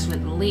has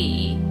with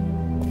Lee.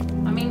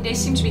 I mean, they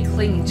seem to be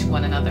clinging to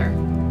one another.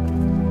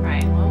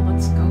 Right, well,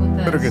 let's go with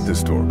this. Better get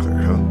this door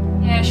clear, huh?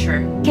 Yeah,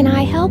 sure. Can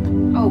I help?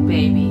 Oh,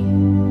 baby.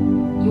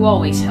 You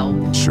always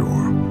help.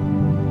 Sure.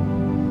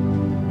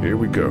 Here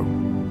we go.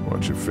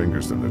 Watch your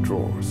fingers in the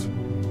drawers.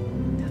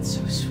 That's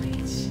so sweet.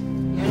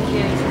 You're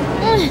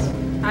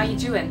kidding. How you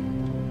doing?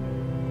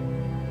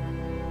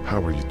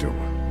 How are you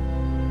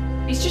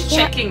doing? He's just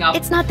checking up.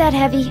 It's not that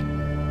heavy.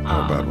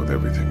 How about with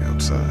everything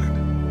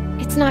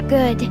outside? It's not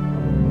good.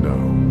 No,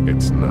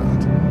 it's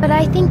not. But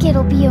I think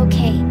it'll be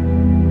okay.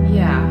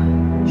 Yeah.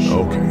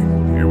 Sure.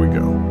 Okay, here we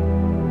go.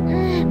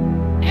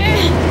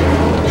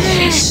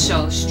 She's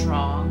so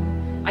strong.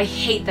 I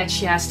hate that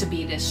she has to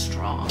be this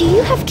strong. Do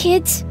you have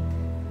kids?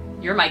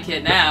 You're my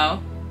kid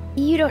now.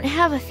 You don't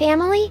have a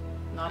family?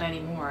 Not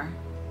anymore.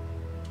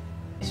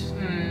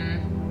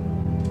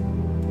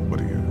 What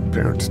do your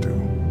parents do?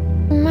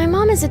 My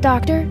mom is a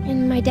doctor,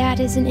 and my dad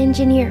is an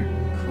engineer.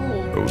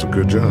 Cool. Those are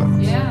good jobs.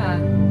 Yeah.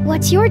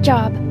 What's your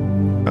job?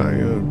 I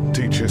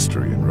teach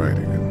history and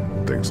writing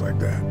and things like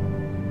that.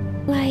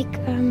 Like,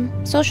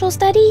 social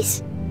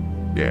studies?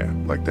 Yeah,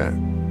 like that.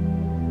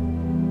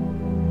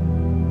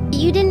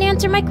 You didn't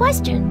answer my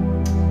question.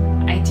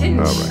 I didn't.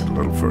 Alright, a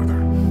little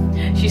further.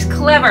 She's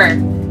clever.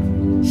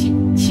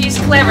 She's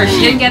clever. She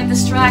didn't get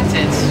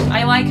distracted.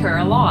 I like her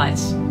a lot.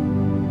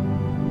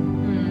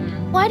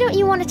 Why don't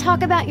you want to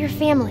talk about your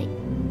family?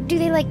 Do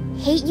they, like,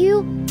 hate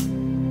you?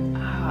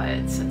 Oh,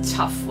 it's a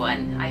tough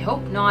one. I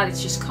hope not.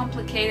 It's just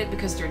complicated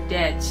because they're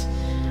dead.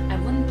 I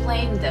wouldn't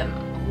blame them.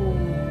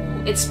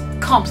 Oh, it's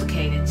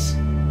complicated.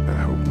 I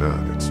hope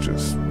not. It's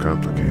just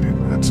complicated,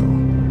 that's all.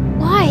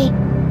 Why?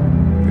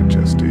 It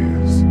just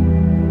is.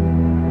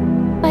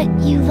 But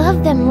you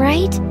love them,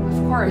 right?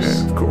 Of course.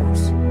 Yeah, of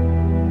course.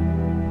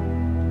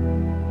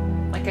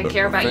 Like I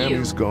care about you. My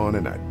family's gone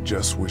and I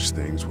just wish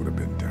things would have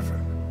been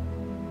different.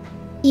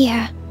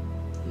 Yeah.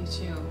 You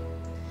too.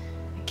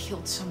 I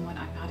killed someone.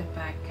 I'm not a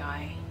bad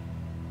guy.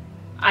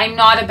 I'm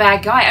not a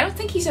bad guy. I don't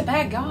think he's a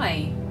bad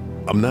guy.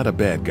 I'm not a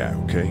bad guy,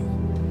 okay?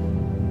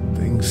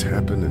 Things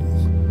happen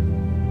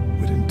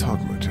and we didn't talk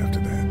much after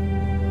that.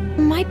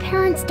 My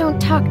parents don't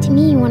talk to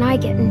me when I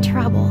get in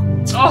trouble.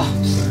 Oh.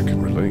 I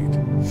can relate.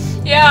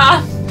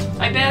 Yeah,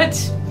 I bet.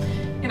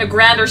 In a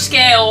grander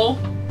scale.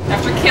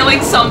 After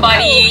killing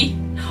somebody.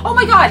 Oh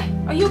my god,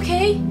 are you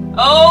okay?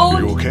 Oh.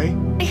 Are you okay?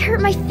 I hurt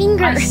my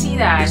finger. I see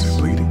that. Is it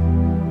bleeding?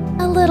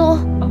 A little.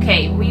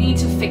 Okay, we need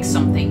to fix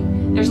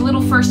something. There's a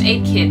little first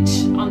aid kit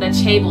on that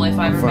table if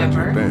I remember. Find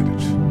your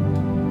bandage.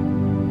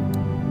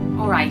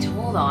 Alright,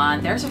 hold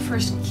on. There's a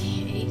first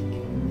aid.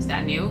 Is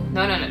that new?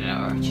 No.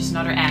 Just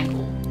another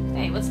ankle.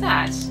 Hey, what's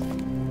that?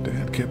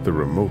 Dad kept the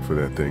remote for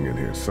that thing in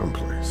here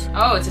someplace.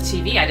 Oh, it's a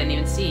TV I didn't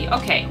even see.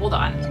 Okay, hold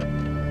on.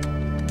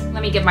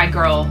 Let me give my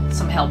girl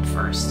some help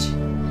first.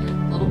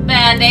 A little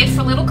band-aid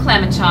for little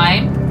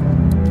Clementine.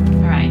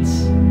 Alright.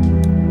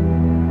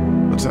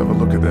 Let's have a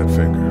look at that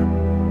finger.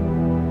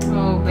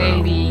 Oh,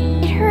 baby.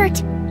 It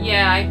hurt.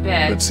 Yeah, I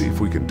bet. Let's see if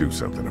we can do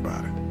something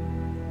about it.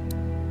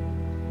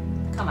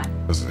 Come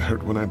on. Does it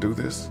hurt when I do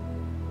this?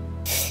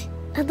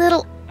 A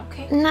little.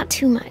 Okay. Not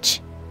too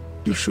much.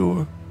 You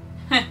sure?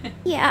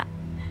 Yeah.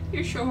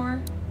 You're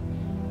sure?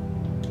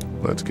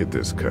 Let's get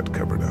this cut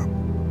covered up.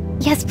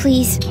 Yes,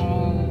 please.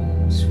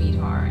 Oh,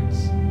 sweetheart.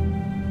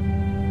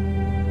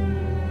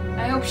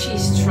 I hope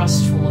she's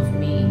trustful of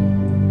me.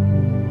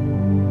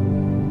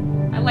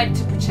 I like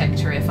to protect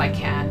her if I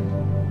can.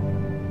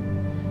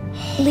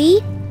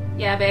 Lee?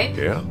 Yeah, babe?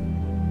 Yeah?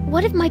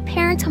 What if my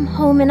parents come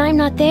home and I'm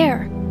not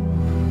there?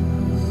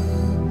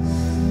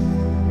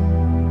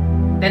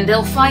 Then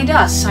they'll find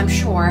us, I'm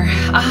sure.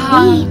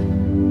 Lee?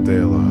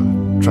 They'll,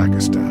 track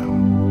us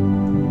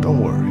down. Don't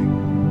worry.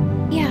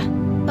 Yeah,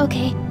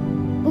 okay.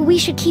 We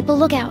should keep a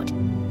lookout.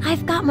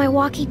 I've got my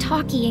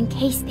walkie-talkie in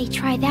case they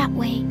try that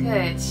way.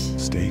 Good.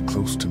 Stay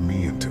close to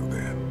me until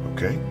then,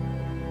 okay?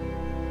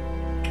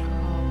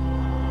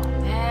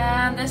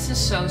 Man, this is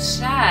so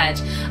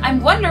sad. I'm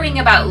wondering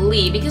about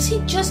Lee because he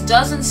just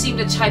doesn't seem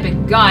the type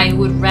of guy who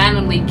would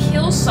randomly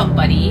kill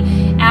somebody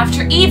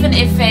after even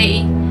if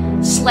they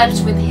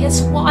slept with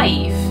his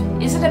wife.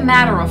 Is it a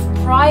matter of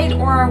pride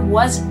or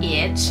was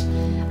it,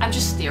 I'm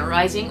just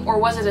theorizing, or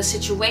was it a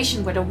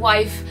situation where the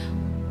wife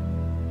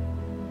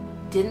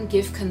didn't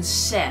give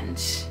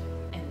consent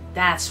and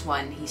that's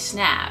when he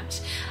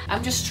snapped?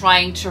 I'm just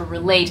trying to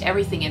relate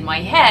everything in my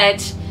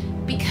head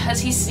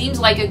because he seems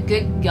like a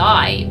good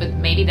guy, but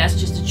maybe that's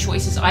just the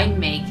choices I'm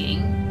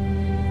making.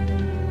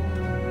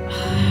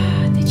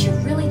 Did you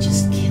really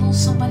just kill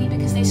somebody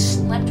because they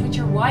slept with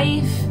your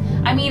wife?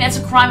 I mean, it's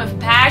a crime of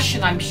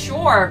passion, I'm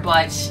sure,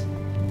 but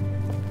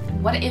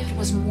what if it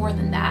was more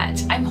than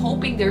that? I'm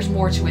hoping there's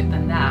more to it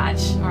than that.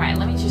 Alright,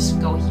 let me just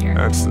go here.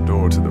 That's the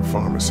door to the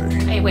pharmacy.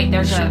 Hey, wait,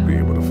 there's you should be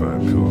able to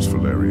find pills for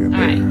Larry in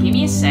there. Alright, give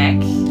me a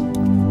sec.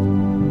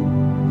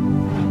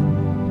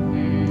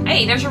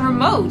 Hey, there's a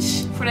remote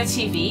for the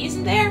TV,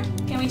 isn't there?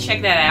 Can we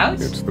check that out?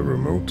 It's the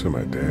remote to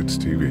my dad's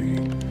TV.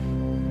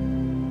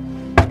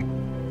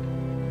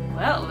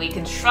 Well, we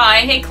can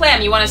try. Hey,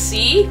 Clem, you want to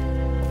see?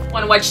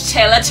 Want to watch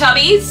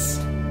Teletubbies?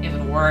 If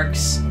it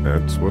works.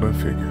 That's what I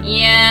figured.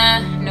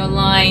 Yeah, no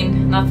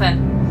line, nothing.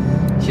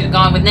 Should have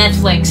gone with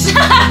Netflix.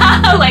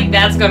 Like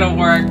that's gonna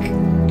work.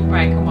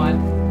 Alright, come on.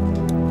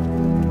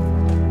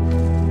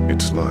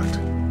 It's locked.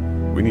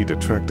 We need to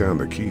track down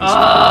the keys.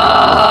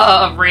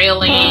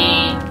 Really?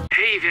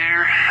 Hey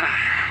there.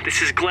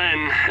 This is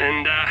Glenn,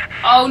 and,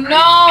 oh no!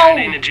 I'm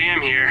kinda in a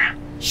jam here.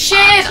 Shit,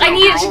 I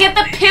needed to get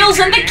the pills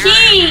and the keys!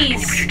 Can you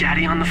put your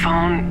daddy on the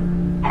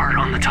phone? Or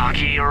on the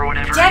talkie, or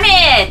whatever? Damn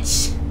it!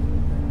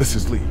 This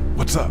is Lee.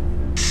 What's up?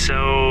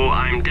 So,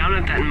 I'm down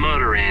at that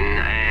motor inn,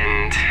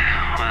 and,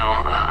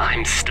 well,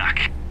 I'm stuck.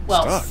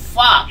 Well,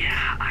 fuck.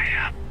 Yeah,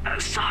 I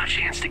saw a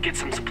chance to get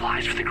some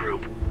supplies for the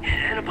group,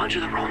 and a bunch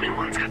of the Roman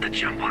ones got the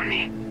jump on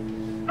me.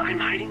 I'm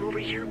hiding over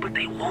here, but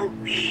they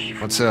won't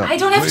leave. What's up? I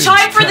don't have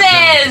time for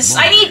this!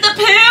 I need the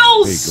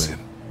pills! Hey,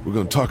 Glenn. We're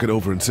gonna talk it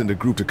over and send a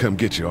group to come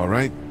get you,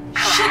 alright?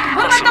 Shit,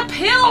 what about the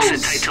pills? I'll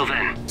sit tight till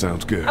then.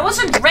 Sounds good. I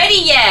wasn't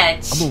ready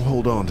yet! I'm gonna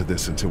hold on to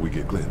this until we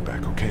get Glenn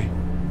back, okay?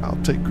 I'll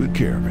take good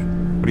care of it.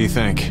 What do you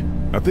think?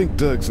 I think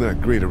Doug's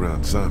not great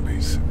around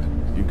zombies.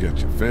 You got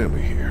your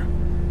family here.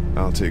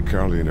 I'll take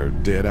Carly and her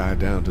dead eye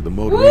down to the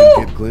motor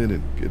inn, get Glenn,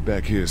 and get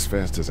back here as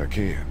fast as I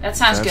can. That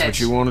sounds good. That's what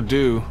you want to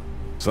do.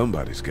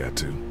 Somebody's got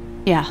to.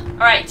 Yeah.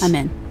 Alright. I'm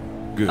in.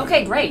 Good.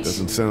 Okay, great.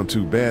 Doesn't sound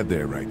too bad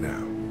there right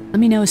now. Let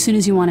me know as soon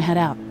as you want to head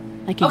out.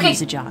 I could Okay.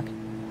 use a jog.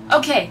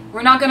 Okay,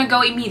 we're not gonna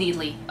go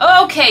immediately.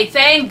 Okay,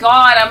 thank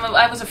God.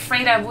 I was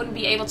afraid I wouldn't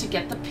be able to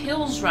get the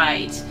pills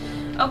right.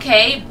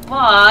 Okay,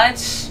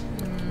 but...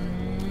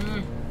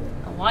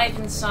 alive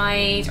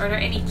inside. Are there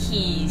any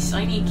keys?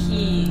 I need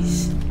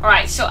keys.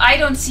 Alright, so I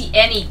don't see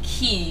any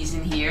keys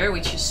in here,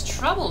 which is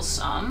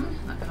troublesome.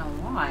 Not gonna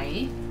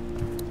lie.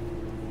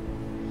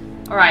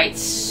 Alright,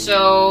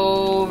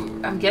 so...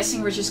 I'm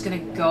guessing we're just gonna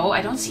go.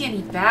 I don't see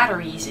any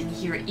batteries in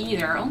here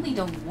either. Only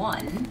the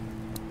one.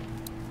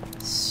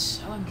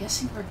 So I'm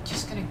guessing we're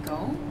just gonna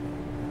go?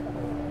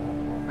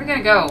 We're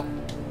gonna go.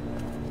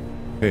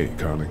 Hey,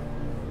 Carly.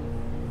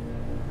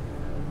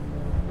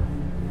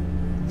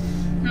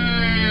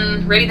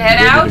 Ready to head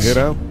Ready out? to head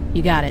out?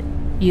 You got it.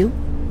 You?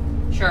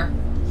 Sure.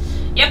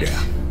 Yep.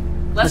 Yeah.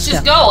 Let's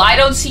just go. I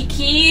don't see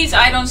keys.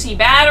 I don't see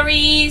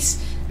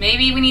batteries.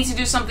 Maybe we need to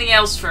do something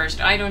else first.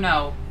 I don't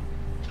know.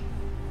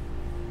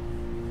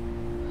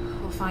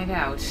 We'll find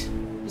out.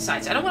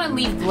 Besides, I don't want to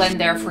leave Glenn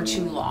there for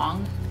too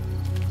long.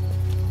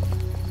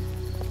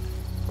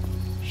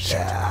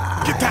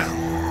 Get down.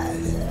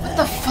 What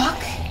the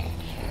fuck?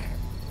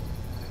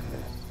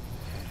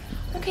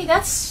 Okay,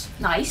 that's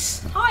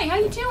nice. Hi, how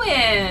you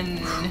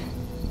doing?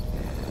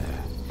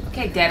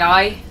 Okay,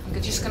 Deadeye.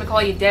 I'm just gonna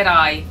call you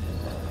Deadeye.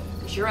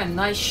 Because you're a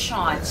nice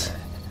shot.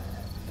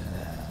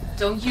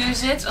 Don't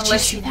use it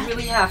unless you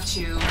really have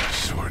to.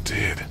 Sure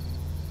did.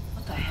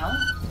 What the hell?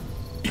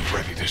 You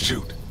ready to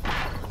shoot?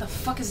 What the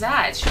fuck is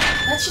that?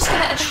 That's just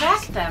gonna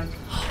attract them.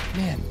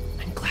 Man,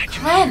 I'm glad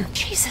you're Glenn!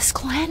 Jesus,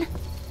 Glenn.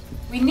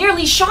 We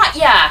nearly shot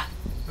ya!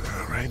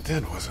 Alright,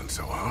 that wasn't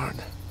so hard.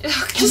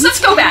 Just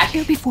let's go back.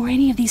 Here before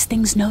any of these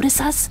things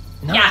notice us?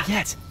 Not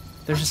yet.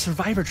 There's a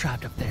survivor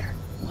trapped up there.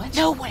 What?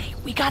 No way.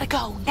 We gotta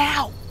go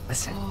now.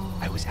 Listen,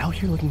 I was out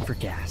here looking for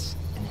gas,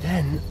 and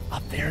then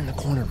up there in the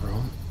corner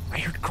room, I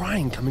heard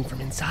crying coming from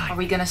inside. Are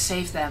we gonna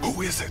save them?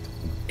 Who is it?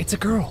 It's a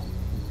girl.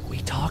 We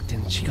talked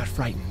and she got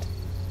frightened.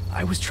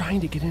 I was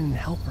trying to get in and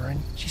help her,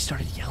 and she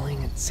started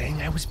yelling and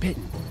saying I was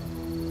bitten.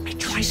 I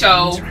tried to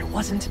answer I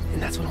wasn't,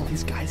 and that's when all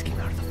these guys came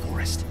out of the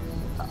forest.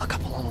 A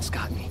couple almost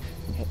got me,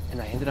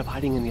 and I ended up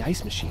hiding in the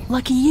ice machine.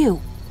 Lucky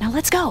you. Now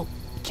let's go.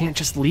 We can't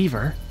just leave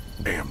her.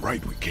 Damn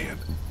right we can.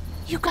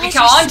 You guys we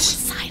are can't.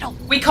 suicidal.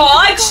 We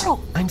can't.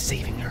 Girl. I'm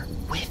saving her,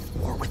 with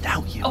or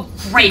without you. Oh,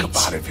 great. Think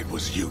about if it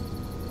was you.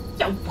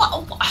 Yeah,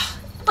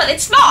 but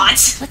it's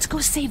not. Let's go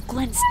save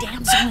Glenn's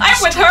damsel.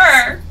 I'm with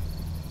her.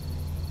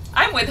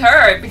 I'm with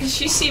her because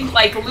she seemed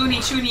like Looney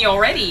Tooney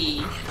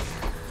already.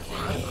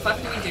 What the fuck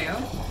do we do?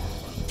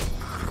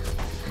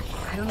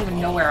 I don't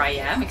even know where I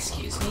am.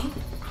 Excuse me.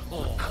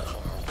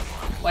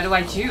 What do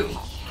I do?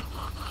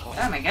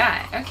 Oh my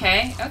god.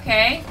 Okay,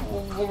 okay.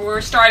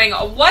 We're starting.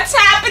 What's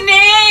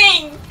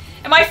happening?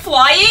 Am I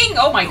flying?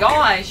 Oh my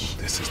gosh.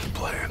 This is the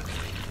plan.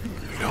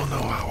 We don't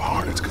know how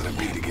hard it's gonna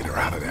be to get her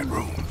out of that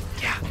room.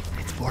 Yeah,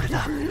 it's boarded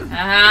up.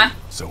 Uh-huh.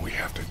 So we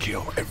have to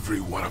kill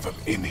every one of them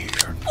in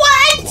here.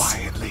 What?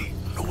 Quietly.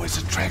 Noise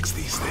attracts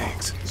these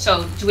things.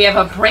 So, do we have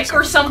a brick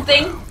or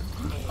something?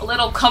 A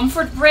little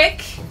comfort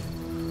brick?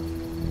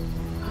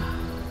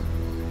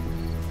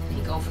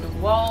 Peek over the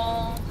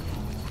wall.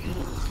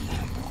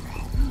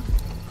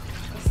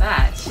 What's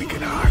that? We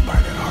can hide by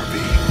that RV.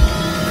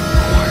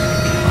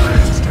 Quietly keep our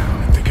heads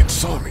down if they can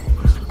saw me.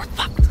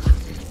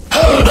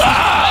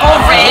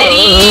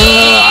 Already?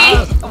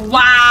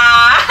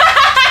 Wow!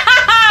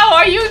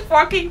 Are you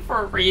fucking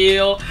for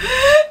real?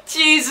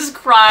 Jesus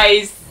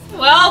Christ.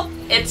 Well,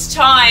 it's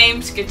time.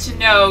 It's good to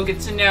know, good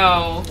to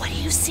know. What do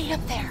you see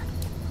up there?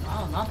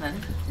 Oh, nothing.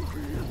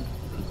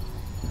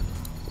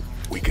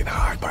 We can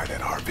hide by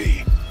that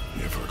RV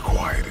if we're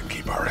quiet and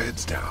keep our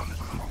heads down.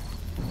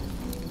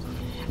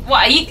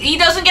 What, he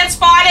doesn't get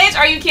spotted?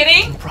 Are you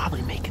kidding? We can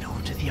probably make it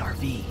over to the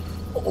RV.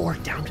 Or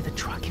down to the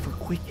truck if we're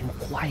quick and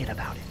quiet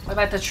about it. What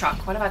about the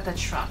truck? What about the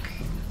truck?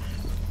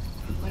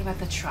 What about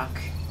the truck?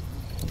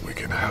 We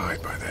can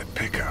hide by that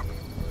pickup.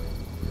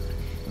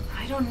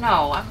 I don't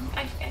know.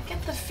 I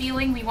get the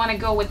feeling we want to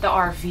go with the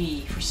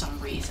RV for some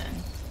reason.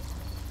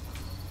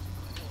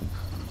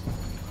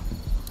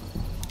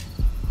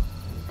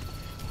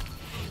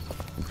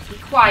 Be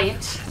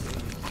quiet.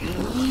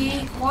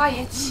 Be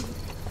quiet.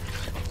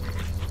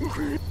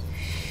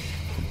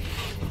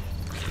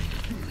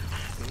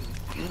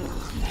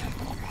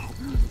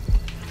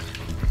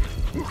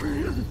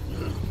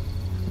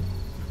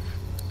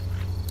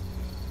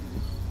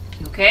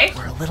 Okay?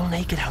 We're a little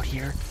naked out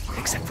here,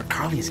 except for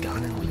Carly's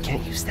gun, and we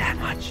can't use that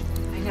much.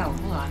 I know,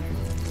 hold on.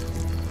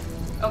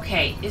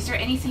 Okay, is there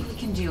anything we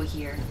can do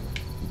here?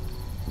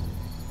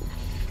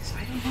 Because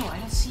I don't know, I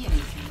don't see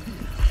anything.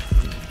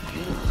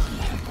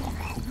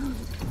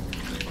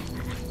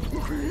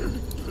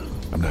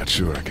 I'm not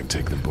sure I can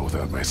take them both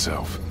out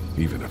myself,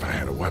 even if I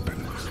had a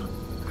weapon.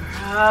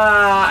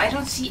 I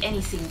don't see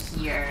anything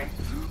here.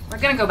 We're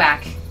gonna go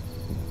back.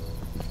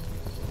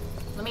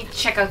 Let me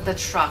check out the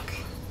truck.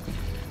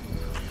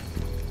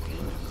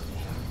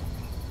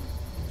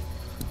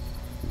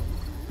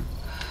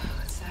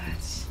 What's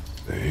that?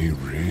 They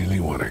really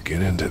want to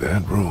get into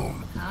that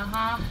room.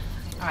 Uh-huh.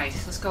 Alright,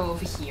 let's go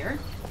over here.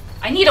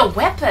 I need a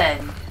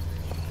weapon!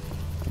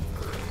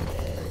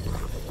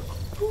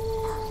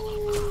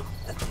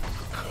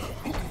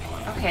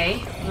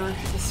 Okay, we're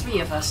the three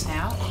of us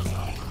now.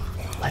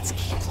 Let's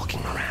keep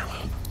looking around.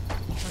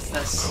 What's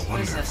this? I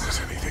wonder if there's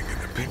anything in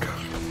the pickup.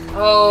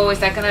 Oh, is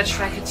that gonna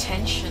attract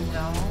attention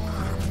though?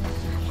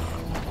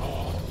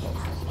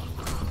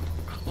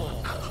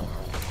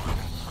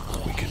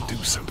 We can do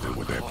something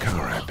with that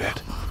car, I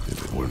bet.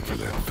 If it weren't for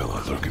that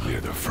fella lurking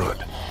near the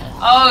front.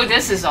 Oh,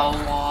 this is a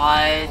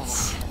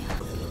lot.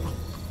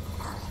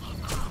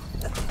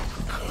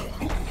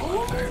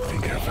 I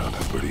think I found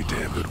a pretty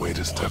damn good way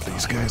to stop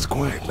these guys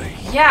quietly.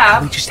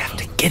 Yeah. We just have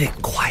to get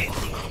it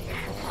quietly.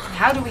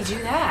 How do we do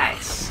that?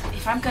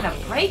 If I'm gonna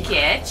break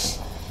it,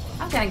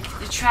 I'm gonna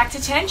attract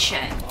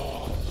attention.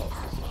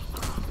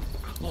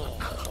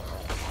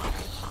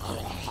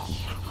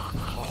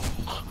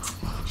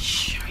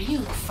 Shh, are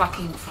you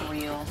fucking for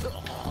real?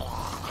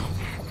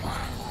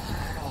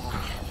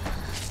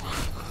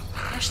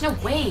 There's no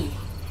way.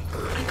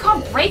 I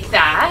can't break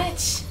that.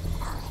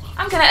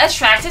 I'm gonna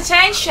attract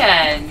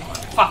attention.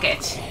 Fuck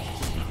it.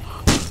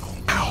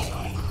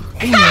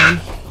 Hey man,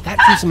 that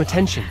drew some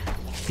attention.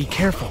 Be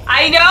careful.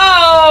 I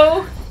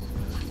know!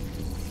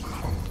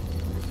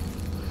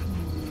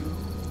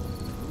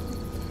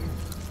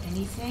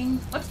 Anything?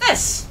 What's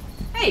this?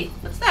 Hey,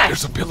 what's that?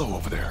 There's a pillow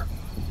over there.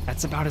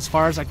 That's about as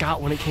far as I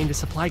got when it came to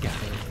supply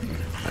gathering.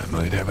 I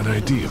might have an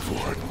idea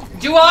for it.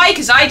 Do I?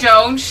 Because I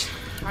don't.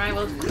 Alright,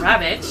 well,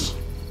 grab it.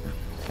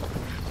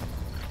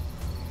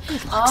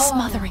 Good luck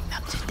smothering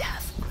them to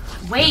death.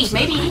 Wait, That's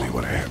maybe... not really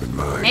what I have in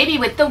mind. Maybe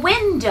with the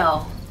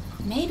window.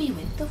 Maybe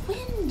with the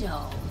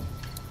window.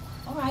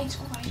 Alright.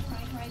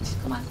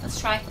 Come on, let's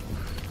try.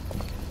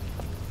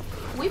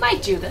 We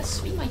might do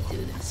this. We might do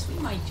this.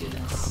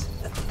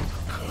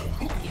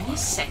 Give me a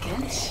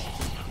second.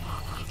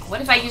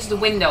 What if I use the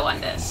window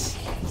on this?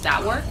 Does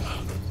that work?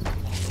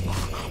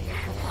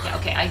 Yeah,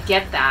 okay, I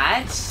get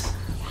that.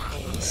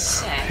 Give me a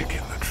sec.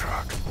 Pick in the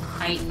truck.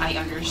 I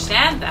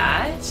understand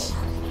that.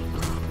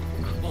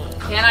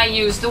 Can I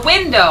use the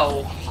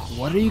window?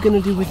 What are you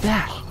gonna do with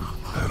that?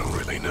 I don't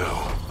really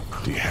know.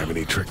 Do you have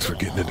any tricks for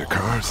getting into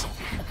cars?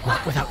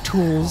 Not without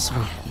tools,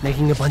 or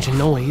making a bunch of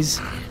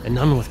noise, and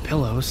none with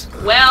pillows.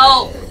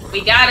 Well,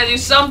 we gotta do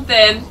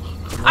something.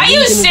 Are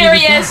you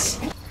serious?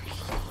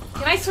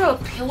 Can I throw a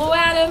pillow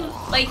at him?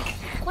 Like,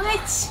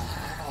 what?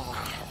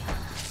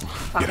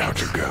 Get out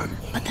your gun.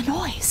 But the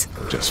noise.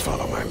 Just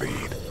follow my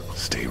lead.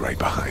 Stay right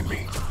behind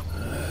me.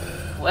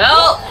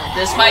 Well,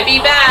 this might be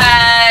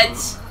bad.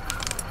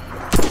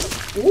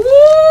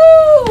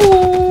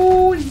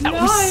 Ooh, that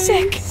was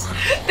sick.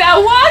 That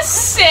was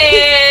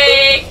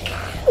sick.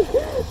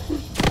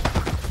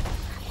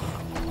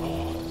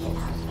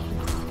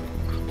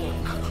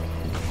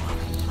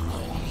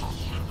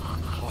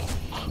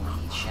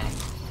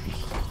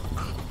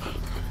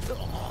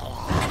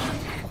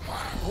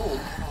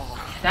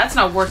 That's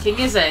not working,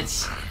 is it?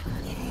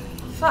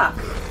 Fuck.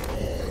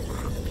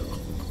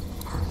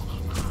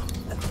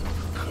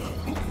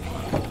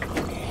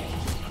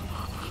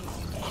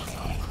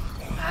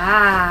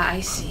 Ah,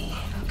 I see.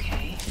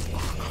 Okay.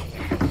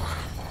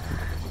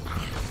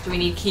 Do we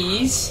need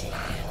keys?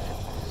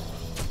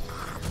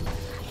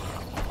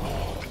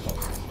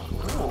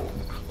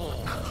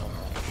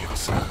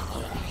 It's a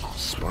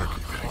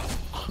sparky thing.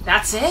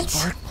 That's it?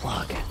 Spark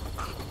plug.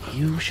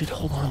 You should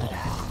hold on to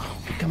that.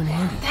 Could come in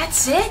handy.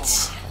 That's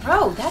it?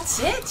 Bro, that's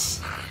it?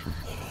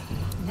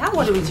 Now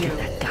what do we do?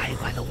 That guy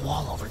by the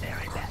wall over there,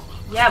 I bet.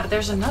 Yeah, but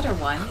there's another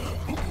one.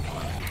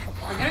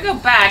 We're gonna go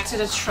back to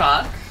the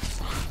truck.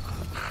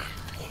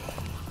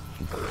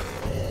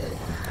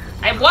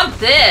 I want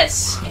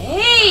this.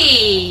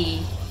 Hey!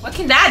 What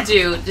can that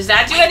do? Does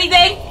that do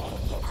anything?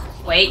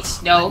 Wait,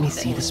 no. Let me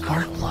see the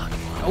spark plug.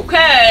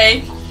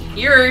 Okay.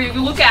 Here,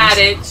 you look at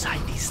it.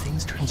 Inside these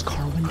things turns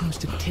car windows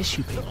to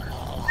tissue paper.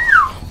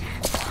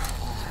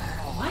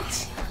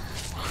 What?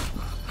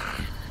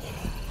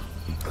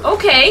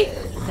 Okay,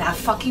 that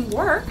fucking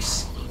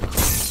works.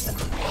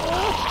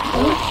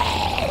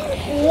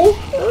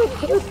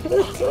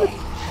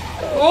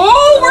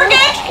 Oh, we're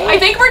good! I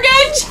think we're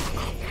good!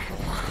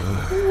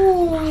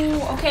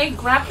 Ooh, okay,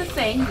 grab the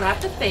thing,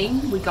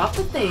 We got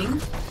the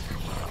thing.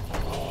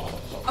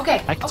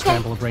 Okay, I can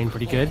scramble a brain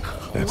pretty good.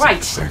 That's right.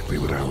 exactly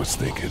what I was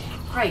thinking.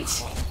 Right.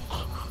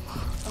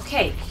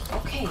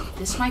 Okay,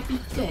 this might be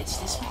good.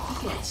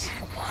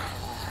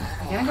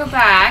 I'm gonna go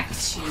back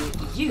to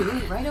you,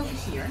 right over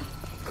here.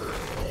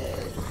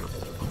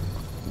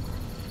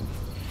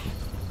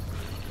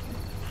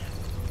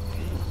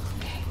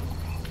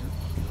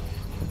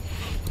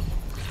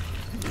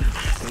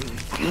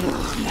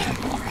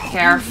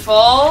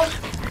 Careful.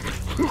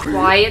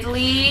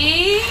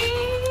 Quietly.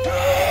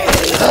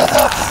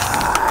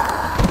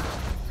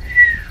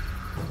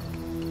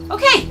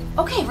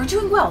 Okay, we're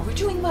doing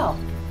well.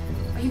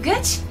 Are you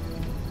good?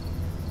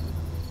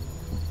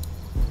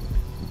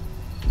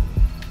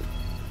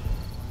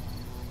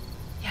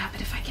 Yeah,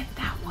 but if I get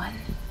that one,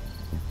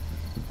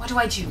 what do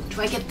I do?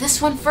 Do I get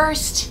this one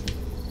first?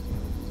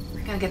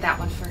 We're gonna get that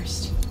one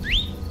first.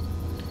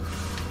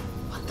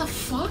 What the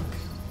fuck?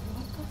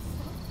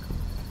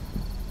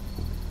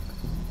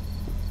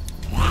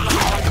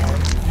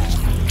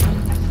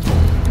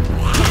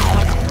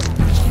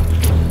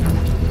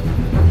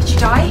 Did you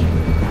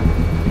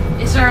die?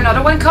 Is there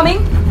another one coming?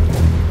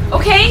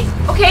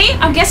 Okay,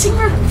 I'm guessing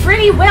we're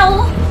pretty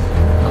well.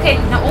 Okay,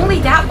 now only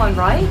that one,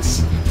 right?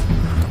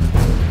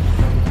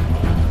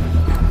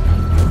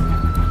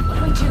 What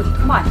do we do?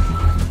 Come on.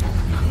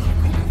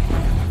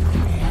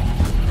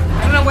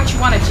 I don't know what you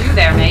want to do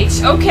there,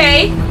 mate.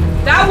 Okay,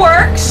 that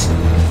works.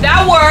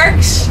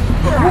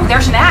 Ooh,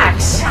 there's an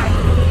axe.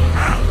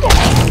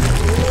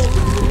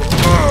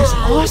 That's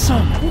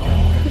awesome.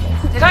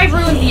 Did I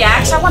ruin the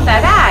axe? I want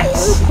that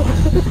axe.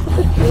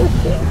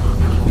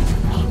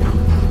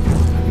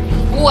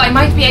 Ooh, I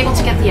might be able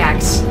to get the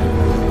axe.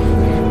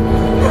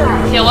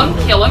 Kill him.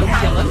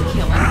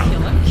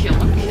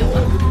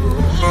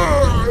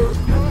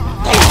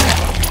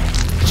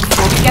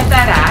 Before we get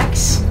that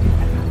axe.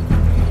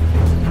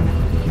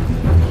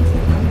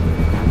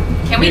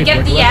 Can we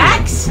get the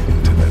axe?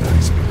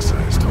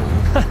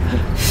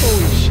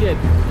 Holy shit.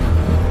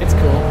 It's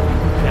cool.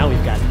 Now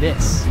we've got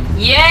this.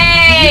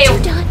 Yay!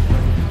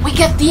 We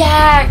get the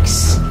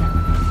axe!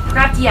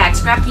 Grab the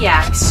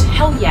axe.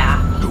 Hell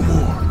yeah. No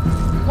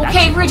more.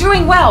 Okay, we're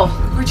doing well.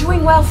 We're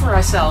doing well for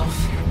ourselves.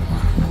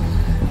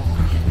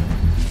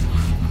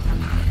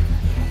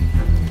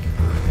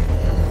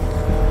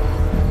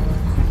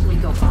 Can we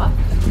go up?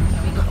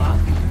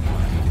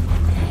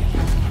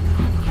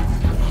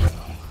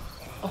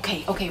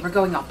 Okay, we're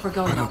going up.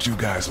 Why don't you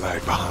guys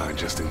lag behind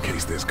just in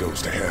case this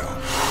goes to hell?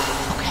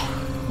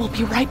 Okay, we'll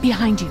be right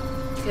behind you.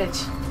 Good.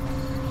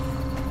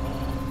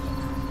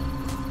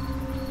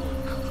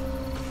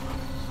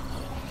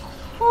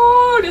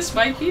 Oh, this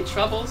might be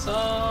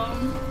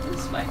troublesome.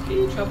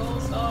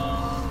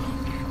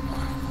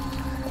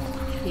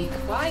 Be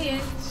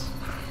quiet.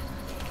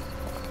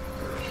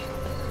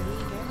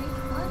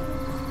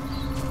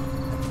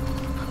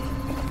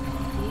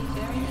 Be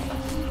very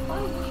fucking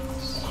quiet.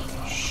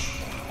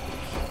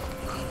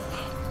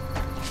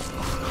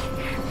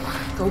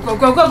 Go.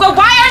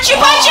 Why aren't you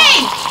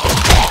punching?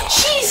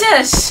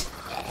 Jesus!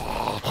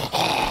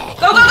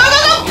 Go!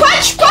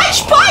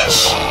 Punch!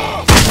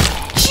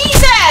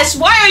 Jesus!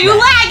 Why are you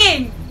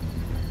lagging?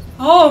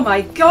 Oh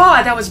my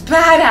god, that was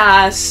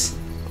badass.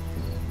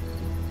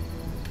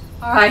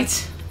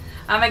 Alright.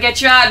 I'm gonna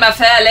get you out, my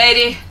fair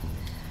lady.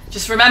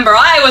 Just remember,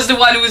 I was the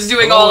one who was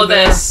doing all of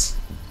this.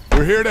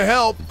 We're here to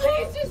help.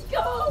 Please just go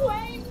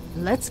away.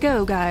 Let's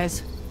go,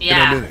 guys.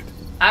 Yeah, In a minute.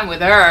 I'm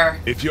with her.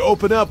 If you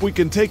open up, we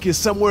can take you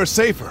somewhere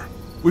safer.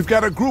 We've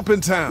got a group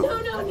in town.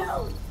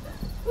 No.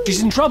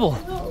 She's in trouble.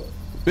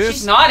 Biff,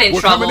 She's not in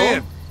trouble. Coming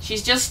in.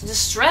 She's just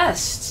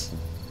distressed.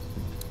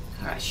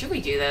 Alright, should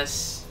we do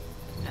this?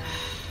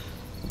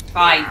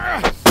 Fine.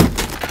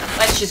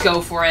 Let's just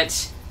go for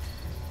it.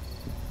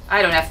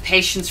 I don't have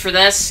patience for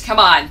this. Come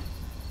on.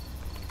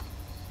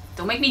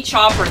 Don't make me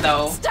chop her,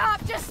 though.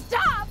 Stop! Just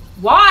stop!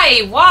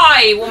 Why?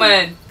 Why,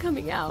 woman?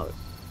 Coming out.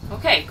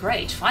 Okay,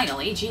 great.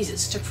 Finally.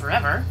 Jesus, took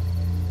forever.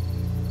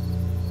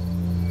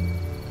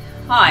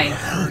 Hi. You're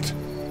hurt.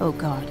 Oh,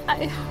 God.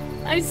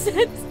 I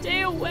said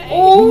stay away.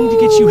 We need to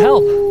get you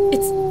help.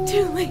 It's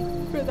too late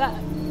for that.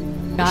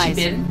 Guys,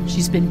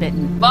 she's been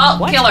bitten. Well,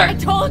 kill her. I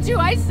told you,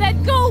 I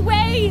said go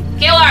away.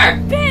 Kill her.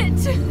 Bit.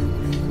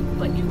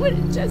 But you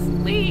wouldn't just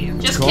leave.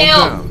 Just Calm kill.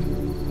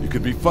 down. You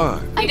could be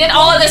fine. You did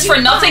all of this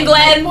for nothing,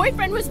 Glenn. My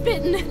boyfriend was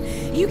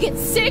bitten. You get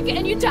sick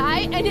and you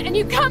die and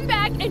you come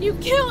back and you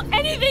kill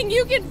anything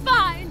you can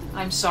find.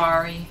 I'm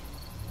sorry.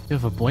 You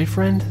have a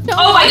boyfriend? No,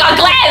 Oh my god,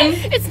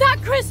 Glenn! It's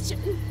not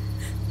Christian.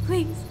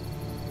 Please.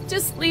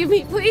 Just leave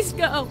me. Please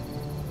go.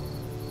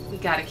 We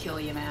gotta kill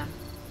you, man.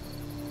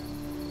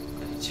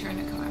 Gotta turn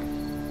the car.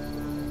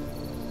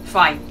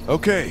 Fine.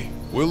 Okay,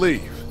 we'll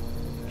leave.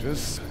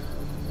 Just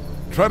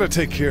try to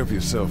take care of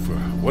yourself for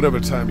whatever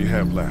time you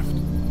have left.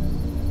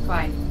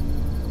 Fine.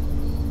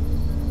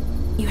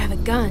 You have a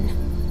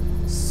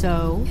gun.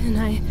 So? Can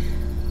I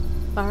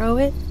borrow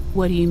it?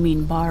 What do you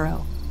mean,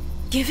 borrow?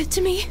 Give it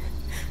to me.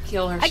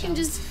 Kill herself. I can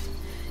just,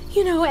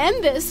 you know,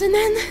 end this, and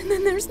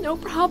then there's no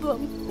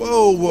problem.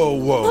 Whoa, whoa,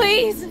 whoa.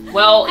 Please.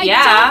 Well,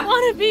 yeah. I don't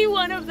want to be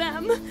one of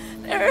them.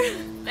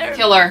 They're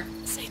Kill her.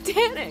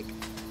 satanic.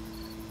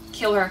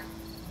 Kill her.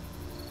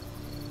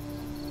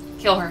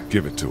 Kill her.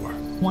 Give it to her.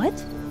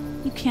 What?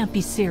 You can't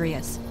be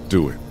serious.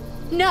 Do it.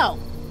 No.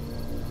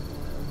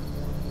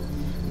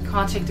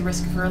 Can't take the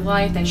risk of her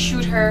life, then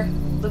shoot her.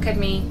 Look at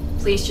me.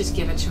 Please just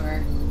give it to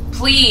her.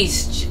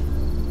 Please.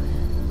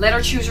 Let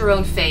her choose her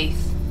own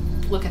faith.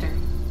 Look at her.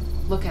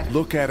 Look at her.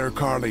 Look at her,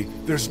 Carly.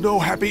 There's no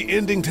happy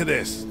ending to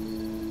this.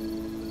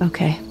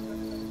 Okay.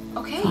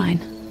 Okay.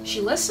 Fine. She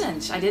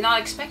listened. I did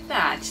not expect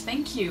that.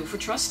 Thank you for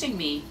trusting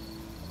me.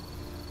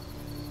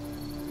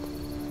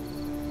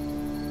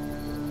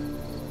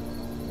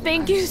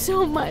 Thank you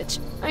so much.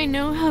 I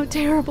know how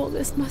terrible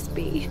this must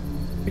be.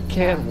 We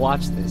can't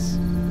watch this.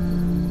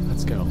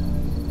 Let's go.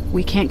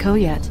 We can't go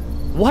yet.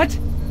 What?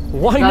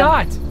 Why Gun.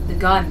 not? The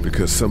gun.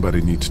 Because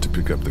somebody needs to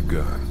pick up the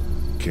gun.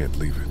 Can't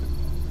leave it.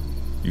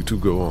 You two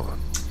go on.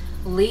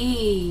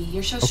 Lee,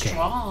 you're so Okay.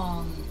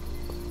 strong.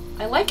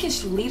 I like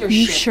his leadership.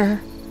 You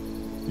sure?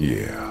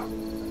 Yeah.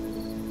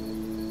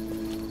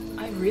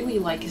 I really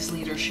like his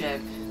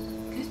leadership.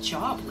 Good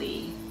job,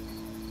 Lee.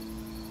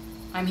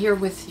 I'm here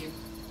with you.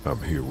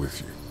 I'm here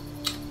with you.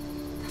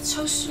 That's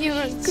so sweet.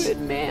 You're a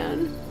good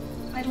man.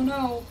 I don't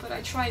know, but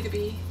I try to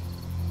be.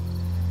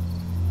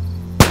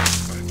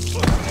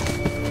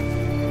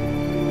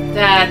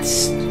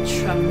 That's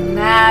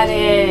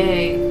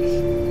traumatic.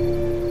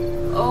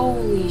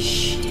 Holy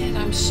shit,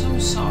 I'm so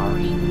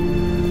sorry.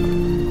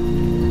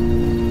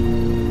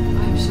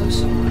 I'm so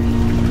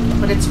sorry.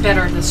 But it's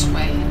better this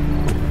way.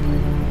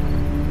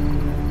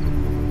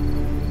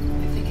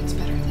 I think it's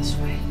better this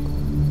way.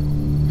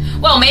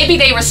 Well, maybe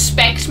they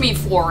respect me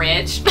for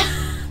it.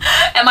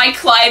 Am I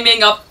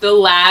climbing up the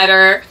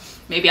ladder?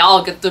 Maybe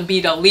I'll get to be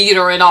the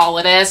leader in all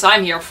of this.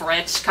 I'm here for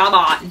it. Come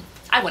on.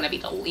 I want to be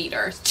the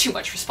leader. It's too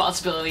much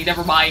responsibility.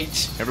 Never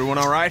mind. Everyone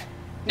all right?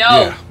 No.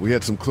 Yeah, we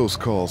had some close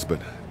calls,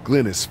 but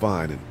Glenn is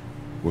fine and,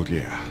 well,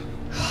 yeah,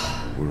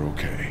 we're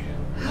okay.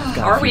 I've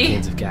got Are a few we?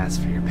 cans of gas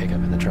for your pickup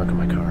in the trunk of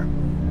my car.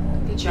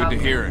 Good job. Good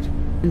to hear it.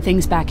 And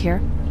things back here?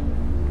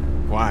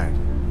 Quiet.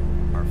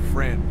 Our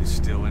friend is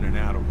still in and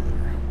out over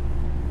there.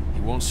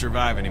 He won't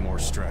survive any more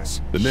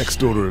stress. The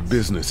next order of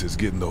business is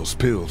getting those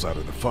pills out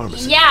of the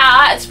pharmacy.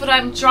 Yeah, it's what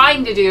I'm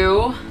trying to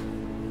do.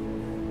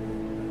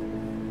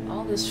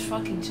 All this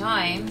fucking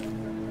time.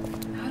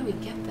 How do we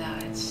get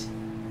that?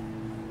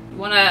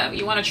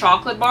 You want a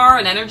chocolate bar,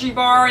 an energy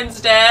bar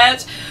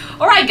instead?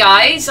 Alright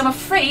guys, I'm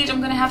afraid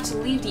I'm gonna have to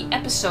leave the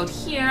episode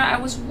here. I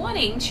was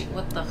wanting to...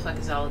 What the fuck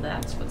is all of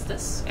that? What's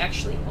this?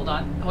 Actually, hold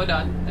on.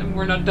 And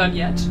we're not done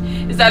yet.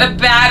 Is that a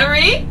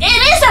battery? It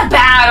is a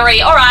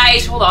battery!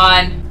 Alright, hold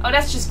on. Oh,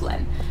 that's just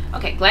Glenn.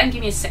 Okay, Glenn, give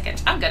me a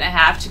second. I'm gonna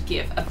have to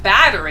give a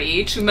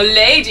battery to my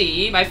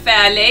lady, my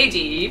fair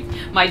lady,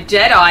 my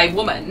dead-eye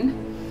woman.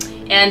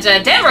 And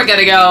then we're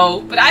gonna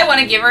go, but I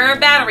want to give her a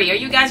battery. Are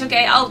you guys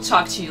okay? I'll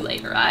talk to you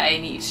later. I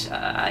need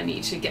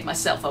to get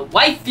myself a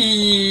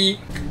wifey.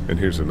 And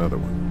here's another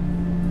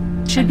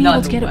one. Should be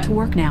able to get it to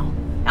work now.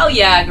 Hell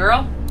yeah,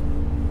 girl.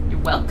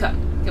 You're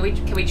welcome. Can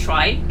we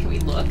try? Can we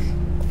look?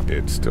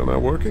 It's still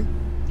not working?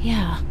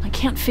 Yeah, I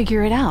can't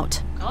figure it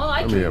out. Oh,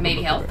 I Let me can have a maybe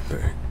look help. at that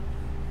thing.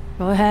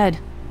 Go ahead.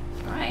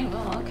 All right.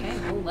 Well, okay.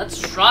 Well,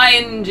 let's try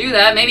and do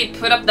that. Maybe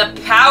put up the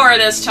power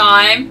this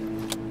time.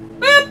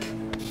 Boop.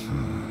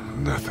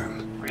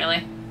 Nothing.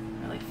 Really?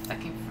 Really?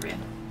 Fucking for real?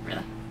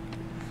 Really?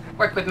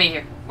 Work with me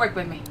here. Work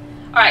with me.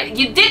 Alright,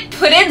 you did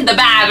put in the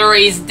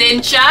batteries,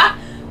 didn't ya?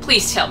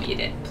 Please tell me you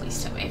did.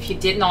 Please tell me. If you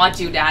did not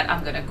do that,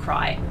 I'm gonna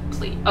cry.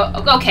 Please.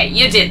 Oh, okay,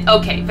 you did.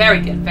 Okay, very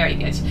good, very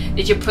good.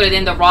 Did you put it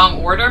in the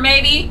wrong order,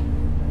 maybe?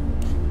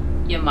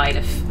 You might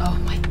have. Oh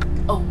my fucking...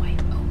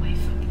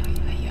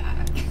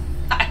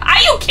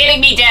 Are you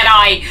kidding me,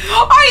 Deadeye?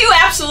 Are you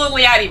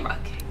absolutely out of your...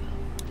 Okay,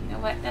 well, you know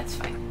what? That's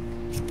fine.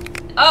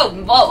 Oh,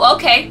 well,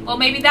 okay. Well,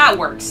 maybe that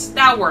works.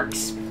 That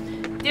works.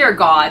 Dear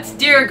God.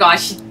 Dear God.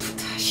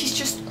 She's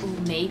just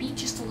maybe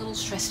just a little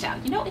stressed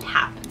out. You know, it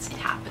happens. It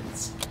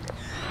happens.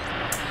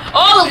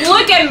 Oh,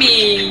 look at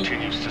me!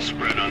 Continues to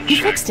spread unchecked.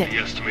 You fixed it. The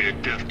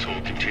estimated death toll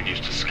continues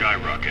to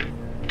skyrocket.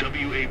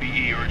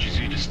 WABE urges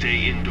you to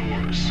stay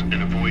indoors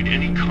and avoid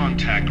any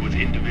contact with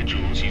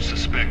individuals you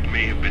suspect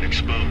may have been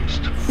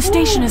exposed. The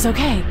station is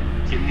okay.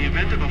 In the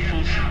event of a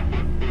full...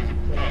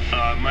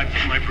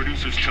 my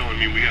producer's telling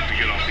me we have to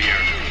get off the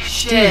air.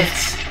 Shit.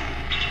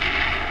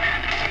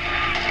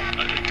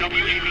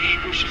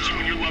 WABE wishes you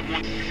and your loved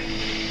one.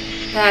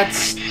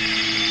 That's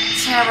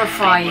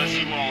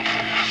terrifying.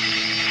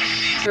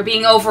 We're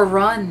being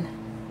overrun.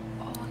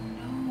 Oh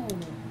no.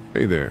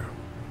 Hey there.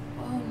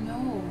 Oh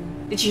no.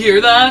 Did you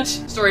hear that?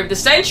 Story of the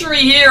century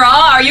here,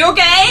 huh? Are you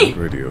okay? The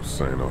radio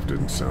sign-off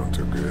didn't sound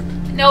too good.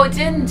 No, it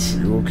didn't.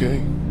 Are you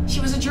okay? She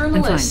was a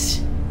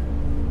journalist.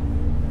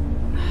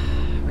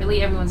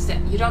 Really, everyone's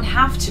dead. You don't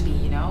have to be,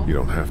 you know? You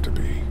don't have to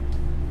be.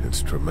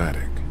 It's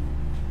traumatic.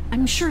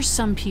 I'm sure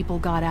some people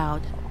got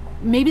out.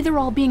 Maybe they're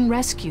all being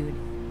rescued.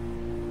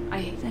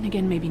 Then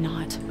again, maybe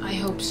not. I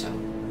hope so.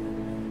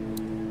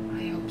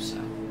 I hope so.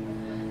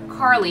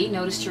 Carly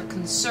noticed your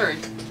concern.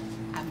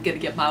 I'm gonna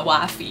get my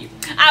wifey.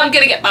 I'm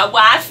gonna get my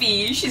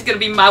wifey. She's gonna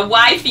be my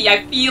wifey.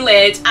 I feel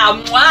it.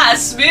 Mwah,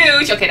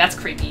 smooch. Okay, that's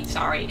creepy.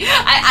 Sorry.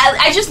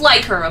 I just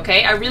like her,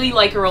 okay? I really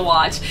like her a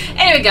lot.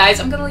 Anyway, guys,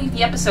 I'm gonna leave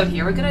the episode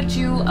here. We're gonna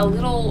do a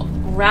little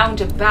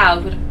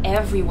roundabout with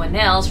everyone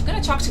else. We're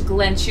gonna talk to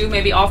Glenn too,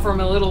 maybe offer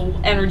him a little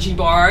energy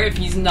bar if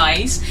he's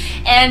nice,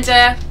 and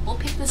we'll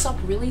pick this up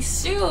really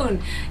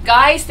soon.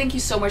 Guys, thank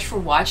you so much for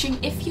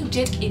watching. If you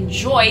did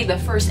enjoy the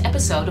first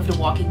episode of The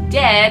Walking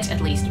Dead,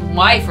 at least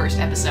my first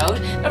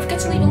episode, don't forget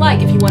to leave a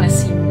like if you want to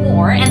see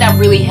more, and that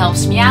really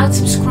helps me out.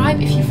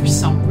 Subscribe if you for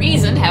some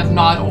reason have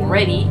not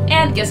already,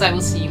 and guess I will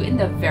see you in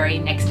the very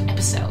next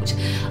episode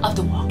of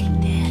The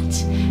Walking Dead.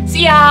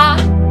 See ya!